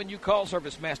 Remember, when you call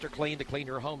Service Master Clean to clean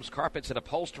your home's carpets and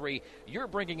upholstery, you're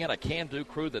bringing in a can-do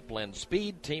crew that blends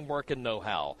speed, teamwork, and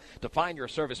know-how. To find your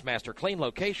Service Master Clean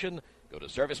location, go to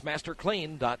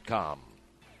ServiceMasterClean.com.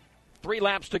 3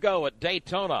 laps to go at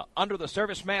Daytona. Under the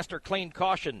Service Master Clean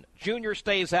caution, Junior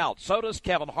stays out. So does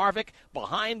Kevin Harvick.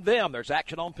 Behind them, there's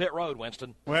action on pit road,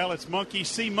 Winston. Well, it's monkey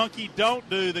see, monkey don't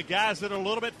do. The guys that are a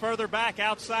little bit further back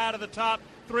outside of the top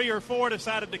 3 or 4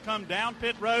 decided to come down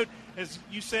pit road. As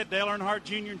you said, Dale Earnhardt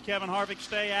Jr. and Kevin Harvick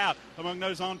stay out. Among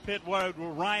those on pit road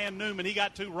were Ryan Newman. He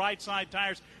got 2 right side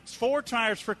tires. It's 4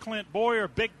 tires for Clint Boyer.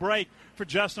 Big break for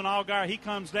Justin Allgaier. He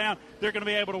comes down. They're going to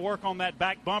be able to work on that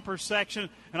back bumper section.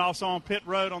 And also on pit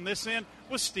road on this end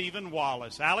was Stephen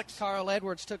Wallace. Alex? Carl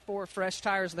Edwards took 4 fresh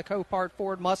tires of the Copart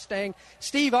Ford Mustang.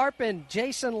 Steve Arpin,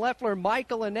 Jason Leffler,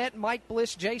 Michael Annette, Mike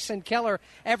Bliss, Jason Keller,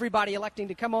 everybody electing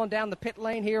to come on down the pit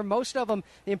lane here. Most of them,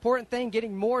 the important thing,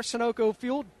 getting more Sunoco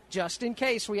fuel just in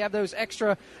case we have those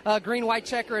extra green-white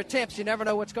checker attempts. You never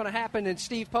know what's going to happen. And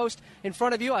Steve Post, in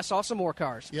front of you, I saw some more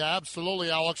cars. Yeah,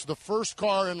 absolutely, Alex. The first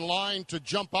car in line to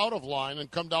jump out of line and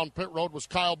come down pit road was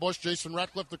Kyle Busch. Jason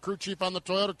Ratcliffe, the crew chief on the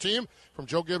Toyota team from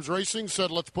Joe Gibbs Racing,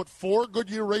 said, let's put 4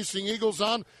 Goodyear Racing Eagles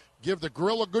on, give the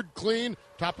grill a good clean,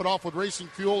 top it off with racing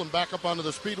fuel, and back up onto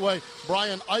the speedway.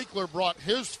 Brian Eichler brought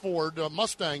his Ford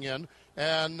Mustang in.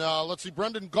 And let's see,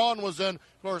 Brendan Gaughan was in.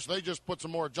 Of course, they just put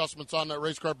some more adjustments on that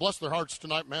race car. Bless their hearts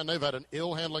tonight, man. They've had an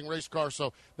ill-handling race car,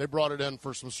 so they brought it in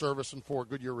for some service and for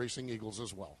Goodyear Racing Eagles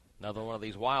as well. Another one of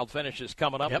these wild finishes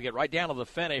coming up. We get right down to the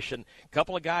finish, and a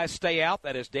couple of guys stay out.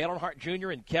 That is Dale Earnhardt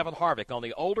Jr. and Kevin Harvick on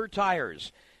the older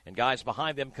tires. And guys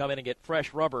behind them come in and get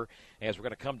fresh rubber as we're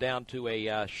going to come down to a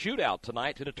shootout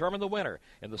tonight to determine the winner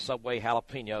in the Subway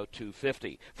Jalapeno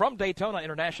 250. From Daytona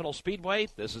International Speedway,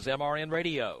 this is MRN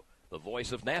Radio, the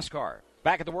voice of NASCAR.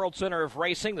 Back at the World Center of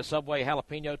Racing, the Subway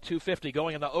Jalapeno 250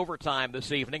 going into overtime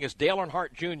this evening as Dale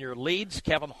Earnhardt Jr. leads.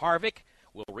 Kevin Harvick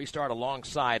will restart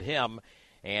alongside him.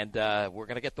 And we're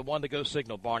going to get the one-to-go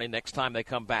signal, Barney, next time they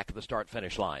come back to the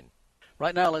start-finish line.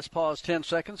 Right now, let's pause 10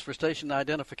 seconds for station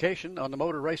identification on the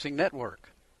Motor Racing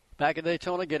Network. Back at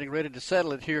Daytona, getting ready to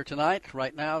settle it here tonight.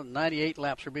 Right now, 98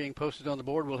 laps are being posted on the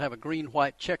board. We'll have a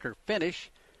green-white checker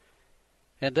finish.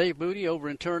 And Dave Moody, over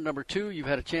in turn number 2, you've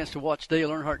had a chance to watch Dale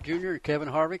Earnhardt Jr., and Kevin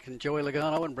Harvick, and Joey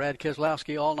Logano, and Brad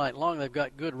Keselowski all night long. They've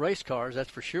got good race cars,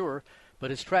 that's for sure. But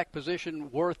is track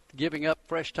position worth giving up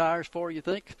fresh tires for, you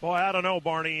think? Boy, I don't know,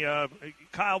 Barney.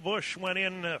 Kyle Busch went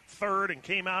in third and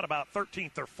came out about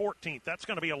 13th or 14th. That's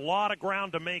going to be a lot of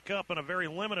ground to make up in a very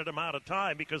limited amount of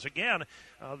time because, again,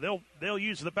 they'll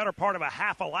use the better part of a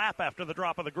half a lap after the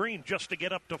drop of the green just to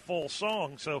get up to full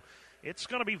song. So it's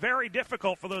going to be very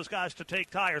difficult for those guys to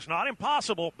take tires. Not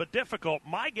impossible, but difficult.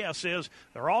 My guess is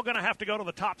they're all going to have to go to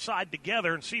the top side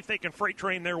together and see if they can freight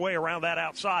train their way around that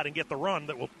outside and get the run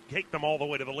that will take them all the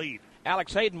way to the lead.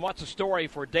 Alex Hayden, what's the story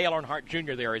for Dale Earnhardt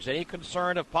Jr. there? Is there any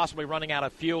concern of possibly running out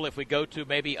of fuel if we go to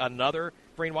maybe another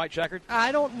green-white checkered?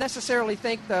 I don't necessarily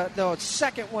think the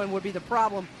second one would be the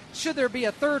problem. Should there be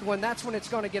a third one, that's when it's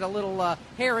going to get a little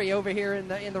hairy over here in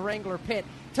the Wrangler pit.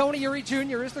 Tony Eury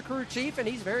Jr. is the crew chief, and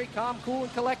he's very calm, cool,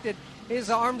 and collected. His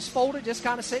arms folded, just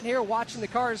kind of sitting here watching the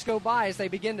cars go by as they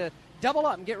begin to double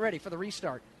up and get ready for the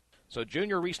restart. So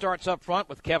Junior restarts up front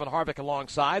with Kevin Harvick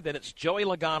alongside. Then it's Joey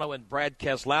Logano and Brad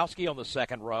Keselowski on the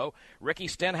second row. Ricky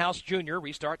Stenhouse Jr.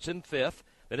 restarts in fifth.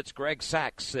 Then it's Greg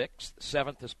Sachs, sixth.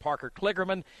 Seventh is Parker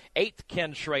Kligerman. Eighth,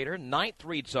 Ken Schrader. Ninth,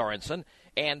 Reed Sorensen.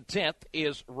 And 10th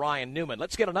is Ryan Newman.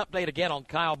 Let's get an update again on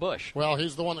Kyle Busch. Well,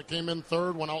 he's the one that came in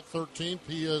third, went out 13th.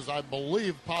 He is, I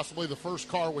believe, possibly the first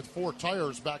car with 4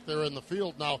 tires back there in the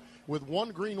field. Now, with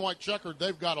one green-white checkered,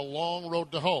 they've got a long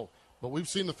road to hoe. But we've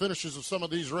seen the finishes of some of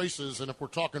these races, and if we're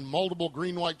talking multiple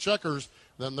green-white checkers,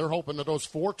 then they're hoping that those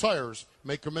 4 tires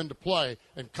may come into play,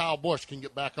 and Kyle Busch can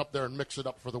get back up there and mix it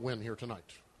up for the win here tonight.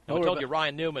 I told you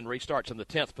Ryan Newman restarts in the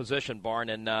 10th position, Barn.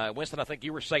 And, Winston, I think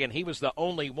you were saying he was the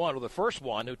only one, or the first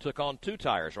one, who took on 2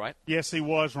 tires, right? Yes, he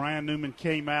was. Ryan Newman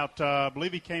came out, I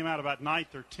believe he came out about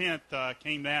 9th or 10th,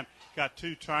 came down, got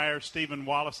 2 tires. Stephen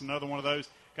Wallace, another one of those,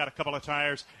 got a couple of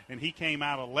tires, and he came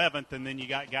out 11th. And then you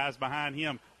got guys behind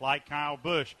him like Kyle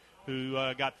Busch, who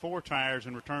got 4 tires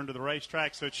and returned to the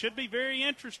racetrack. So it should be very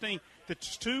interesting that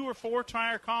 2 or 4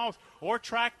 tire calls or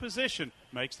track position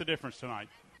makes the difference tonight.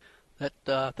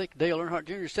 I think Dale Earnhardt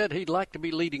Jr. said he'd like to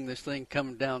be leading this thing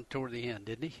coming down toward the end,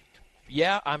 didn't he?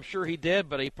 Yeah, I'm sure he did,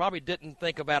 but he probably didn't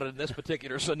think about it in this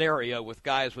particular scenario with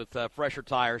guys with fresher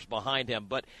tires behind him.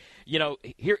 But, you know,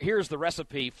 here's the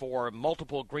recipe for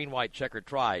multiple green-white checkered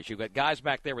tries. You've got guys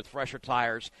back there with fresher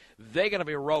tires. They're going to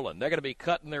be rolling. They're going to be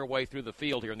cutting their way through the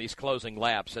field here in these closing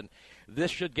laps, and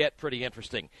this should get pretty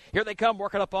interesting. Here they come,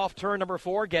 working up off turn number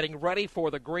 4, getting ready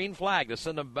for the green flag to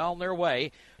send them on their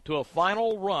way to a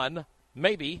final run,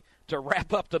 maybe, to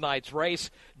wrap up tonight's race.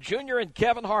 Junior and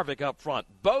Kevin Harvick up front.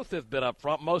 Both have been up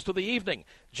front most of the evening.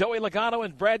 Joey Logano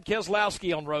and Brad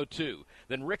Keselowski on row 2.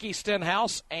 Then Ricky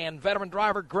Stenhouse and veteran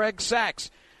driver Greg Sachs.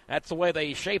 That's the way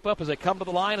they shape up as they come to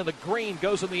the line, and the green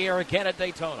goes in the air again at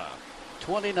Daytona.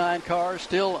 29 cars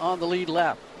still on the lead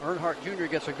lap. Earnhardt Jr.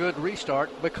 gets a good restart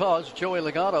because Joey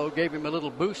Logano gave him a little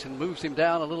boost and moves him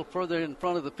down a little further in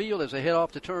front of the field as they head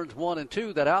off to turns 1 and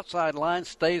 2. That outside line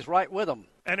stays right with them.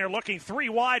 And they're looking 3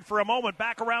 wide for a moment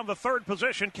back around the 3rd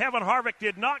position. Kevin Harvick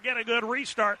did not get a good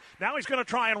restart. Now he's going to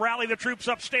try and rally the troops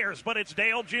upstairs, but it's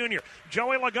Dale Jr.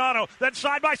 Joey Logano, then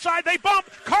side by side, they bump.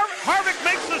 Harvick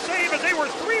makes the save as they were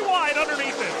 3 wide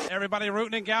underneath him. Everybody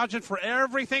rooting and gouging for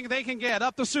everything they can get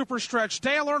up the super stretch.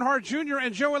 Dale Earnhardt Jr.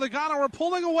 and Joey Logano are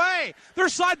pulling away. They're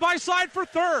side by side for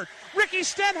 3rd. Ricky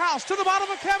Stenhouse to the bottom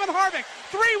of Kevin Harvick.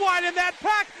 3 wide in that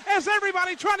pack as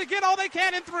everybody trying to get all they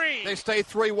can in 3. They stay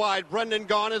 3 wide. Brendan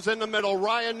Gaughan is in the middle.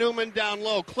 Ryan Newman down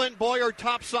low. Clint Boyer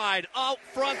topside. Out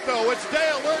front, though, it's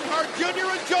Dale Earnhardt Jr.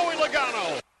 and Joey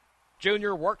Logano.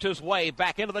 Junior worked his way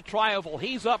back into the tri-oval.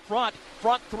 He's up front.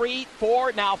 Front 3,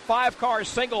 4, now 5 cars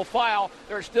single file.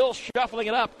 They're still shuffling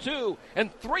it up 2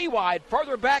 and 3 wide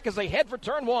further back as they head for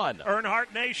turn 1.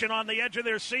 Earnhardt Nation on the edge of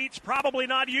their seats, probably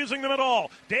not using them at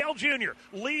all. Dale Jr.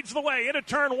 leads the way into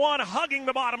turn 1, hugging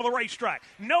the bottom of the racetrack.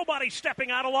 Nobody stepping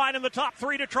out of line in the top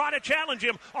 3 to try to challenge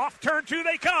him. Off turn 2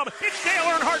 they come. It's Dale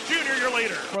Earnhardt Jr., your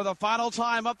leader. For the final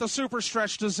time up the super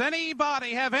stretch, does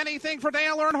anybody have anything for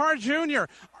Dale Earnhardt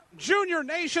Jr.? Junior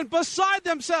Nation beside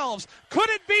themselves. Could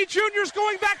it be Junior's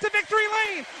going back to victory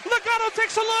lane? Logano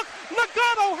takes a look.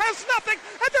 Logano has nothing,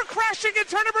 and they're crashing in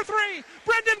turn number 3.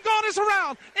 Brendan Gaughan is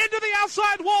around into the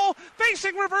outside wall,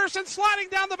 facing reverse and sliding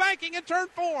down the banking in turn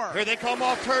 4. Here they come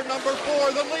off turn number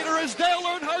 4. The leader is Dale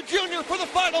Earnhardt Jr. for the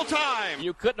final time.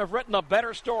 You couldn't have written a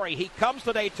better story. He comes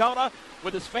to Daytona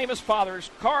with his famous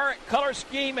father's car, color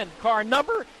scheme, and car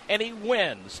number, and he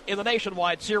wins in the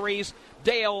Nationwide Series.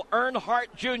 Dale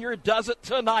Earnhardt Jr. does it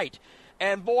tonight.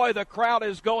 And, boy, the crowd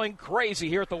is going crazy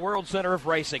here at the World Center of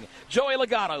Racing. Joey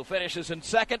Logano finishes in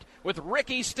second with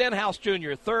Ricky Stenhouse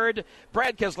Jr. third,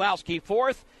 Brad Keselowski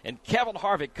fourth, and Kevin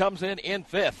Harvick comes in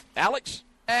fifth. Alex?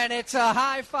 And it's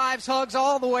high fives, hugs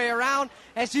all the way around,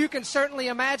 as you can certainly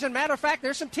imagine. Matter of fact,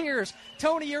 there's some tears.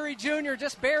 Tony Uri Jr.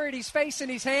 just buried his face in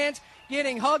his hands,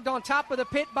 getting hugged on top of the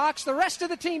pit box. The rest of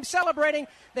the team celebrating.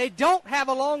 They don't have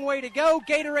a long way to go.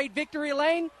 Gatorade Victory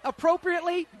Lane,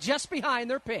 appropriately, just behind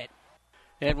their pit.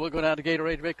 And we'll go down to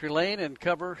Gatorade Victory Lane and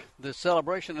cover the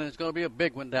celebration, and it's going to be a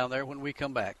big one down there when we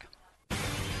come back.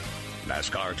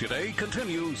 NASCAR Today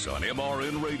continues on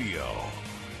MRN Radio.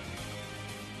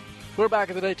 We're back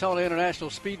at the Daytona International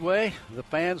Speedway. The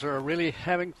fans are really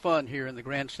having fun here in the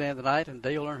grandstand tonight, and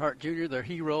Dale Earnhardt Jr., their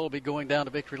hero, will be going down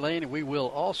to Victory Lane, and we will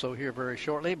also here very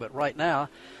shortly. But right now,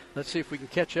 let's see if we can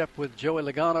catch up with Joey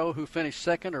Logano, who finished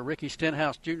second, or Ricky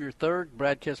Stenhouse Jr. third,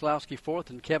 Brad Keselowski fourth,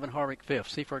 and Kevin Harvick fifth.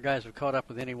 See if our guys have caught up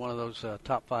with any one of those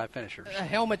top five finishers. A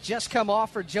helmet just come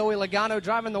off for Joey Logano,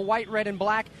 driving the white, red, and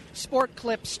black Sport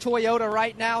Clips Toyota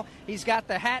right now. He's got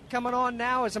the hat coming on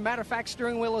now. As a matter of fact,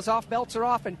 steering wheel is off, belts are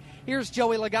off, and here's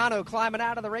Joey Logano climbing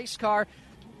out of the race car.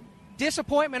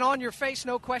 Disappointment on your face,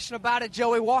 no question about it.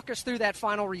 Joey, walk us through that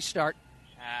final restart.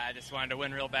 I just wanted to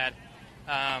win real bad.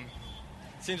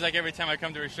 Seems like every time I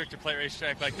come to a restricted plate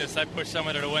racetrack like this, I push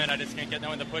someone to win. I just can't get no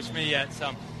one to push me yet.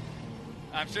 So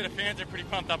I'm sure the fans are pretty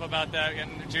pumped up about that,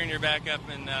 getting the junior back up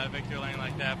in victory lane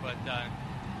like that. But,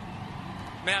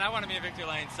 man, I want to be in victory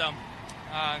lane. So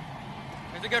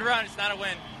it's a good run. It's not a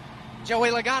win.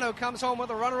 Joey Logano comes home with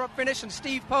a runner-up finish, and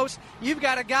Steve Post, you've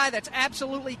got a guy that's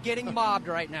absolutely getting mobbed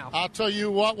right now. I'll tell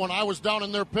you what, when I was down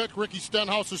in their pit, Ricky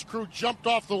Stenhouse's crew jumped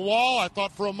off the wall. I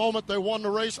thought for a moment they won the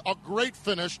race. A great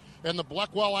finish in the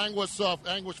Blackwell Angus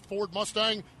Ford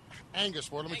Mustang. Angus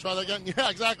Ford, let me try that again. Yeah,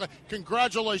 exactly.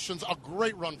 Congratulations. A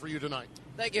great run for you tonight.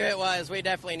 Thank you. It was. We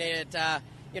definitely needed it.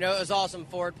 It was awesome.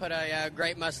 Ford put a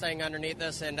great Mustang underneath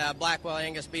us, and Blackwell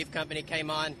Angus Beef Company came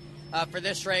on. For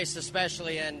this race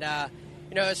especially, and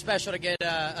it's special to get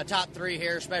a top three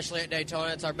here, especially at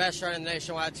Daytona. It's our best run in the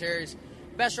Nationwide Series,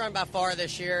 best run by far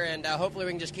this year, and hopefully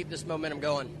we can just keep this momentum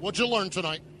going. What'd you learn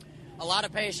tonight? A lot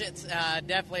of patience,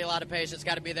 definitely a lot of patience.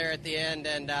 Got to be there at the end,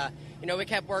 and we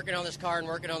kept working on this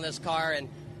car, and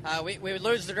we would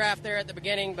lose the draft there at the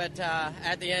beginning, but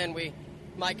at the end,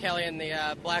 Mike Kelly and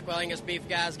the Blackwell Angus Beef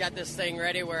guys got this thing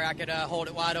ready where I could hold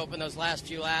it wide open those last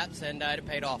few laps, and it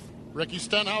paid off. Ricky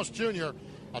Stenhouse Jr.,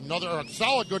 another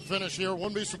solid good finish here.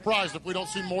 Wouldn't be surprised if we don't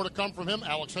see more to come from him.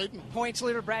 Alex Hayden. Points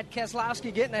leader Brad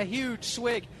Keselowski getting a huge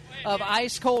swig of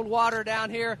ice-cold water down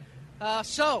here.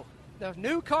 So, the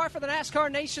new car for the NASCAR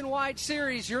Nationwide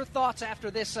Series. Your thoughts after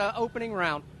this opening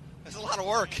round? It's a lot of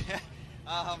work.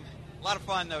 A lot of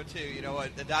fun, though, too.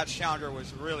 The Dodge Challenger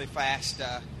was really fast.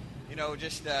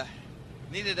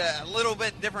 Needed a little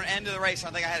bit different end of the race.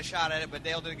 I think I had a shot at it, but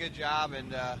Dale did a good job,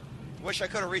 and wish I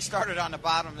could have restarted on the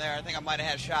bottom there. I think I might have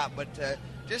had a shot, but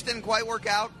just didn't quite work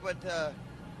out. But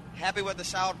happy with the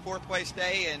solid fourth place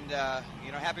day, and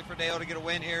happy for Dale to get a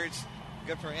win here. It's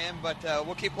good for him, but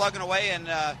we'll keep plugging away and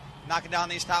knocking down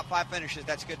these top five finishes.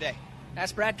 That's a good day.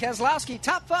 That's Brad Keselowski.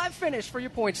 Top five finish for your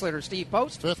points leader, Steve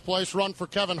Post. Fifth place run for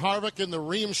Kevin Harvick in the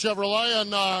Rheem Chevrolet.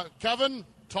 And Kevin,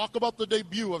 talk about the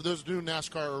debut of this new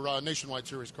NASCAR Nationwide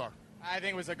Series car. I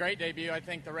think it was a great debut. I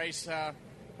think the race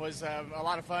was a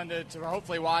lot of fun to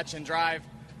hopefully watch and drive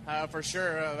for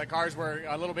sure. The cars were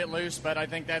a little bit loose, but I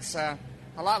think that's a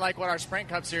lot like what our Sprint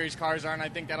Cup Series cars are, and I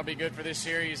think that'll be good for this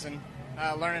series and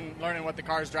learning what the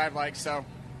cars drive like. So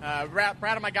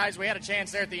proud of my guys. We had a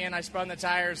chance there at the end. I spun the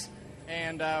tires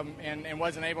and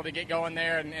wasn't able to get going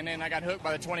there, and then I got hooked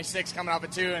by the 26 coming off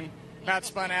of 2 and about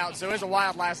spun out. So it was a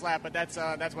wild last lap, but that's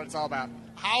what it's all about.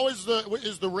 How is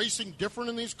the racing different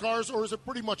in these cars, or is it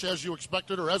pretty much as you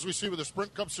expected, or as we see with the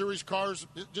Sprint Cup Series cars?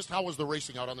 Just how was the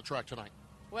racing out on the track tonight?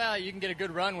 Well, you can get a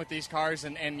good run with these cars,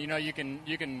 and you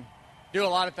can do a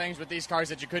lot of things with these cars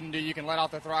that you couldn't do. You can let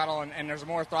off the throttle, and there's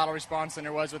more throttle response than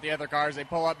there was with the other cars. They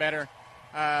pull up better,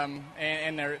 and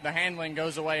the handling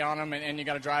goes away on them, and you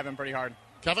got to drive them pretty hard.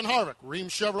 Kevin Harvick, Rheem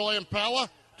Chevrolet Impala,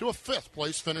 to a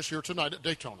fifth-place finish here tonight at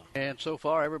Daytona. And so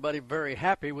far, everybody very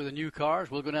happy with the new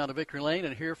cars. We'll go down to Victory Lane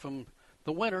and hear from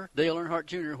the winner, Dale Earnhardt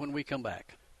Jr., when we come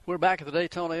back. We're back at the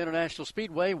Daytona International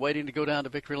Speedway, waiting to go down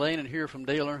to Victory Lane and hear from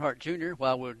Dale Earnhardt Jr.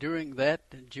 While we're doing that,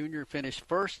 Jr. finished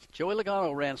first. Joey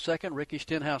Logano ran second. Ricky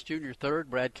Stenhouse Jr. third.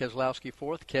 Brad Keselowski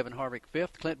fourth. Kevin Harvick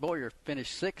fifth. Clint Bowyer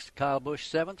finished sixth. Kyle Busch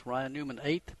seventh. Ryan Newman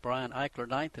eighth. Brian Eichler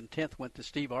ninth. And 10th went to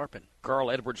Steve Arpin. Carl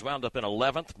Edwards wound up in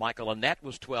 11th. Michael Annett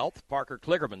was 12th. Parker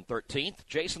Kligerman 13th.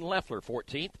 Jason Leffler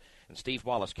 14th. and Steve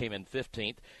Wallace came in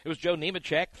 15th. It was Joe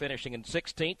Nemechek finishing in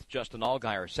 16th, Justin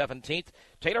Allgaier 17th,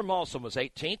 Taylor Mawson was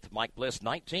 18th, Mike Bliss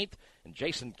 19th, and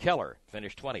Jason Keller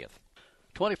finished 20th.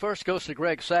 21st goes to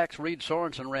Greg Sachs. Reed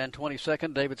Sorensen ran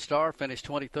 22nd. David Starr finished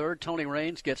 23rd. Tony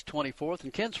Raines gets 24th.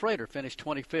 And Ken Schrader finished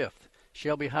 25th.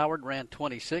 Shelby Howard ran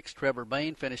 26th. Trevor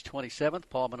Bain finished 27th.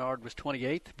 Paul Menard was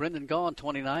 28th. Brendan Gaughan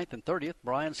 29th. And 30th,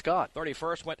 Brian Scott.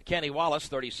 31st went to Kenny Wallace.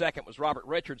 32nd was Robert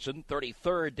Richardson.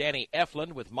 33rd, Danny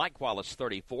Eflin with Mike Wallace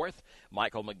 34th.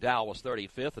 Michael McDowell was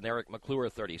 35th. And Eric McClure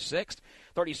 36th.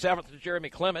 37th was Jeremy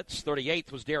Clements.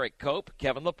 38th was Derek Cope.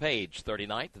 Kevin LePage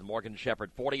 39th. And Morgan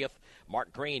Shepard 40th.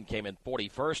 Mark Green came in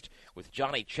 41st with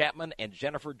Johnny Chapman and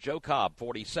Jennifer Jo Cobb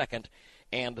 42nd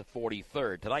and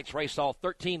 43rd. Tonight's race saw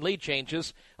 13 lead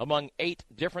changes among 8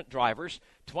 different drivers.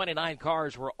 29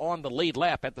 cars were on the lead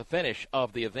lap at the finish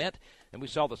of the event, and we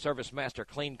saw the Service Master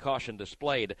clean caution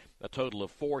displayed a total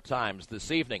of 4 times this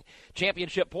evening.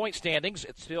 Championship point standings,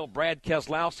 it's still Brad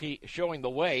Keselowski showing the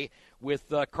way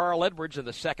with Carl Edwards in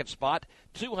the second spot,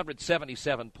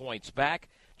 277 points back.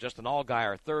 Justin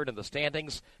Allgaier third in the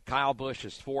standings. Kyle Busch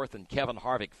is fourth, and Kevin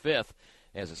Harvick fifth,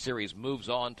 as the series moves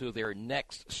on to their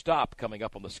next stop coming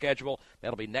up on the schedule.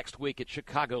 That'll be next week at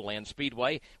Chicagoland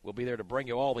Speedway. We'll be there to bring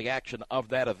you all the action of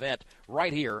that event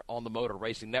right here on the Motor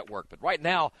Racing Network. But right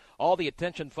now, all the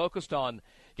attention focused on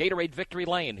Gatorade Victory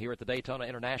Lane here at the Daytona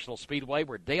International Speedway,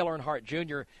 where Dale Earnhardt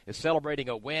Jr. is celebrating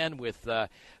a win with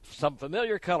some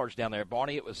familiar colors down there,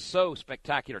 Barney. It was so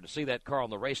spectacular to see that car on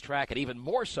the racetrack, and even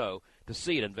more so to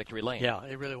see it in Victory Lane. Yeah,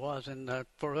 it really was. And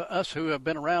for us who have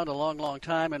been around a long, long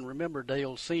time and remember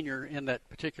Dale Sr. in that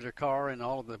particular car and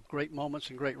all of the great moments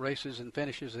and great races and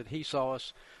finishes that he saw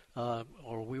us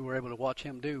or we were able to watch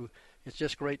him do, it's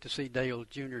just great to see Dale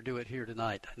Jr. do it here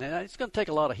tonight. And it's going to take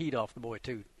a lot of heat off the boy,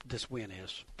 too, this win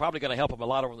is. Probably going to help him a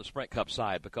lot over on the Sprint Cup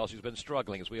side, because he's been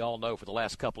struggling, as we all know, for the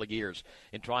last couple of years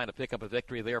in trying to pick up a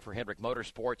victory there for Hendrick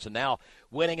Motorsports, and now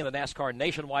winning in the NASCAR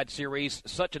Nationwide Series.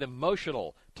 Such an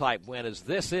emotional type win as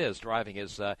this is, driving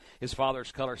his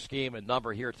father's color scheme and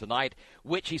number here tonight,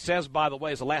 which he says, by the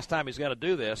way, is the last time he's going to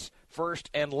do this, first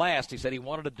and last. He said he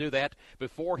wanted to do that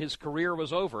before his career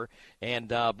was over, and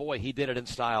boy, he did it in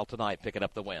style tonight, picking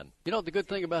up the win. You know, the good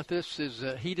thing about this is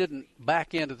he didn't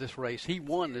back into this race. He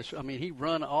won this. I mean, he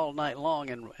run all night long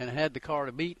and had the car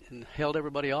to beat and held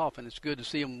everybody off, and it's good to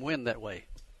see him win that way.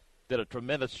 Did a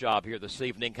tremendous job here this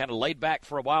evening. Kind of laid back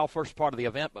for a while, first part of the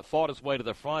event, but fought his way to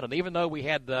the front. And even though we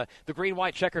had the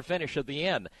green-white checker finish at the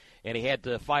end, and he had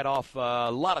to fight off a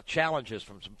lot of challenges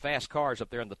from some fast cars up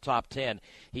there in the top 10,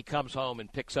 he comes home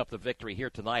and picks up the victory here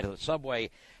tonight at the Subway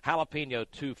Jalapeno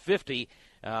 250.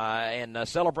 And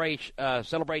celebrates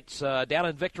down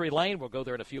in Victory Lane. We'll go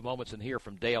there in a few moments and hear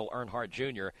from Dale Earnhardt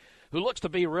Jr., who looks to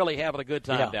be really having a good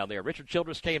time down there. Richard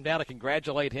Childress came down to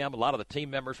congratulate him. A lot of the team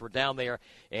members were down there,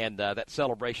 and that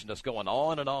celebration is going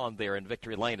on and on there in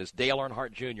Victory Lane as Dale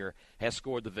Earnhardt Jr. has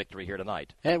scored the victory here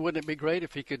tonight. And wouldn't it be great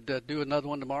if he could do another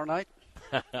one tomorrow night?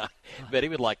 Bet he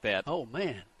would like that. Oh,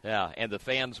 man. Yeah, and the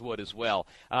fans would as well.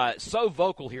 So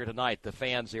vocal here tonight, the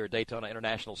fans here at Daytona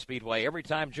International Speedway. Every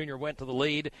time Junior went to the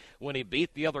lead, when he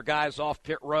beat the other guys off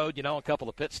pit road, you know, a couple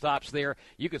of pit stops there,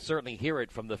 you could certainly hear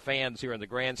it from the fans here in the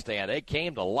grandstand. They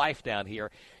came to life down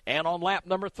here. And on lap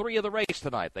number 3 of the race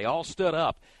tonight, they all stood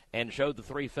up and showed the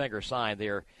 3-finger sign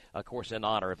there, of course, in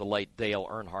honor of the late Dale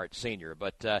Earnhardt Sr.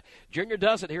 But Junior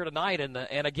does it here tonight, and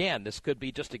again, this could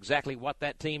be just exactly what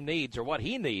that team needs, or what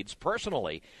he needs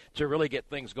personally, to really get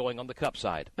things going on the Cup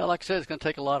side. Well, like I said, it's going to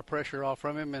take a lot of pressure off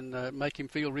from him and make him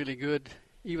feel really good,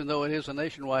 even though it is a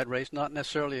nationwide race, not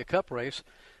necessarily a Cup race.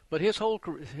 But his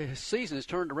season has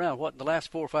turned around. In the last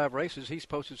 4 or 5 races, he's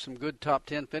posted some good top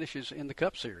 10 finishes in the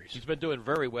Cup Series. He's been doing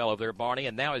very well over there, Barney,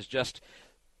 and now is just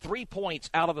 3 points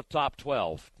out of the top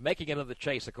 12. Making it into the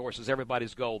chase, of course, is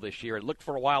everybody's goal this year. It looked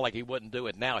for a while like he wouldn't do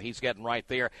it. Now he's getting right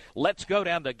there. Let's go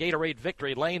down to Gatorade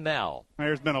Victory Lane now.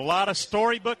 There's been a lot of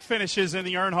storybook finishes in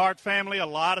the Earnhardt family, a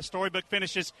lot of storybook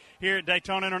finishes here at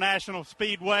Daytona International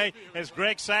Speedway. As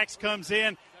Greg Sachs comes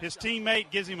in, his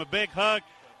teammate gives him a big hug.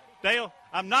 Dale,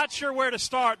 I'm not sure where to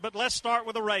start, but let's start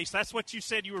with a race. That's what you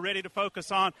said you were ready to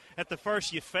focus on at the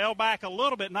first. You fell back a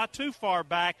little bit, not too far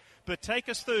back, but take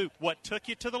us through what took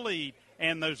you to the lead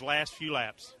and those last few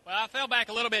laps. Well, I fell back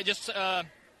a little bit, just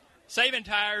saving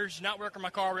tires, not working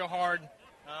my car real hard,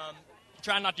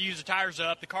 trying not to use the tires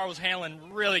up. The car was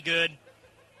handling really good.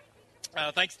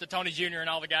 Thanks to Tony Jr. and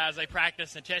all the guys. They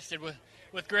practiced and tested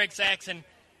with Greg Sachs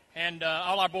and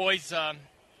all our boys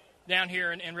down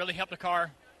here and really helped the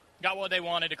car. Got what they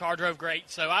wanted. The car drove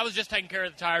great. So I was just taking care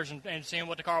of the tires and seeing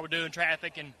what the car would do in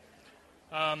traffic. And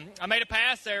I made a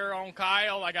pass there on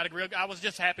Kyle. I was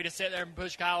just happy to sit there and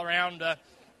push Kyle around.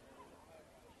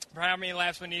 for how many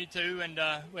laps we needed to, and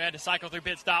we had to cycle through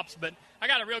pit stops. But I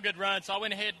got a real good run, so I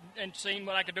went ahead and seen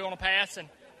what I could do on a pass,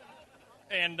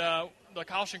 and the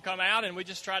caution come out, and we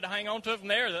just tried to hang on to it from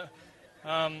there.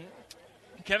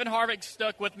 Kevin Harvick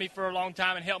stuck with me for a long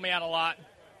time and helped me out a lot.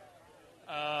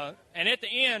 And at the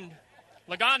end,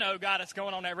 Logano got us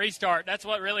going on that restart. That's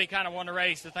what really kind of won the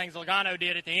race, the things Logano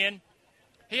did at the end.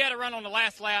 He had a run on the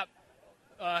last lap.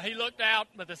 He looked out,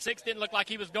 but the 6 didn't look like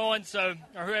he was going,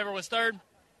 or whoever was third,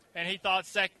 and he thought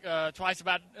twice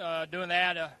about doing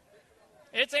that.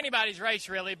 It's anybody's race,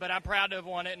 really, but I'm proud to have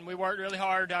won it, and we worked really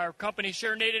hard. Our company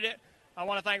sure needed it. I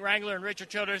want to thank Wrangler and Richard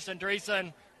Childress and Teresa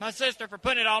and my sister for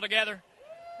putting it all together.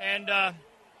 And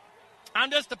I'm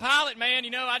just a pilot, man.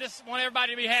 I just want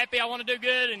everybody to be happy. I want to do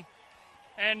good,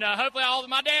 and hopefully all of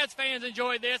my dad's fans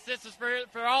enjoyed this. This is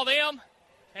for all them,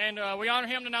 and we honor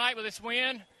him tonight with this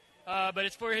win. But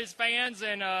it's for his fans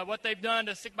and what they've done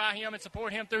to stick by him and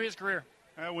support him through his career.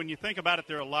 When you think about it,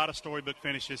 there are a lot of storybook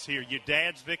finishes here. Your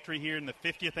dad's victory here in the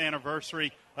 50th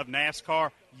anniversary of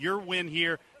NASCAR, your win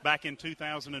here back in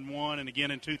 2001 and again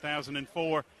in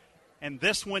 2004, and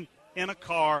this one in a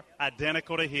car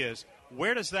identical to his.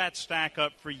 Where does that stack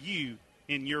up for you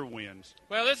in your wins?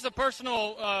 Well, this is a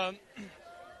personal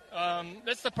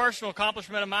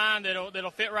accomplishment of mine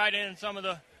that'll fit right in some of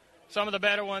the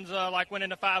better ones, like winning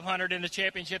the 500 in the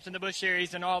championships and the Busch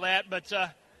Series and all that. But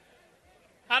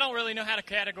I don't really know how to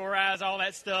categorize all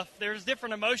that stuff. There's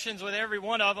different emotions with every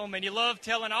one of them, and you love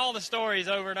telling all the stories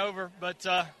over and over. But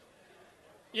I'm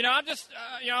just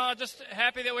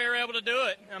happy that we were able to do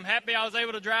it. I'm happy I was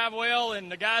able to drive well,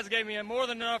 and the guys gave me a more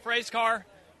than enough race car.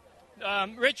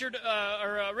 Rick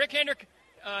Hendrick,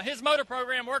 his motor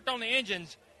program worked on the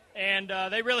engines, and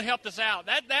they really helped us out.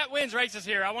 That wins races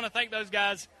here. I want to thank those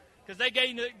guys because they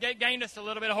gained us a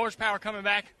little bit of horsepower coming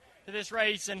back to this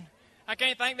race, and I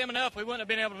can't thank them enough. We wouldn't have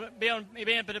been able to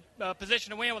be in a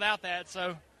position to win without that.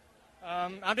 So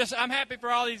I'm happy for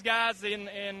all these guys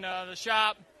in the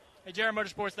shop at Jarrett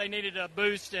Motorsports. They needed a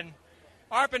boost, and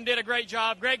Arpin did a great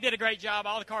job. Greg did a great job.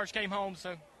 All the cars came home,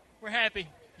 so we're happy.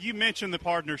 You mentioned the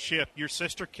partnership. Your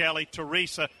sister Kelly,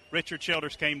 Teresa, Richard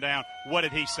Childress came down. What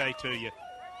did he say to you?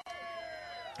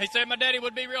 He said my daddy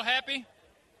would be real happy,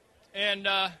 and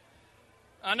I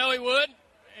know he would.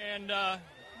 And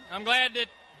I'm glad that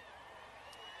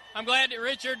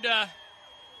Richard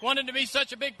wanted to be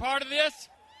such a big part of this,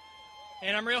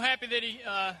 and I'm real happy that he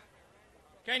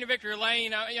came to victory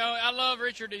lane. I love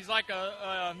Richard. He's like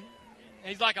an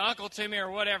uncle to me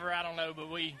or whatever. I don't know, but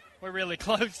we're really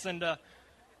close, and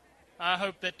I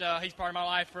hope that he's part of my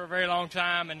life for a very long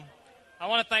time. And I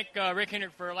want to thank Rick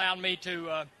Hendrick for allowing me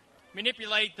to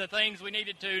manipulate the things we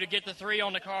needed to get the 3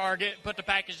 on the car, put the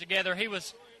package together. He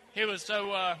was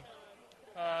so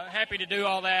happy to do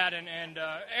all that, and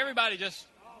everybody just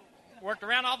worked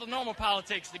around all the normal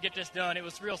politics to get this done. It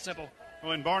was real simple.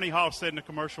 Well, and Barney Hall said in the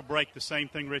commercial break the same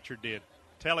thing Richard did.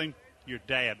 Tell him your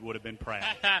dad would have been proud.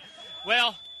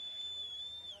 Well,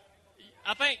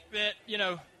 I think that,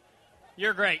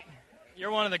 you're great.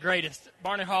 You're one of the greatest.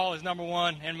 Barney Hall is number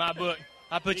 1 in my book.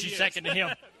 I put you second to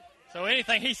him. So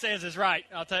anything he says is right.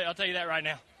 I'll tell you that right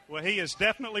now. Well, he is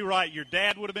definitely right. Your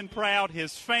dad would have been proud.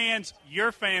 His fans,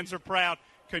 your fans are proud.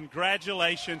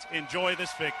 Congratulations. Enjoy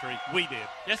this victory. We did.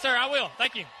 Yes, sir, I will.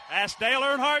 Thank you. Ask Dale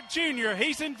Earnhardt Jr.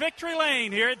 He's in victory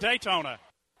lane here at Daytona.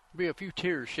 Be a few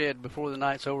tears shed before the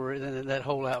night's over in that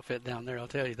whole outfit down there, I'll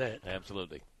tell you that.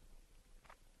 Absolutely.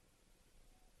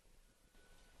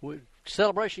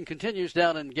 Celebration continues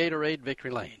down in Gatorade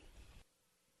Victory Lane.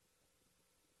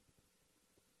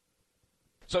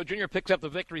 So Junior picks up the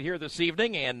victory here this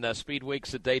evening, and Speed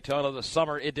Weeks at Daytona, the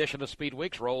summer edition of Speed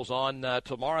Weeks, rolls on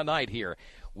tomorrow night here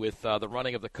with the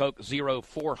running of the Coke Zero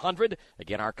 400.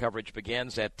 Again, our coverage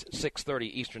begins at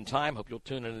 6:30 Eastern Time. Hope you'll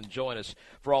tune in and join us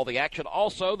for all the action.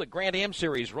 Also, the Grand Am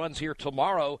Series runs here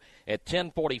tomorrow at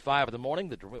 10:45 in the morning.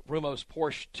 The Rumos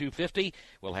Porsche 250.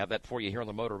 We'll have that for you here on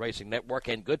the Motor Racing Network,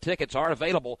 and good tickets are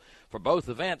available for both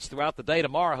events throughout the day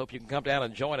tomorrow. Hope you can come down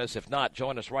and join us. If not,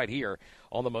 join us right here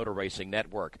on the Motor Racing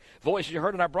Network. Voices you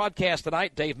heard in our broadcast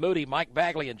tonight, Dave Moody, Mike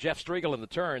Bagley, and Jeff Striegel in the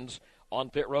turns. On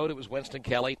pit road, it was Winston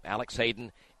Kelly, Alex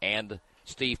Hayden, and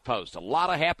Steve Post. A lot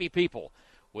of happy people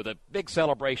with a big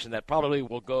celebration that probably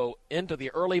will go into the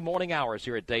early morning hours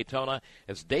here at Daytona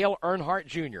as Dale Earnhardt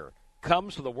Jr.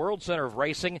 comes to the World Center of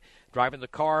Racing, driving the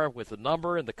car with the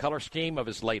number and the color scheme of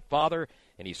his late father,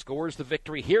 and he scores the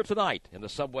victory here tonight in the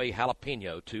Subway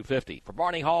Jalapeno 250. For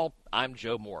Barney Hall, I'm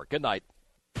Joe Moore. Good night.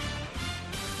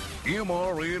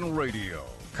 MRN Radio.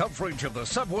 Coverage of the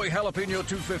Subway Jalapeno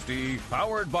 250,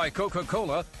 powered by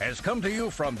Coca-Cola, has come to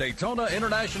you from Daytona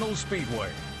International Speedway.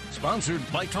 Sponsored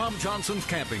by Tom Johnson's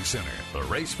Camping Center, the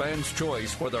race fan's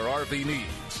choice for their RV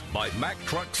needs. By Mack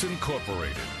Trucks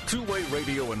Incorporated. Two-way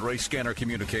radio and race scanner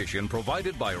communication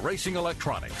provided by Racing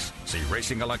Electronics. See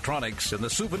Racing Electronics in the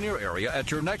souvenir area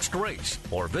at your next race,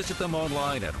 or visit them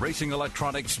online at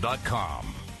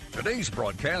racingelectronics.com. Today's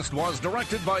broadcast was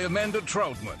directed by Amanda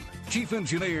Troutman. Chief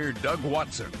Engineer Doug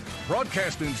Watson.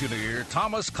 Broadcast Engineer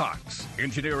Thomas Cox.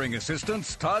 Engineering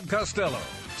Assistants Todd Costello.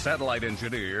 Satellite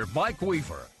Engineer Mike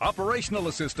Weaver. Operational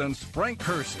Assistants Frank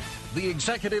Kersey. The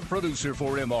Executive Producer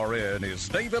for MRN is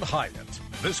David Hyatt.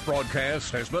 This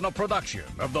broadcast has been a production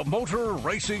of the Motor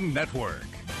Racing Network.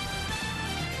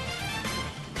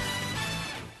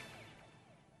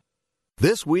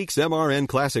 This week's MRN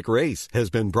Classic Race has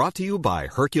been brought to you by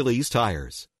Hercules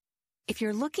Tires. If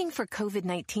you're looking for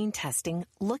COVID-19 testing,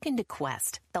 look into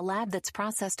Quest, the lab that's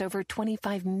processed over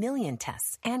 25 million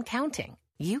tests and counting.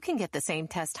 You can get the same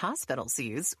test hospitals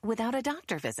use without a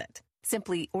doctor visit.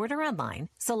 Simply order online,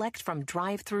 select from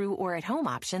drive-through or at-home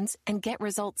options, and get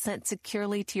results sent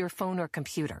securely to your phone or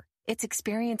computer. It's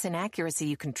experience and accuracy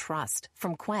you can trust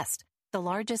from Quest, the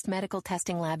largest medical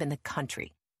testing lab in the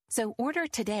country. So order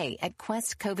today at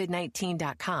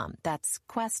questcovid19.com. That's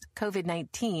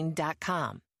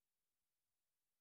questcovid19.com.